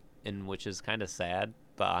leaning, and which is kind of sad.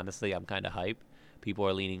 But honestly, I'm kind of hype. People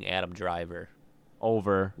are leaning Adam Driver,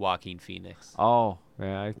 over. Joaquin Phoenix. Oh,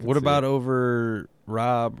 yeah. I can What see about it. over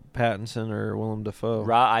Rob Pattinson or Willem Dafoe?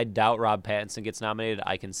 I doubt Rob Pattinson gets nominated.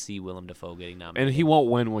 I can see Willem Dafoe getting nominated. And he won't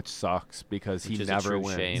win, which sucks because Which he is a never true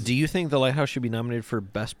wins. shame. Do you think The Lighthouse should be nominated for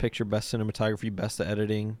Best Picture, Best Cinematography, Best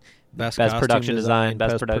Editing, Best Best Costume Production Design,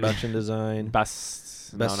 Best Best Production- Production Design? Best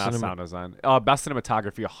Best no, not cinema- sound design. Best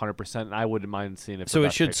cinematography, 100%. And I wouldn't mind seeing it. For So it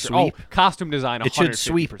Best should Picture. sweep- Oh, costume design. It should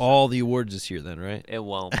sweep 150%. all the awards this year, then, right? It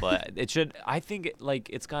won't, but it should. I think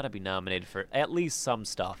it's got to be nominated for at least some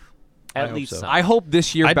stuff. I At hope least so. some. I hope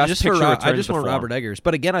this year Best just Picture I returns just to want form. Robert Eggers,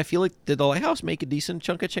 but again, I feel like did The Lighthouse make a decent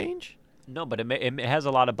chunk of change? No, but it has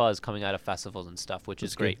a lot of buzz coming out of festivals and stuff, which is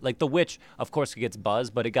That's great. good. Like The Witch, of course, it gets buzz,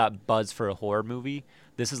 but it got buzz for a horror movie.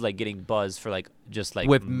 This is like getting buzz for like just like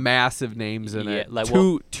with massive names in yeah, it. like,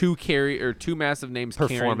 two massive names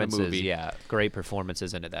carrying the performances. movie. Yeah, great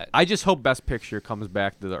performances into that. I just hope Best Picture comes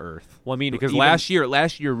back to the earth. Well, I mean, because even-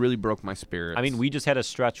 last year really broke my spirits. I mean, we just had a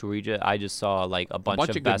stretch where I just saw like a bunch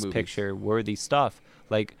of good Best movies. Picture worthy stuff.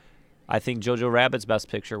 Like, I think Jojo Rabbit's Best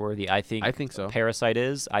Picture worthy. I think so. Parasite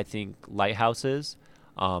is. I think Lighthouse is.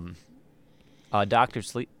 Doctor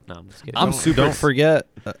Sleep. No, I'm just kidding. I'm super. Don't forget,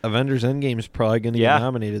 Avengers Endgame is probably going to yeah, get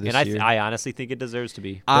nominated this and year. I honestly think it deserves to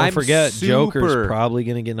be. Don't forget, Joker's probably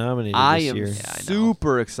going to get nominated I this am year. Yeah, I know.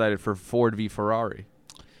 super excited for Ford v Ferrari.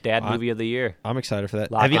 Dad I- movie of the year. I'm excited for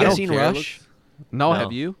that. Lot- Have you I guys don't seen care. Rush? No, No.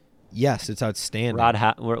 have you? Yes, it's outstanding.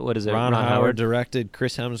 What is it? Ron Howard directed,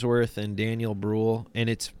 Chris Hemsworth and Daniel Bruhl, and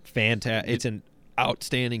it's fantastic. It's an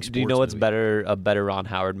outstanding sports Do you know what's movie. a better Ron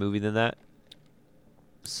Howard movie than that?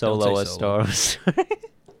 Solo, say a Solo. Star.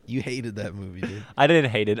 You hated that movie, dude. I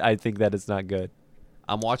didn't hate it. I think that it's not good.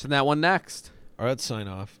 I'm watching that one next. All right, sign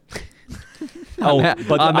off. Oh,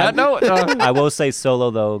 but on that note, I will say Solo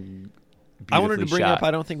though. I wanted to beautifully bring shot. up,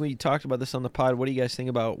 I don't think we talked about this on the pod. What do you guys think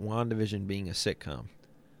about WandaVision being a sitcom?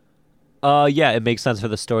 Yeah, it makes sense for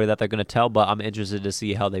the story that they're going to tell, but I'm interested to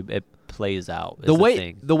see how it plays out. is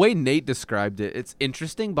the way Nate described it, it's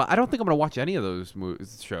interesting, but I don't think I'm gonna watch any of those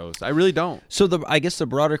shows. I really don't. So I guess the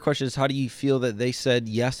broader question is, how do you feel that they said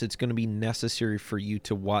yes, it's going to be necessary for you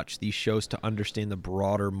to watch these shows to understand the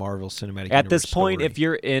broader Marvel Cinematic At this Universe point, story? if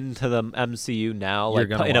you're into the MCU now, You're like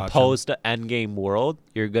gonna in a watch 'em. post Endgame world,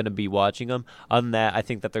 you're going to be watching them. Other than that, I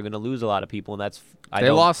think that they're going to lose a lot of people, and that's They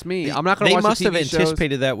lost me. I'm not gonna They watch must the have TV shows.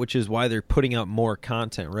 anticipated that, which is why they're putting out more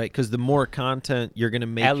content, right? Because the more content you're going to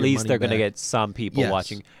make, At your least money they're going to back. get some people Yes.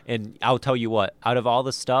 watching. And I'll tell you what, out of all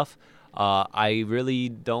the stuff, I really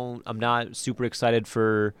don't. I'm not super excited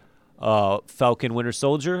for Falcon Winter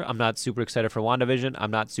Soldier. I'm not super excited for WandaVision.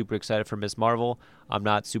 I'm not super excited for Miss Marvel. I'm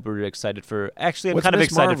not super excited for. Actually, I'm What's kind of Miss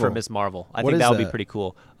excited for Marvel? Miss Marvel. I What think is that would be that? pretty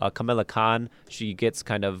cool. Kamala Khan, she gets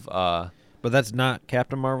kind of. But that's not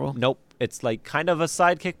Captain Marvel. Nope. It's like kind of a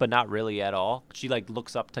sidekick, but not really at all. She like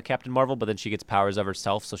looks up to Captain Marvel, but then she gets powers of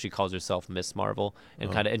herself, so she calls herself Miss Marvel,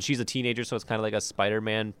 and and she's a teenager, so it's kind of like a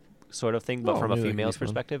Spider-Man sort of thing, but Oh, from a maybe that could be female's fun.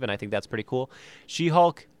 perspective, and I think that's pretty cool.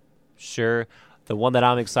 She-Hulk, sure. The one that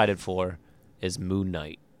I'm excited for is Moon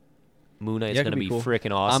Knight. Moon Knight's Yeah, it gonna could be be cool.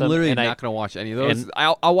 freaking awesome. I'm literally and not gonna watch any of those. and-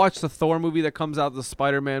 I'll watch the Thor movie that comes out, the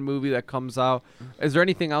Spider-Man movie that comes out. Is there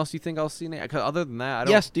anything else you think I'll see? Nate? 'Cause other than that, I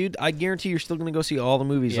don't. Yes, dude. I guarantee you're still going to go see all the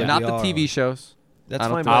movies. Yeah. like not we the are. TV shows. That's I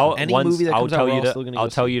don't fine. think- But any movie that I'll comes out, tell we're you all to. still going I'll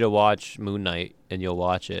tell you to watch Moon Knight, and you'll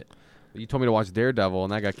watch it. You told me to watch Daredevil,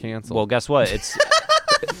 and that got canceled. Well, guess what? It's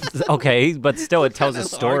okay, but still, it tells a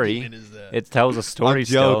story. It tells a story. I'm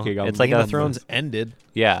joking. Still. I'm It's like Game a of Thrones ended.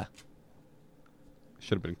 Yeah.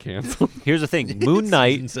 should have been canceled. Here's the thing: Moon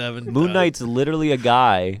Knight. Season 7 Moon died. Knight's literally a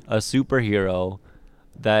guy, a superhero,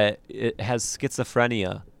 that has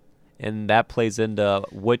schizophrenia, and that plays into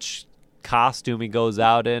which costume he goes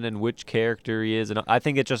out in and which character he is. And I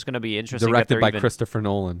think it's just going to be interesting. that Directed they're by even- Christopher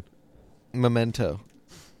Nolan. Memento.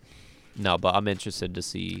 No, but I'm interested to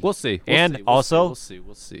see. We'll see. And also- we'll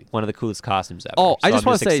see. one of the coolest costumes ever. Oh, I So just I'm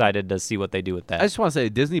wanna say- excited to see what they do with that. I just want to say,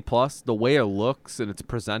 Disney Plus, the way it looks and it's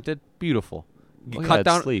presented, beautiful. You Oh, yeah, cut it's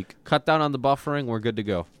down, sleek. cut down on the buffering. We're good to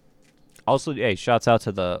go. Also, hey, shouts out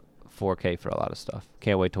to the 4K for a lot of stuff.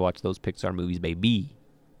 Can't wait to watch those Pixar movies, baby.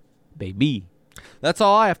 Baby. That's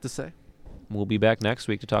all I have to say. We'll be back next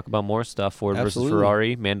week to talk about more stuff. Ford versus Absolutely.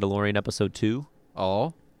 Ferrari, Mandalorian episode 2.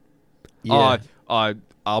 Oh. Yeah.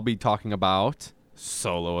 I'll be talking about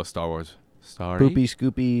Solo, a Star Wars story. Poopy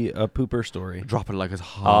Scoopy pooper story. Drop it like it's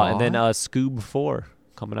hot. And then Scoob 4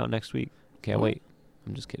 coming out next week. Can't wait.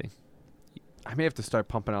 I'm just kidding. I may have to start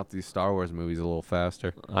pumping out these Star Wars movies a little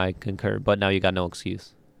faster. I concur, but now you got no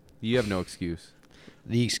excuse. You have no excuse.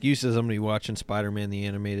 The excuse is I'm going to be watching Spider-Man the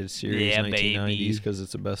animated series Yeah, 1990s baby. because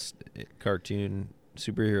it's the best cartoon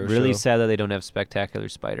superhero Really show. sad that they don't have Spectacular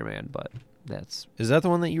Spider-Man, but that's... Is that the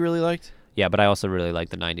one that you really liked? Yeah, but I also really like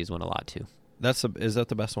the 90s one a lot, too. Is that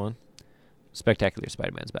the best one? Spectacular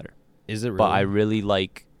Spider-Man's better. Is it really? But I really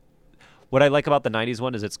like... What I like about the 90s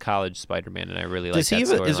one is it's college Spider-Man, and I really like Does he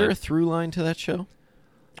that have is there a storyline. through line to that show?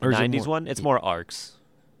 The is it 90s more- one? It's more arcs.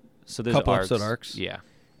 So there's Couple arcs. episode arcs? Yeah.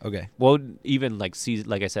 Okay. Well, even like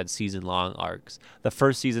like I said, season-long arcs. The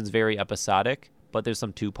first season's very episodic, but there's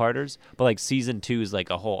some two-parters. But like season 2 is like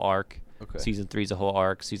a whole arc. Okay. Season 3 is a whole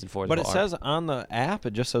arc. Season 4 is But a it whole arc. says on the app,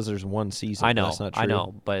 it just says there's one season. I know, That's not true. I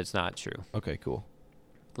know, but it's not true. Okay, cool.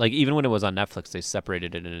 Like even when it was on Netflix, they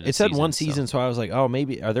separated it into It said one seasons, season, so I was like, oh,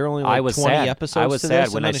 maybe are there only I like was 20 sad. episodes I was to sad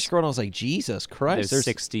this? when And then I I scrolled and I was like, Jesus Christ, There's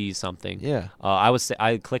 60 something. Yeah.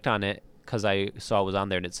 I clicked on it because I saw it was on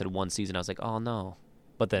there and it said one season. I was like, oh no,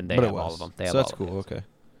 But then they But it have all was. of them. They have So that's all of cool. them. Okay.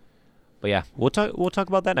 But yeah, we'll talk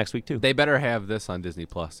about that next week too. They better have this on Disney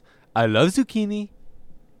Plus. I love zucchini.